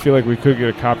I feel like we could get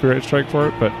a copyright strike for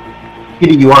it, but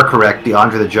you are correct. The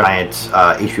Andre the Giant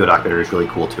HBO documentary is really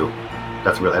cool too.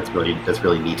 That's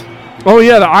really neat. Oh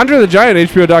yeah, the Andre the Giant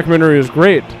HBO documentary is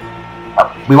great.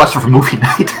 We watched it for movie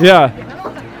night. Yeah.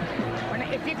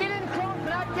 If you get in close,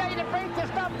 then I'll tell you to break to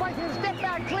stop fighting and step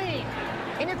back clear.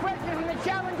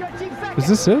 Is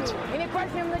this it? Any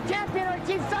question from the champion or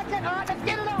chief second? All right, let's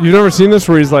get it on. You've never seen this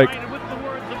where he's like,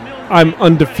 I'm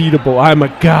undefeatable. I'm a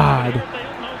god.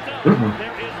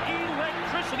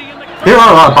 There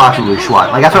are a lot of boxing movies,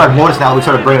 Schwat. Like, that's what I've noticed now that we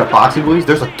started bringing up boxing movies.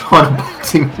 There's a ton of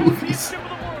boxing movies.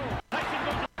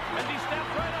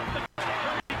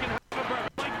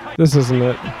 This isn't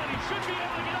it.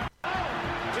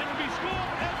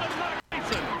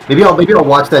 Maybe I'll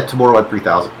watch that tomorrow at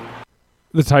 3000.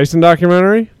 The Tyson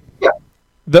documentary? Yeah.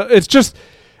 It's just,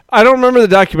 I don't remember the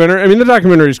documentary. I mean, the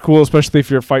documentary is cool, especially if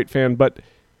you're a fight fan, but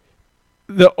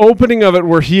the opening of it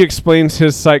where he explains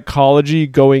his psychology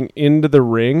going into the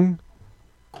ring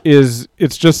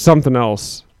it's just something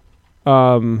else.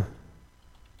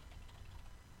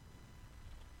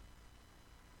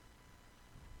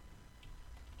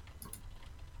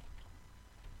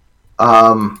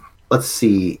 Let's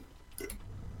see.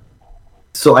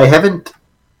 So I haven't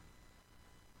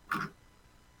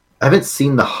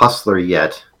seen The Hustler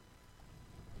yet.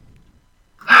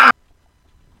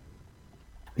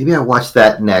 Maybe I'll watch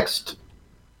that next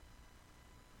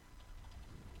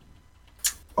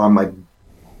on my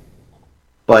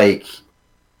bike.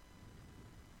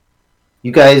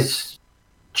 You guys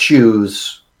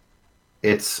choose.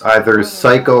 It's either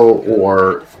Psycho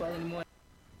or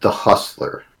The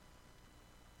Hustler.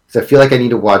 Because I feel like I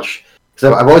need to watch...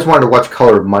 Because I've always wanted to watch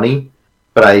Color of Money,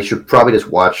 but I should probably just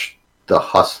watch The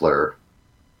Hustler.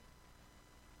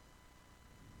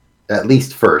 At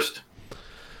least first.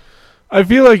 I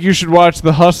feel like you should watch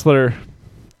The Hustler.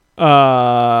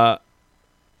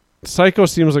 Psycho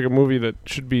seems like a movie that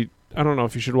should be... I don't know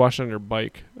if you should watch it on your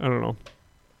bike. I don't know.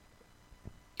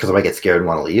 Because I might get scared and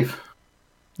want to leave?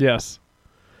 Yes.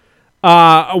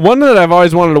 One that I've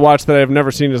always wanted to watch that I've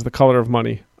never seen is The Color of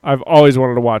Money. I've always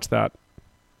wanted to watch that.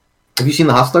 Have you seen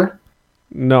The Hustler?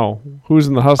 No. Who's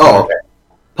in The Hustler? Oh, okay.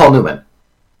 Paul Newman.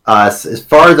 As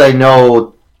far as I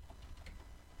know,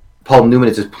 Paul Newman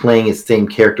is just playing his same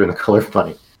character in The Color of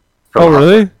Money. Oh,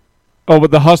 really? Oh,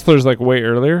 but The Hustler's like way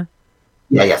earlier?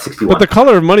 Yeah, 61. But The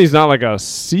Color of Money's not like a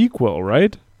sequel,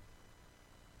 right?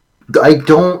 I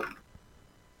don't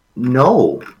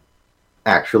know,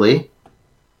 actually.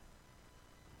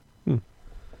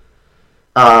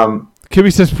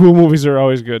 Kibby says pool movies are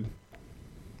always good.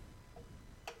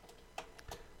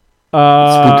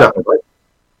 Spooked up my butt.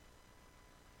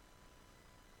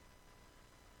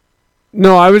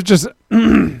 No, I was just...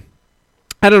 I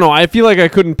don't know. I feel like I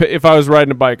couldn't... Pay, if I was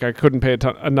riding a bike, I couldn't pay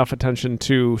enough attention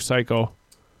to Psycho.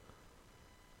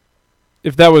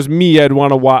 If that was me, I'd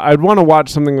want to watch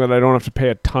something that I don't have to pay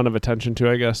a ton of attention to,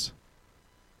 I guess.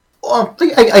 Well,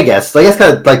 I guess. I guess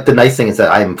kind of like the nice thing is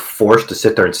that I'm forced to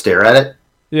sit there and stare at it.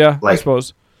 Yeah, like, I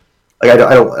suppose. Like I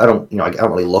don't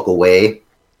really look away.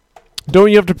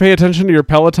 Don't you have to pay attention to your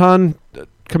Peloton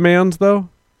commands though?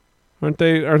 Aren't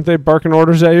they barking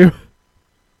orders at you?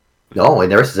 No, it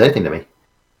never says anything to me.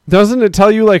 Doesn't it tell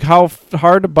you like how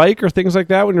hard to bike or things like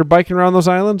that when you're biking around those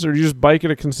islands, or do you just bike at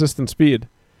a consistent speed?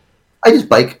 I just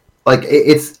bike. Like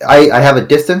I have a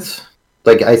distance.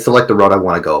 Like I select the route I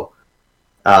want to go.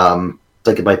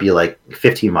 Like it might be like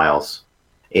 15 miles,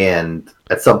 and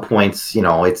at some points,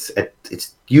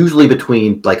 it's usually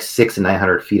between like 600 and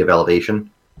 900 feet of elevation.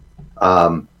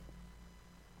 And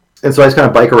so I just kind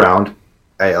of bike around,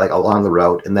 like along the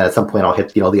route, and then at some point I'll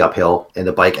hit the uphill, and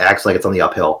the bike acts like it's on the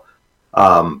uphill.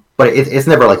 But it's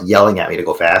never like yelling at me to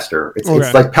go faster. It's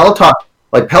like Peloton.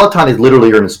 Like Peloton is literally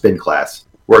you're in a spin class,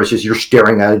 where it's just you're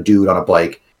staring at a dude on a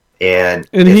bike, and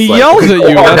he like, yells at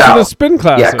you. That's what a spin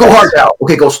class. Yeah, go hard now.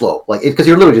 Okay, go slow. Like because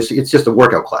you're literally it's just a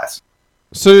workout class.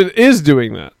 So it is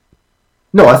doing that.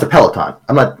 No, that's a Peloton.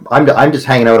 I'm just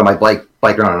hanging out on my bike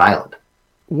around an island.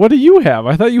 What do you have?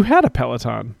 I thought you had a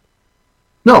Peloton.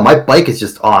 No, my bike is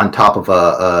just on top of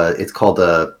a. It's called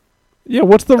a. Yeah,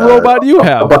 what's the robot you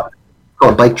have?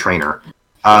 A bike trainer.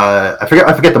 I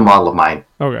forget the model of mine.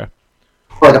 Okay.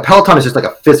 Like a Peloton is just like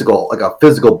a physical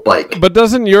bike. But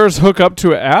doesn't yours hook up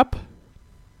to an app?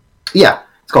 Yeah,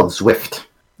 it's called Zwift.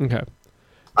 Okay.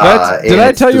 Did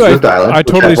I tell you I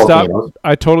totally stopped?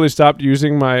 I totally stopped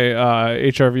using my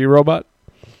HRV robot.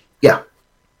 Yeah.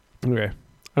 Okay.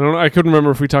 I don't know. I couldn't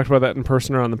remember if we talked about that in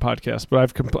person or on the podcast,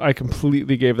 but I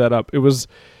completely gave that up. It was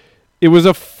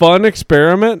a fun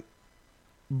experiment,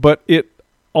 but it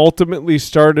ultimately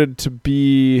started to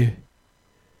be,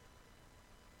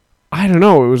 I don't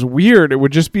know, it was weird. It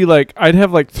would just be like I'd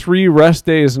have like 3 rest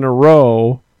days in a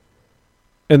row,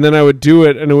 and then I would do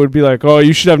it, and it would be like, oh,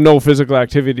 you should have no physical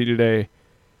activity today.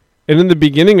 And in the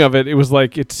beginning of it, it was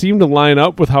like it seemed to line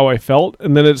up with how I felt,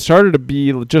 and then it started to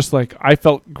be just like I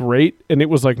felt great, and it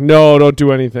was like, no, don't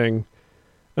do anything.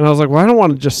 And I was like, well, I don't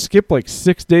want to just skip like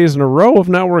 6 days in a row of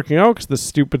not working out because this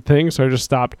stupid thing. So I just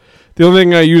stopped. The only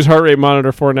thing I use heart rate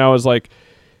monitor for now is like,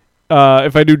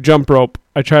 if I do jump rope,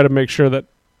 I try to make sure that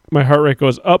my heart rate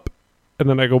goes up and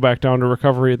then I go back down to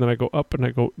recovery and then I go up and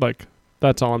I go like,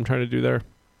 that's all I'm trying to do there.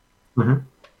 Mm-hmm.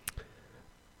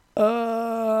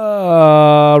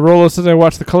 Rolo says I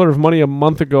watched The Color of Money a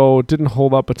month ago. Didn't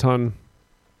hold up a ton.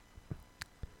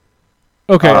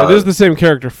 Okay, it is the same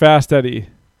character, Fast Eddie.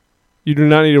 You do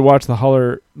not need to watch the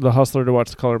Hustler to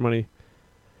watch The Color of Money.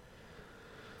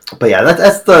 But yeah,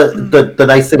 that's the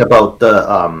nice thing about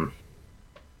the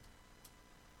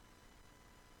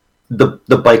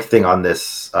bike thing on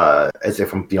this, as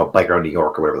if I'm bike around New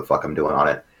York or whatever the fuck I'm doing on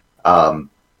it.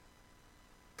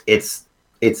 It's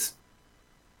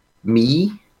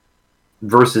me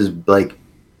versus like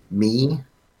me.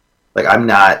 Like I'm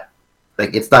not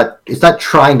like it's not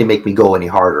trying to make me go any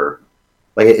harder.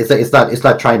 Like it's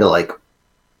not trying to like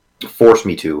force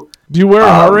me to. Do you wear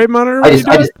a heart rate monitor? I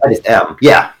just am.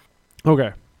 Yeah.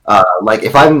 Okay. Like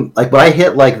if I'm like when I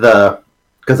hit like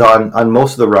because on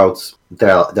most of the routes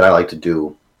that I like to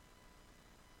do,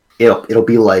 it'll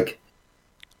be like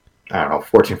I don't know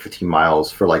 14, 15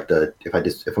 miles for like if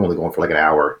I'm only going for like an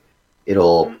hour,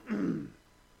 it'll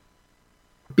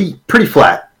be pretty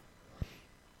flat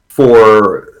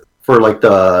for like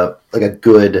a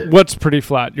good. What's pretty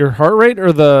flat? Your heart rate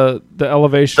or the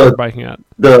elevation you're biking at?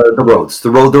 The roads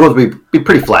will be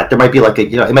pretty flat. There might be like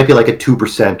it might be like a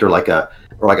 2% or like a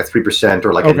 3%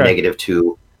 or like a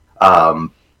 -2,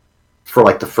 for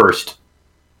like the first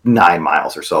 9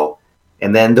 miles or so,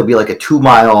 and then there'll be like a 2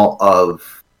 mile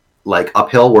of like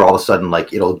uphill where all of a sudden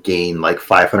like it'll gain like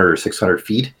 500 or 600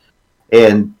 feet,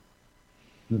 and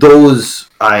those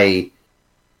I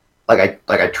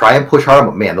try and push hard,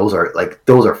 but man, those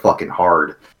are fucking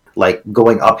hard. Like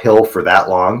going uphill for that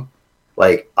long,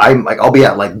 like I'll be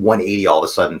at like 180 all of a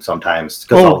sudden sometimes.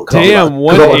 Oh damn,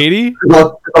 180!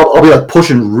 I'll be like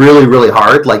pushing really really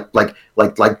hard, like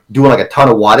doing like a ton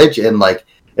of wattage, and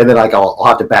then like I'll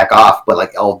have to back off, but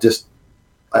like I'll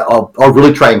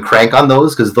really try and crank on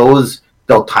those because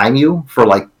they'll time you for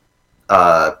like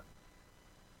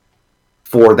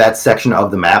for that section of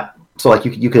the map. So like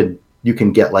you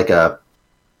can get like a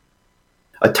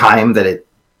time that it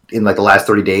in like the last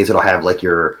 30 days it'll have like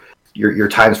your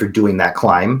times for doing that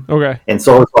climb. Okay. And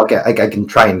so it's like I can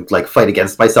try and like fight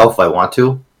against myself if I want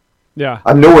to. Yeah.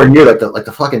 I'm nowhere near like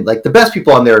the fucking like the best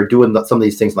people on there are doing some of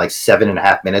these things in like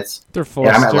 7.5 minutes. They're full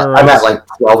of steroids. I'm at like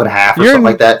 12.5 or something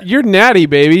like that. You're natty,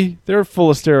 baby. They're full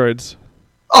of steroids.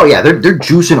 Oh yeah, they're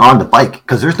juicing on the bike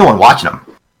because there's no one watching them.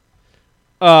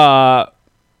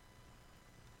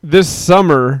 This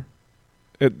summer,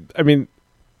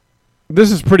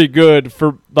 this is pretty good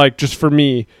for like just for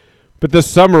me, but this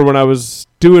summer when I was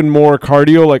doing more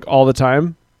cardio like all the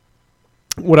time,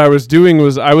 what I was doing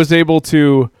was I would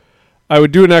do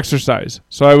an exercise.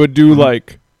 So I would do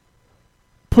like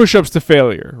push-ups to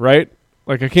failure, right?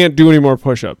 Like I can't do any more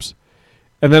push-ups.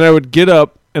 And then I would get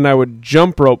up and I would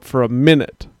jump rope for a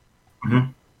minute.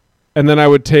 Mm-hmm. And then I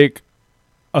would take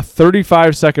a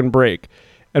 35-second break.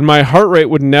 And my heart rate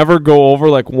would never go over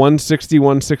like 160,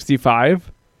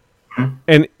 165. Mm-hmm.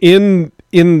 And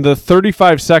in the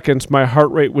 35 seconds, my heart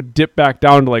rate would dip back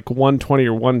down to like 120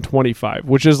 or 125,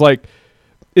 which is like,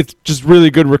 it's just really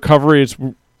good recovery. It's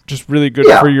just really good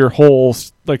for your whole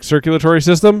like circulatory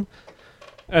system.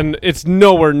 And it's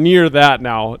nowhere near that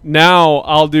now. Now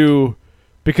I'll do,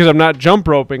 because I'm not jump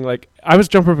roping, like I was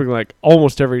jump roping like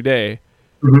almost every day.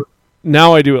 Mm-hmm.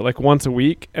 Now I do it like once a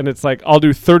week, and it's like I'll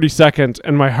do 30 seconds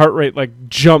and my heart rate like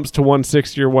jumps to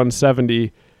 160 or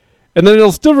 170, and then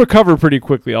it'll still recover pretty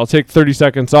quickly. I'll take 30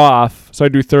 seconds off, so I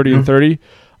do 30 and 30.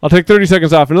 I'll take 30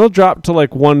 seconds off and it'll drop to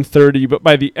like 130, but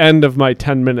by the end of my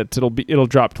 10 minutes it'll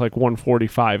drop to like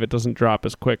 145. It doesn't drop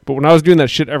as quick. But when I was doing that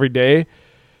shit every day,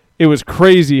 it was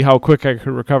crazy how quick I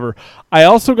could recover. I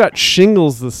also got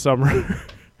shingles this summer.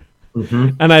 Mm-hmm.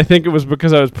 And I think it was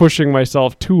because I was pushing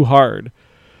myself too hard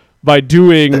by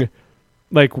doing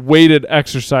like weighted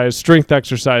exercise, strength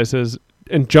exercises,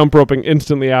 and jump roping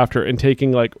instantly after and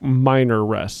taking like minor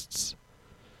rests.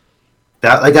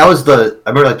 I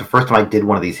remember like the first time I did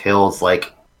one of these hills,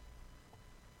 like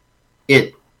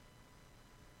it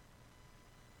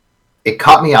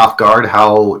caught me off guard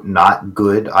how not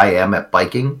good I am at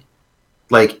biking.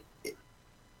 I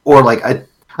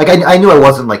knew I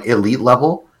wasn't like elite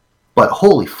level, but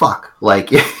holy fuck, like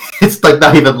it's like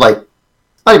not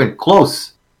even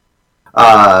close.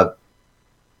 But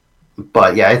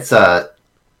yeah,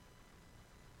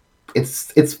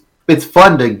 it's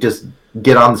fun to just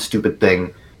get on the stupid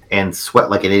thing and sweat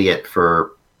like an idiot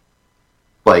for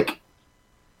like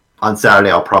on Saturday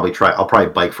I'll probably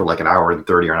bike for like an hour and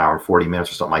 30 or an hour and 40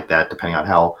 minutes or something like that, depending on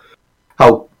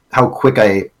how quick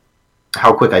I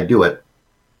do it.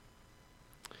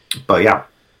 But yeah.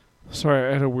 Sorry,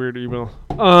 I had a weird email.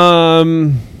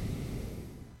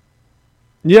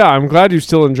 Yeah, I'm glad you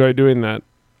still enjoy doing that.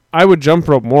 I would jump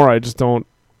rope more. I just don't.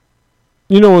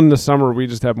 In the summer we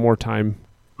just have more time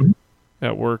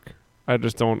at work. I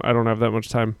don't have that much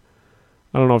time.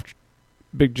 I don't know if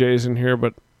Big J's in here,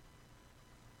 but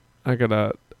I got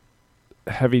a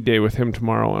heavy day with him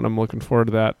tomorrow, and I'm looking forward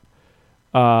to that.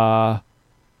 All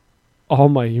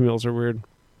my emails are weird.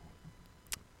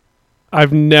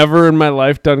 I've never in my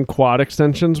life done quad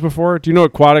extensions before. Do you know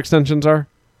what quad extensions are?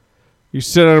 You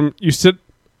sit on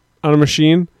a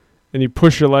machine, and you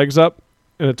push your legs up,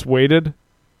 and it's weighted.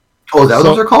 Oh, is that what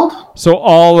those are called? So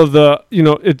all of the,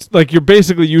 it's like you're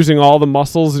basically using all the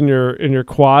muscles in your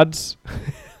quads.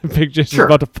 Big Jason's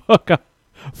about to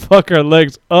fuck our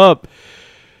legs up.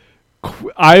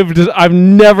 I've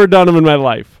never done them in my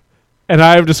life, and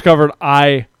I've discovered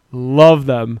I love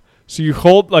them. So you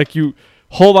hold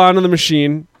on to the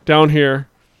machine down here,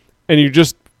 and you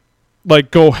just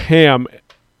like go ham.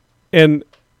 And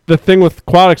the thing with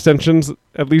quad extensions,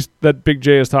 at least that Big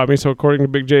J has taught me, so according to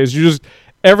Big J, is you just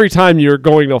every time you're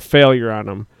going to failure on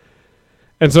them.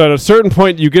 And so at a certain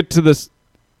point you get to this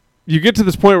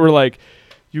point where like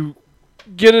you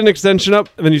get an extension up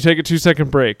and then you take a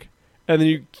 2-second break and then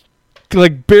you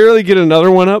like barely get another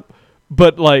one up,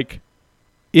 but like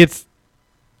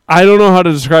I don't know how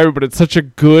to describe it, but it's such a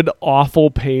good awful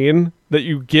pain that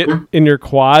you get in your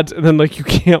quads and then like you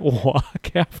can't walk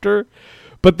after,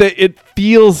 but it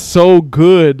feels so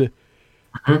good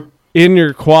in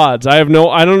your quads. I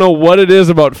don't know what it is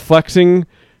about flexing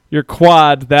your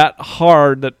quad that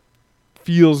hard that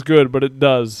feels good, but it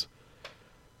does.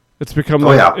 It's become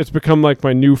it's become like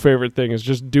my new favorite thing is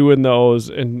just doing those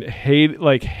and hate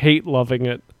loving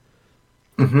it.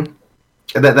 Mm-hmm.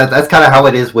 That's kind of how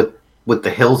it is with the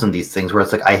hills and these things, where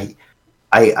it's like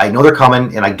I know they're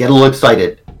coming and I get a little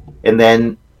excited, and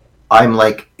then I'm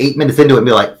like 8 minutes into it and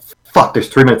be like, fuck, there's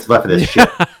 3 minutes left of this shit.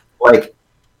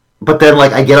 But then,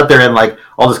 like, I get up there and, like,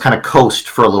 I'll just kind of coast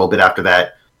for a little bit after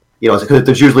that. Because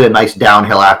there's usually a nice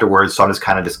downhill afterwards, so I'll just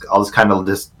kind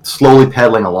of slowly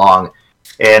pedaling along,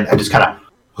 and I just kind of,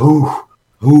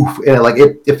 and, like,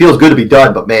 it feels good to be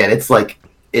done, but, man, it's, like,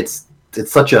 it's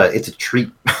a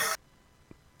treat.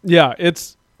 Yeah,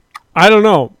 I don't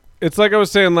know. It's like I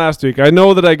was saying last week. I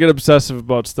know that I get obsessive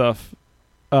about stuff,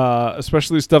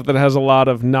 especially stuff that has a lot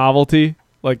of novelty,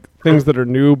 like things that are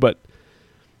new, but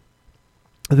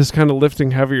this kind of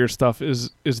lifting heavier stuff is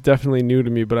definitely new to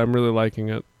me, but I'm really liking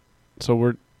it.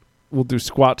 So we'll do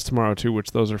squats tomorrow too,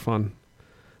 which those are fun.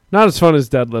 Not as fun as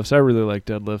deadlifts. I really like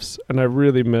deadlifts, and I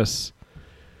really miss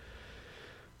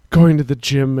going to the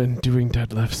gym and doing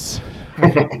deadlifts.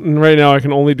 And right now I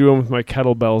can only do them with my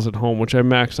kettlebells at home, which I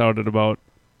max out at about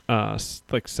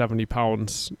like 70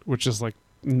 pounds, which is like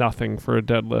nothing for a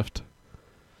deadlift.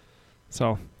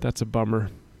 So that's a bummer.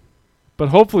 But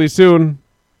hopefully soon.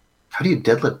 How do you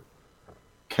deadlift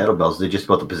kettlebells? Is it just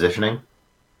about the positioning?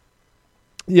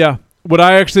 Yeah. What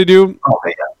I actually do,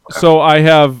 Okay. So I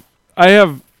have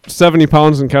 70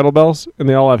 pounds in kettlebells, and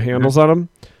they all have handles on them.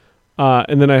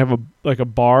 And then I have a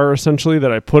bar, essentially,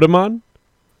 that I put them on.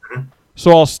 Mm-hmm.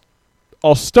 So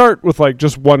I'll start with, like,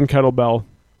 just one kettlebell.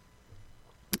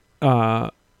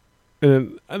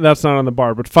 And that's not on the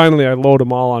bar. But finally, I load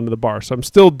them all onto the bar. So I'm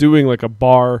still doing, like, a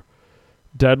bar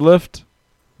deadlift.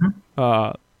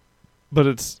 Mm-hmm. But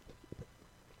it's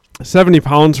 70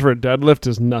 pounds for a deadlift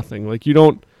is nothing. Like you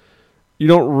don't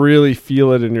really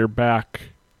feel it in your back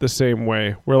the same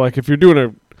way. Where like if you're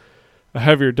doing a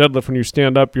heavier deadlift, when you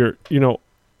stand up, your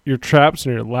traps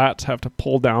and your lats have to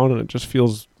pull down, and it just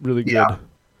feels really good.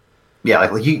 Yeah,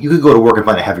 like you could go to work and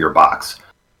find a heavier box.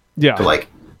 Yeah. To like.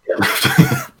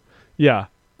 Yeah.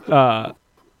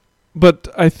 But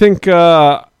I think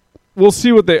we'll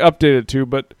see what they update it to.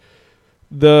 But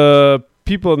the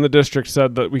people in the district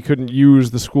said that we couldn't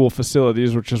use the school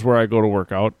facilities, which is where I go to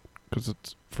work out because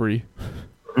it's free.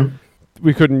 Mm-hmm.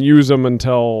 We couldn't use them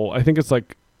until I think it's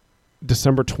like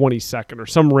December 22nd or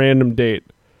some random date.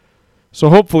 So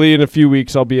hopefully in a few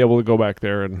weeks I'll be able to go back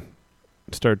there and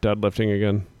start deadlifting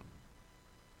again.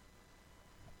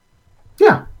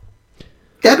 Yeah.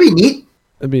 That'd be neat.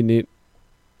 That'd be neat.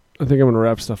 I think I'm going to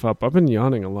wrap stuff up. I've been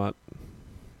yawning a lot.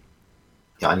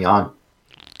 Yawn.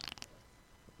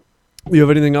 You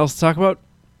have anything else to talk about?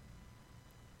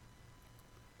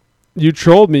 You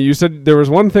trolled me. You said there was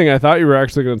one thing I thought you were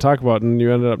actually going to talk about, and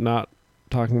you ended up not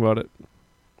talking about it.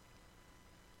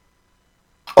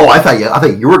 Oh, I thought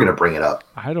you were going to bring it up.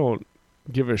 I don't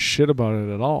give a shit about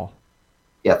it at all.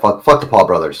 Yeah, fuck the Paul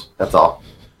brothers. That's all.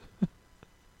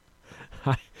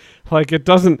 Like it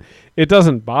doesn't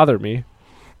bother me.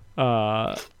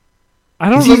 I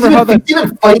don't remember how that. He's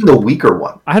even fighting the weaker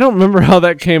one. I don't remember how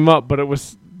that came up, but it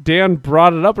was Dan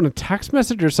brought it up in a text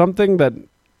message or something that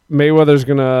Mayweather's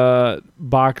gonna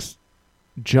box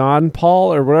John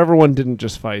Paul or whatever one didn't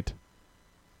just fight.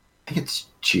 I think it's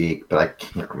Jake, but I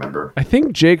can't remember. I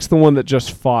think Jake's the one that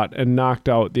just fought and knocked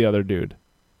out the other dude.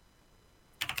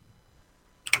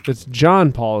 It's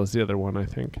John Paul is the other one, I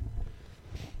think.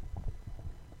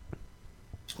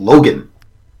 Logan.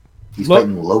 He's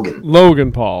fighting Logan.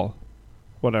 Logan Paul.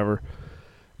 Whatever.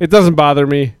 It doesn't bother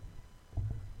me.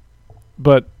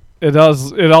 But it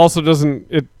also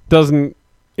doesn't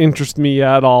interest me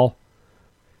at all.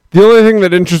 The only thing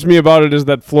that interests me about it is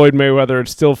that Floyd Mayweather is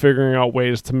still figuring out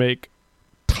ways to make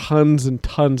tons and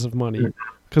tons of money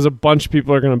because a bunch of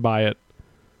people are going to buy it.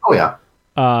 Oh yeah.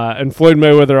 And Floyd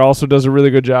Mayweather also does a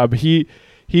really good job. He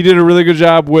did a really good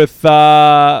job with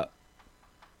Conor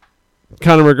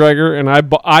McGregor, and I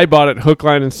bought it hook,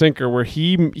 line, and sinker, where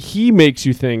he makes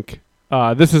you think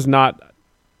this is not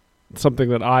something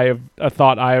that I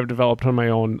thought I have developed on my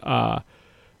own.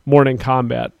 Morning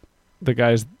Combat, the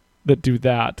guys that do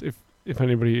that. If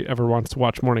anybody ever wants to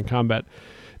watch Morning Combat,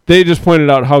 they just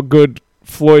pointed out how good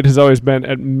Floyd has always been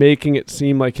at making it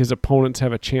seem like his opponents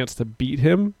have a chance to beat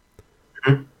him.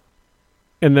 Mm-hmm.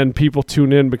 And then people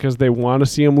tune in because they want to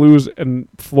see him lose, and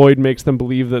Floyd makes them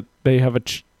believe that they have I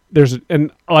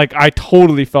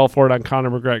totally fell for it on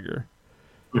Conor McGregor.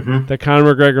 Mm-hmm. That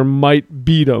Conor McGregor might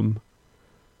beat him.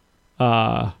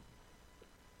 But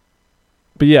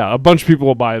yeah, a bunch of people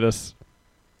will buy this.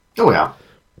 Oh yeah.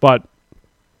 But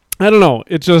I don't know.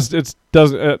 It doesn't.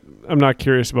 I'm not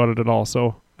curious about it at all,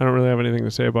 so I don't really have anything to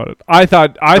say about it. I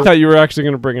thought you were actually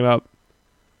going to bring it up.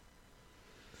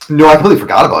 No, I completely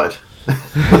forgot about it.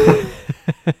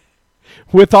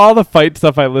 With all the fight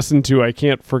stuff I listen to, I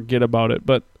can't forget about it.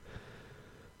 But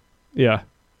yeah,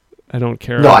 I don't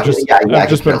care. No, I've just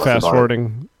been fast fast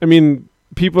forwarding. I mean,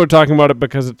 people are talking about it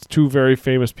because it's two very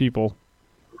famous people.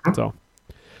 So.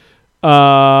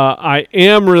 I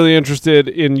am really interested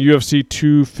in UFC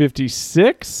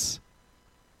 256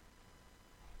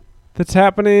 that's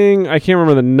happening. I can't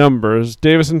remember the numbers.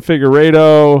 Davison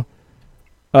Figueiredo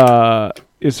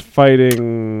is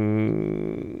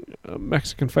fighting a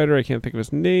Mexican fighter. I can't think of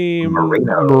his name.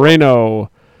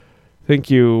 Moreno. Thank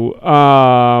you.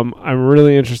 I'm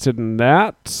really interested in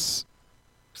that.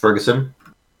 Ferguson.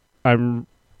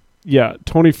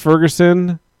 Tony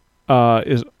Ferguson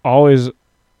is always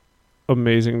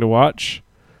amazing to watch.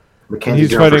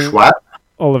 He's fighting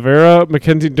Oliveira.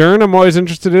 Mackenzie Dern I'm always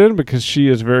interested in because she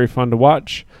is very fun to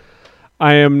watch.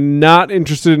 I am not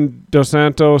interested in Dos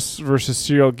Santos versus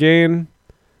Cyril Gane.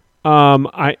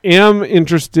 I am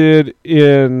interested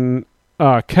in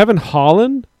Kevin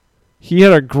Holland. He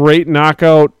had a great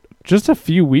knockout just a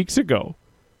few months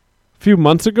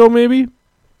ago maybe.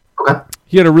 Okay.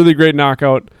 He had a really great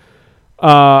knockout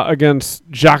against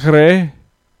Jacare.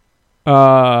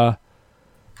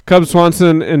 Cub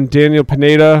Swanson and Daniel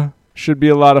Pineda should be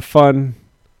a lot of fun.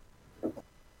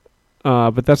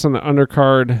 But that's on the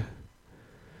undercard.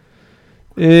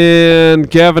 And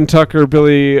Gavin Tucker,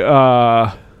 Billy,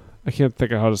 I can't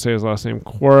think of how to say his last name,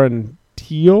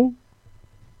 Quarantillo.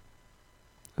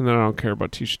 And then I don't care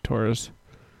about Tisha Torres.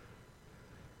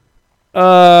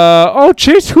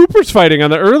 Chase Hooper's fighting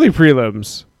on the early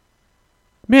prelims.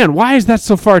 Man, why is that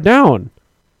so far down?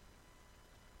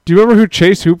 Do you remember who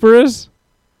Chase Hooper is?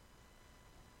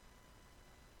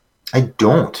 I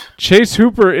don't. Chase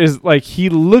Hooper is he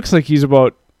looks like he's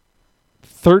about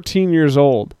 13 years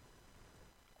old.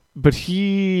 But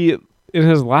in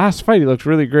his last fight, he looked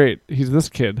really great. He's this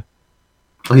kid.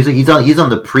 Oh, he's on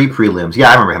the pre-prelims.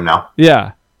 Yeah, I remember him now.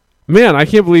 Yeah. Man, I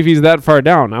can't believe he's that far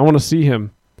down. I want to see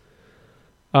him.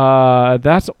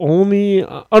 That's only...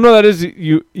 that is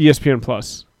ESPN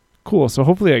Plus. Cool, so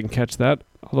hopefully I can catch that.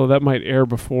 Although that might air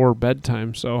before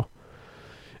bedtime, so...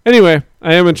 Anyway,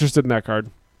 I am interested in that card.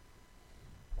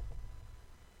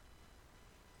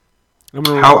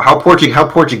 How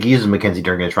Portuguese is Mackenzie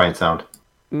Dern going to try and sound?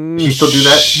 Does she still do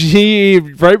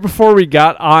that? Right before we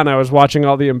got on, I was watching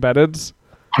all the embeddeds.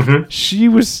 Mm-hmm. She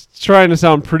was trying to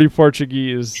sound pretty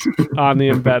Portuguese on the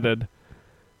embedded.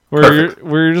 Where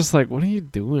you're just like, what are you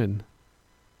doing?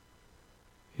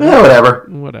 Yeah,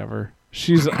 Whatever.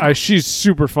 She's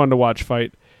super fun to watch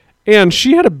fight. And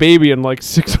she had a baby and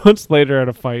 6 months later had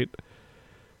a fight.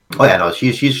 Oh yeah, no,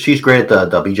 she's great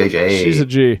at the BJJ. She's a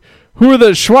G. Who are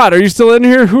the Schwat? Are you still in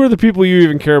here? Who are the people you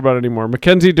even care about anymore?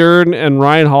 Mackenzie Dern and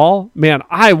Ryan Hall? Man,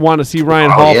 I want to see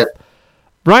Ryan Hall. Yeah.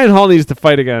 Ryan Hall needs to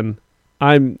fight again.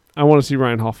 I want to see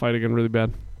Ryan Hall fight again really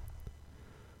bad.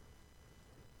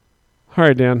 All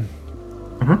right, Dan.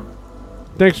 Mhm.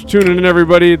 Thanks for tuning in,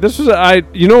 everybody. This was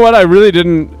you know what? I really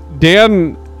didn't.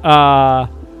 Dan. I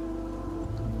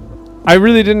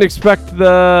really didn't expect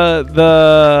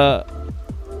the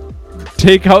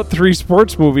take out 3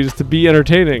 sports movies to be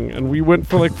entertaining, and we went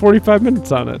for like 45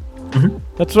 minutes on it. Mhm.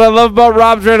 That's what I love about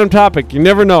Rob's Random Topic. You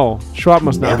never know. Schwab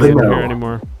must not be in Never know. here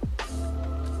anymore.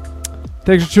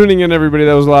 Thanks for tuning in, everybody.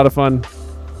 That was a lot of fun.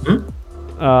 Mhm.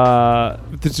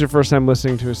 If this is your first time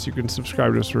listening to us, you can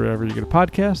subscribe to us wherever you get a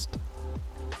podcast.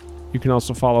 You can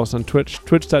also follow us on Twitch,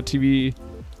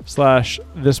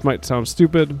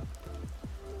 twitch.tv/thismightsoundstupid.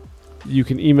 You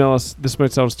can email us,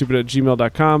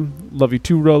 thismightsoundstupid@gmail.com. Love you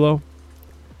too, Rolo.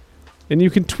 And you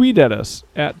can tweet at us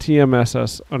at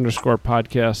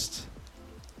TMSS_podcast.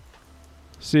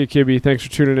 See you, KB. Thanks for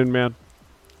tuning in, man.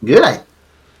 Good night,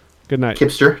 Good night.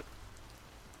 Kipster.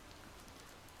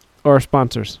 Our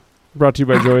sponsors. Brought to you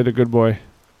by Joey the Good Boy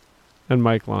and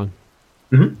Mike Long.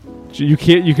 Mhm. You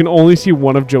can only see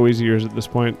one of Joey's ears at this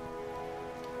point.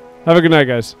 Have a good night,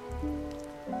 guys.